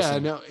you have,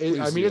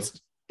 I mean,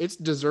 it's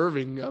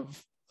deserving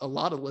of a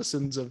lot of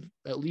listens of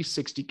at least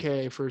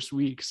 60K first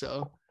week.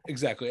 So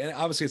exactly. And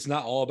obviously it's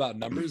not all about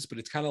numbers, but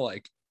it's kind of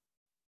like,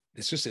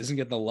 this just isn't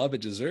getting the love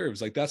it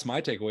deserves. Like, that's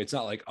my takeaway. It's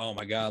not like, oh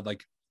my God,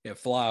 like it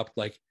flopped.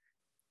 Like,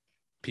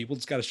 people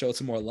just got to show it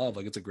some more love.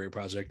 Like, it's a great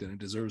project and it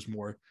deserves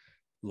more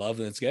love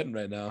than it's getting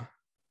right now.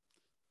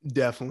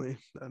 definitely.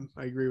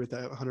 I agree with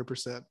that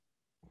 100%.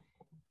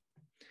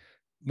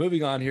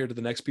 Moving on here to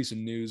the next piece of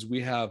news,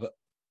 we have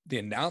the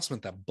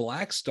announcement that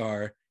Black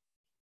Star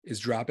is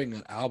dropping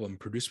an album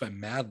produced by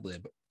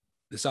Madlib.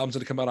 This album's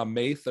going to come out on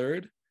May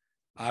 3rd.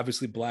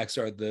 Obviously, Black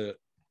Star, the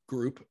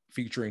group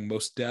featuring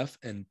Mos Def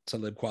and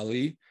Talib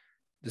Kweli.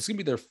 This is going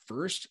to be their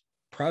first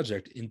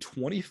project in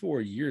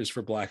 24 years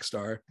for Black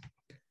Star.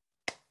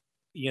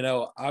 You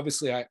know,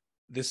 obviously,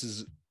 this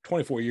is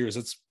 24 years.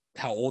 That's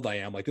how old I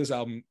am. Like, this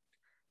album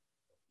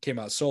came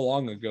out so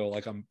long ago.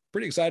 Like, I'm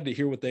pretty excited to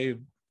hear what they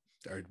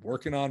are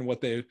working on,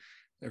 what they're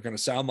going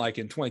to sound like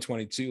in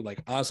 2022.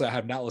 Like, honestly, I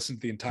have not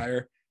listened to the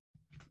entire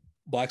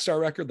Black Star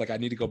record. Like, I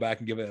need to go back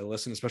and give it a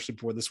listen, especially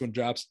before this one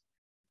drops.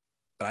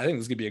 But I think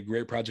this is going to be a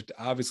great project.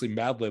 Obviously,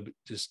 Madlib,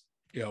 just,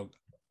 you know,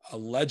 a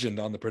legend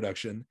on the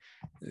production.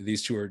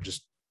 These two are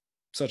just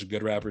such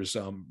good rappers.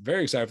 So I'm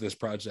very excited for this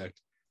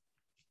project.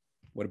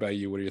 What about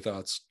you? What are your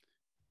thoughts?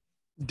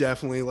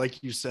 Definitely,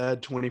 like you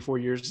said, 24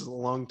 years is a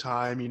long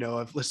time. You know,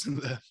 I've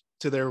listened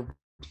to their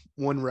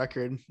one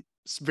record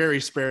very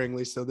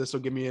sparingly, so this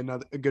will give me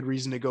a good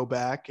reason to go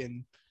back.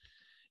 And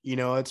you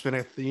know, it's been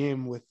a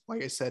theme with,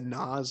 like I said,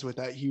 Nas, with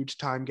that huge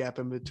time gap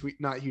in between,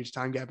 not huge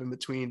time gap in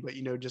between, but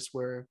you know, just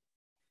where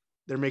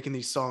they're making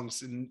these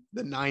songs in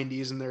the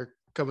 90s and they're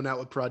coming out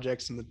with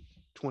projects in the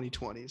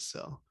 2020s.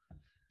 So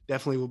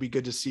definitely will be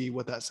good to see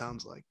what that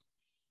sounds like.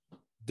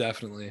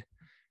 Definitely.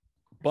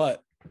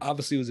 But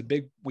obviously, it was a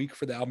big week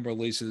for the album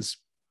releases,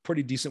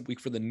 pretty decent week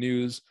for the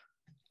news.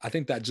 I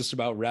think that just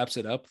about wraps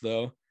it up,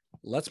 though.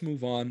 Let's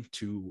move on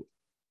to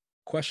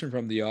question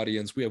from the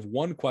audience. We have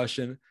one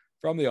question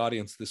from the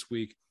audience this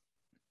week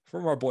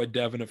from our boy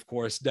Devin, of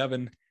course.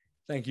 Devin,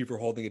 thank you for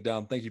holding it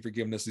down. Thank you for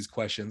giving us these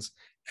questions.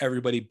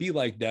 Everybody, be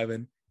like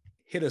Devin.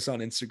 Hit us on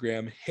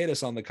Instagram. Hit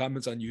us on the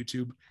comments on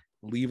YouTube.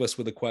 Leave us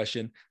with a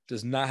question.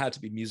 Does not have to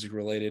be music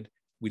related.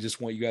 We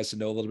just want you guys to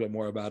know a little bit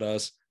more about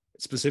us,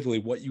 specifically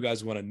what you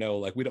guys want to know.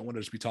 Like, we don't want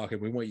to just be talking.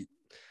 We want you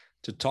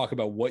to talk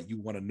about what you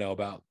want to know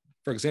about.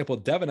 For example,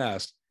 Devin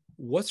asked,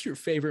 what's your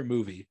favorite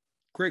movie?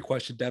 Great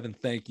question, Devin.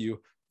 Thank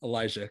you.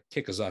 Elijah,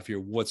 kick us off here.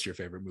 What's your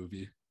favorite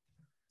movie?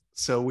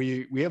 So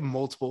we have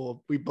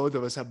multiple, we both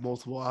of us have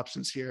multiple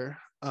options here.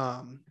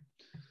 I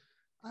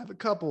have a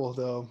couple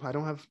though. I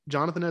don't have,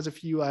 Jonathan has a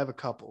few. I have a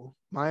couple.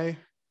 My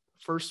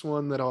first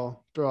one that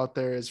I'll throw out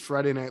there is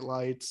Friday Night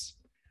Lights.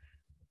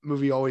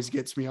 Movie always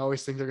gets me. I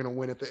always think they're going to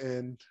win at the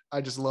end. I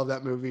just love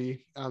that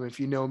movie. If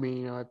you know me,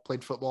 you know, I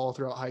played football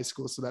throughout high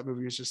school, so that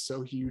movie was just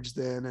so huge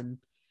then, and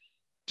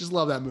just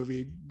love that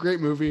movie. Great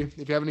movie.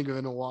 If you haven't even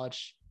been to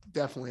watch,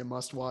 definitely a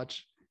must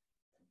watch.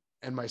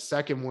 And my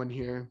second one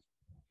here,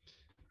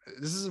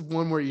 this is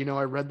one where, you know,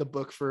 I read the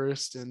book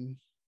first and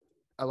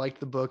I liked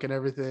the book and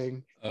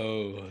everything.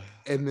 Oh.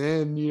 And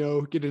then, you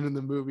know, get into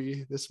the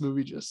movie. This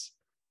movie just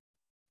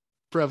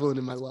prevalent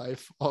in my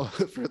life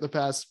for the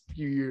past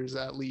few years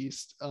at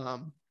least.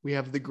 We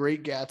have The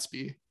Great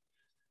Gatsby.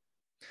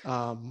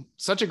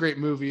 Such a great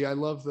movie. I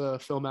love the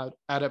film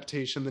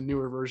adaptation, the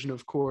newer version,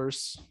 of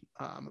course.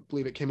 I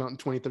believe it came out in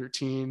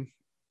 2013.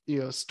 You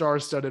know,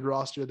 star-studded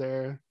roster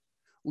there.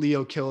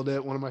 Leo killed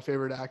it. One of my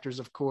favorite actors,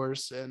 of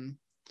course. And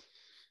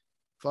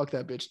fuck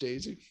that bitch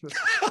Daisy.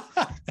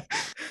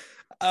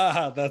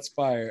 That's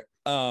fire.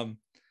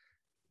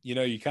 You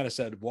know, you kind of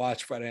said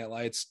watch Friday Night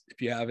Lights.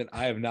 If you haven't,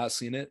 I have not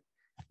seen it.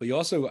 But you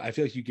also, I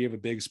feel like you gave a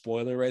big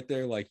spoiler right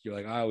there. Like, you're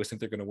like, I always think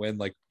they're going to win.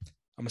 Like,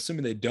 I'm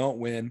assuming they don't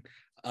win.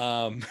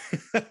 So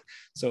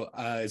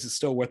is it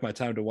still worth my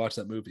time to watch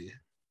that movie?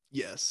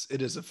 Yes,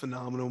 it is a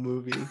phenomenal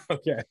movie.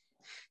 Okay.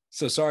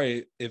 So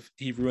sorry if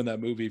he ruined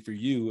that movie for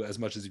you as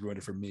much as he ruined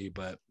it for me,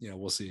 but you know,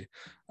 we'll see.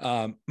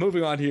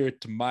 Moving on here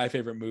to my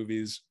favorite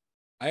movies.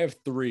 I have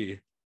three.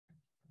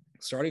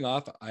 Starting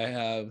off, I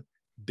have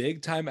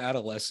Big Time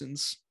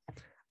Adolescence.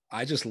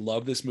 I just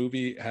love this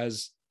movie. It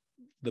has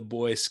the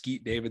boy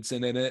Skeet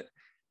Davidson in it.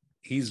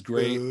 He's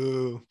great.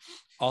 Ooh.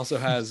 Also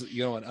has,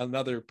 you know,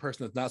 another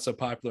person that's not so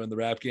popular in the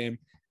rap game,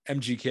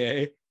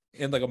 MGK,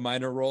 in like a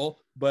minor role,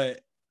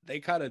 but they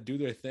kind of do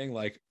their thing.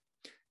 Like,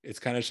 it's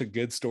kind of just a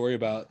good story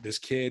about this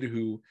kid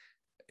who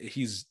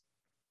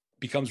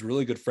becomes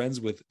really good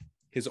friends with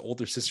his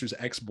older sister's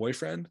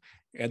ex-boyfriend,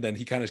 and then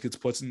he kind of gets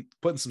put in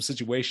some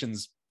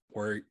situations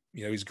where,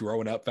 you know, he's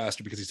growing up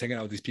faster because he's hanging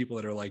out with these people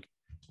that are like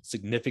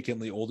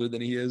significantly older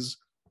than he is.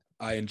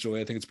 I enjoy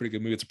it. I think it's a pretty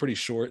good movie. It's pretty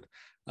short,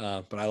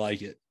 but I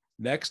like it.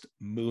 Next,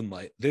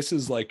 Moonlight. This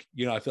is like,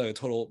 you know, I feel like a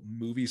total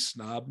movie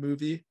snob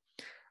movie.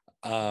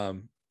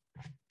 You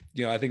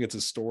know, I think it's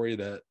a story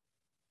that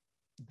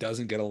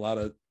doesn't get a lot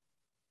of,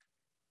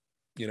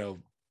 you know,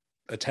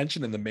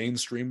 attention in the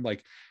mainstream.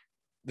 Like,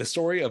 the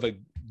story of a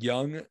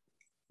young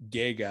black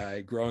gay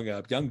guy growing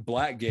up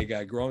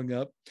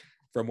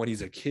from when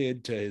he's a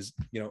kid to his,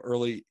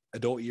 early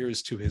adult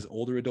years to his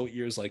older adult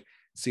years, like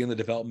seeing the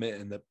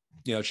development and the,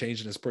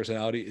 change in his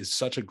personality is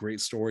such a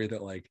great story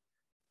that like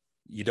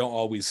you don't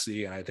always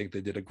see. And I think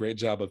they did a great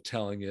job of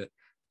telling it.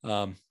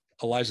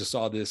 Elijah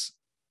saw this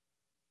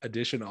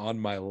addition on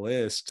my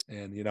list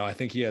and, I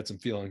think he had some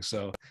feelings.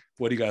 So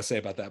what do you got to say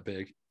about that,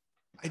 Big?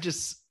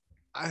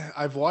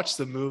 I've watched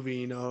the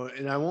movie,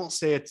 and I won't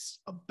say it's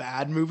a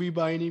bad movie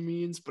by any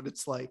means, but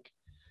it's like,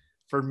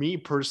 for me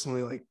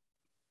personally, like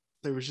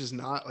there was just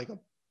not like a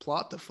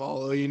plot to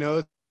follow,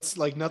 it's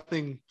like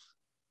nothing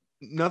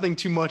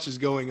too much is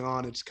going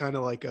on. It's kind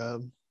of like a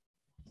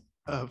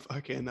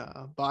fucking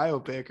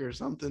biopic or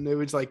something. It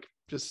was like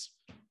just,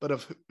 but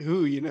of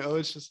who,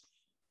 it's just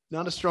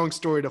not a strong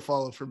story to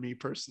follow for me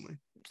personally.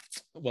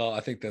 Well, I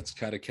think that's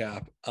kind of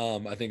cap.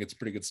 I think it's a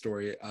pretty good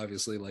story.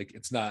 Obviously, like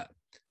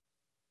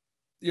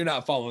you're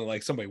not following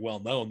like somebody well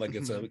known, like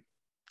it's a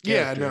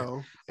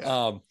character.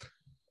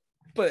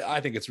 But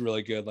I think it's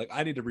really good. Like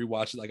I need to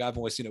rewatch it. Like I've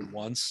only seen it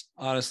once,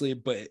 honestly,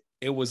 but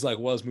it was like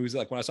one of those movies.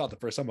 Like when I saw it the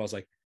first time, I was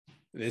like,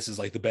 this is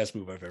like the best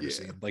movie I've ever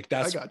seen. Like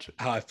that's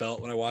how I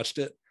felt when I watched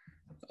it.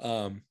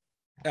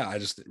 I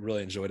just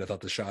really enjoyed it. I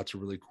thought the shots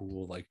were really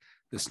cool. Like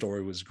the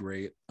story was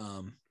great.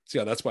 So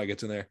yeah, that's why I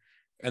get in there.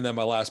 And then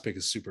my last pick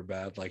is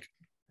Superbad. Like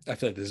I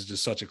feel like this is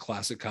just such a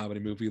classic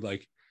comedy movie.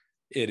 Like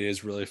it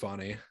is really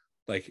funny.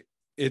 Like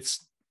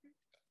it's,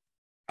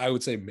 I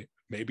would say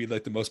maybe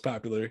like the most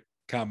popular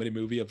comedy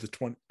movie of the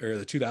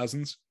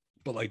 2000s,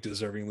 but like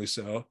deservingly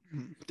so.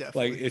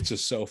 Definitely. Like it's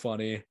just so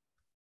funny.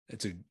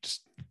 It's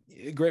just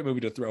a great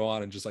movie to throw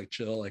on and just like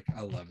chill. Like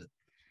I love it.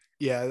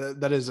 Yeah,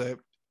 that is a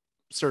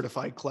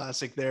certified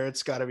classic there.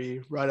 It's got to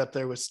be right up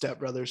there with Step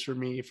Brothers for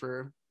me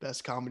for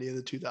best comedy of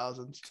the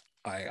 2000s.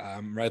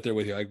 I'm right there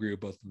with you. I agree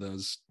with both of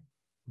those.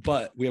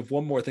 But we have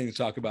one more thing to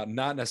talk about,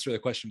 not necessarily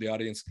a question to the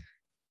audience,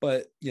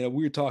 but we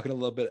were talking a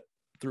little bit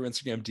through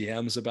Instagram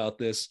DMs about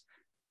this.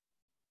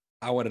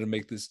 I wanted to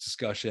make this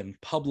discussion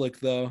public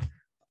though.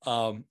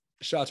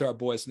 Shout out to our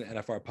boys in the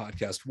NFR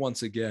podcast.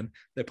 Once again,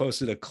 they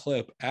posted a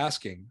clip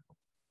asking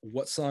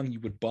what song you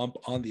would bump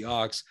on the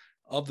aux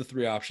of the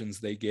three options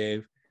they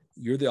gave.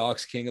 You're the aux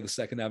king of the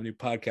Second Avenue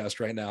podcast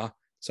right now.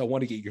 So I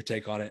want to get your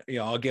take on it.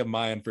 I'll give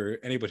mine for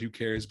anybody who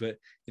cares, but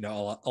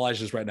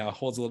Elijah's right now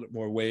holds a little bit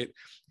more weight.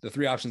 The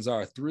three options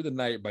are Through the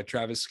Night by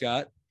Travis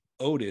Scott,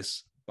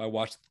 Otis by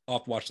Watch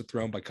the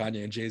Throne by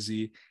Kanye and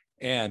Jay-Z,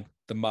 and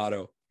The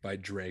Motto by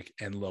Drake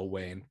and Lil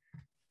Wayne.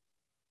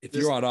 If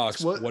you're on aux,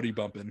 what are you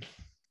bumping?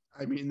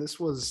 I mean, this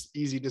was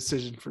easy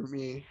decision for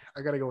me.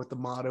 I got to go with The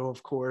Motto,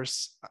 of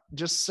course.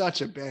 Just such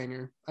a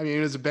banger. I mean,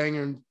 it was a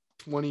banger in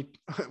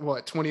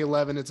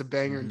 2011. It's a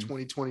banger in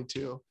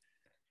 2022.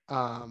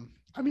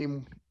 I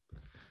mean,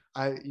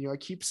 I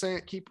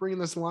keep bringing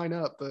this line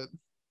up, but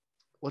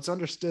what's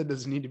understood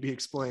doesn't need to be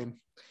explained.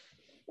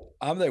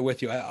 I'm there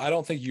with you. I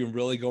don't think you can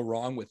really go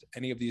wrong with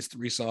any of these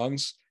three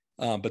songs.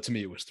 But to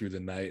me, it was Through the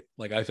Night.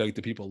 Like, I feel like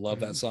the people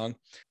love that song.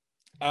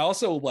 I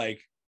also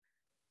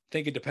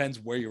think it depends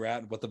where you're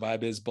at and what the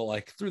vibe is, but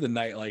like Through the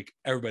Night, like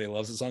everybody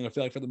loves the song. I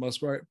feel like for the most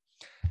part.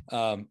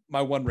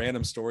 My one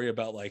random story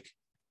about like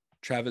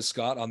Travis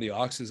Scott on the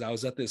aux is I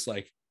was at this,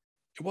 like,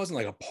 it wasn't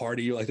like a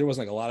party, like there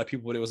wasn't like a lot of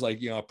people, but it was like,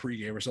 a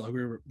pregame or something.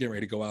 We were getting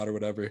ready to go out or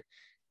whatever.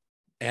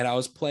 And I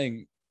was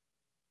playing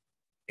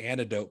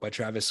Antidote by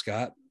Travis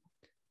Scott.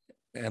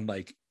 And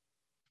like,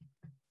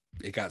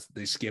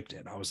 they skipped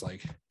it. I was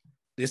like,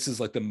 this is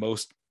like the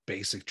most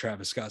basic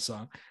Travis Scott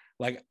song.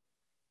 Like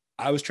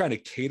I was trying to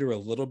cater a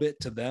little bit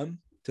to them,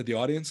 to the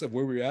audience of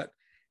where we were at,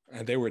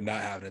 and they were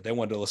not having it. They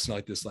wanted to listen to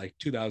like this like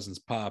 2000s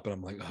pop. And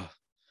I'm like, oh,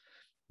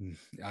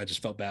 I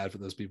just felt bad for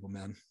those people,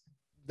 man.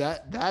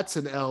 That's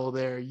an L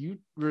there.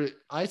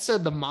 I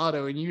said The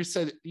Motto and you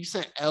sent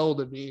L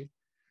to me.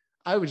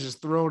 I was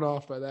just thrown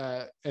off by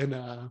that.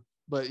 And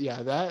but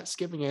yeah, that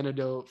skipping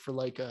Antidote for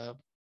like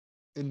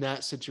in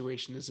that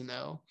situation is an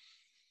L.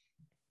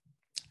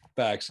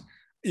 Facts.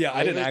 Yeah,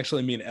 I didn't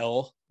actually mean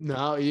L.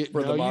 No, you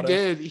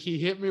did. He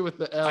hit me with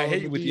the L. I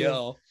hit you with the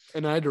L.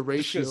 And I had to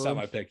ratio. That's not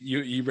my pick.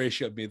 You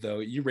ratioed me though.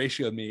 You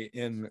ratioed me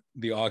in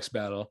the aux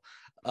battle.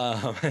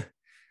 I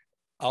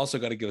also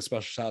got to give a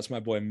special shout out to my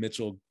boy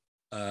Mitchell.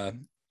 I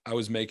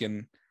was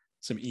making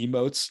some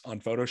emotes on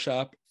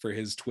Photoshop for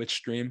his Twitch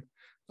stream.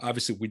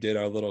 Obviously, we did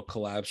our little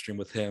collab stream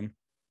with him.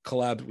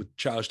 Collab with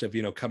Childish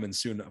Davino coming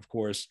soon, of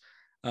course.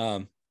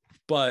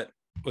 But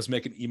was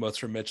making emotes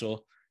for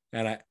Mitchell,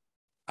 and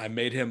I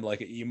made him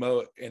like an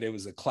emote, and it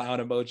was a clown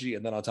emoji,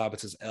 and then on top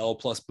it says L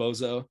plus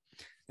Bozo,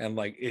 and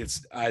like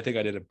I think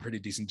I did a pretty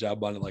decent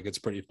job on it. Like it's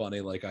pretty funny.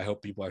 Like I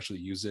hope people actually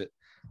use it.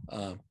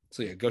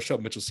 So yeah, go show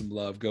Mitchell some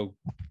love. Go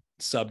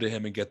sub to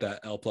him and get that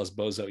L plus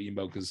Bozo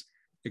emote because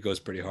it goes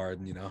pretty hard.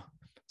 And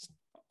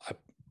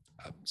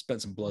I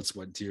spent some blood,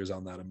 sweat, and tears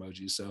on that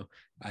emoji, so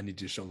I need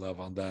to show love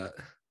on that.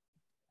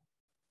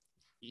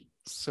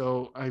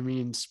 So, I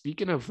mean,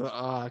 speaking of the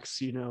aux,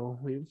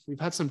 we've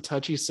had some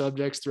touchy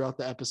subjects throughout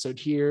the episode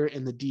here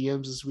in the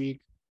DMs this week.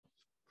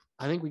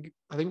 I think we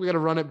got to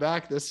run it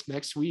back this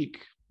next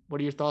week. What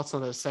are your thoughts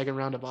on the second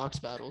round of aux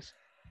battles?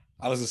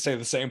 I was gonna say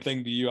the same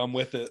thing to you. I'm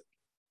with it.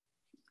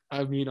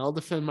 I mean, I'll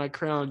defend my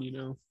crown,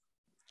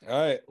 All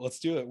right, let's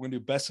do it. We're gonna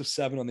do best of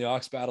 7 on the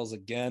Ox battles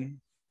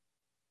again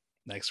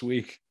next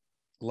week.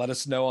 Let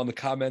us know on the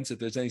comments if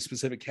there's any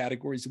specific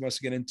categories you want us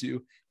to get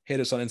into. Hit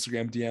us on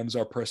Instagram DMs,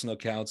 our personal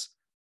accounts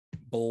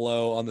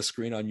below on the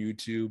screen on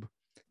YouTube.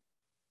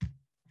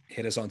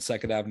 Hit us on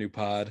Second Avenue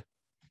Pod.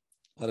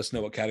 Let us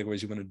know what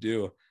categories you want to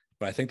do.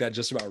 But I think that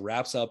just about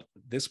wraps up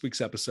this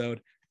week's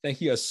episode.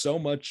 Thank you guys so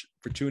much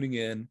for tuning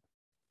in.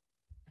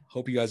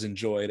 Hope you guys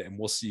enjoyed, and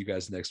we'll see you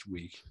guys next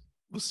week.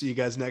 We'll see you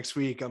guys next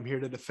week. I'm here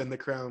to defend the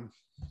crown.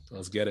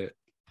 Let's get it.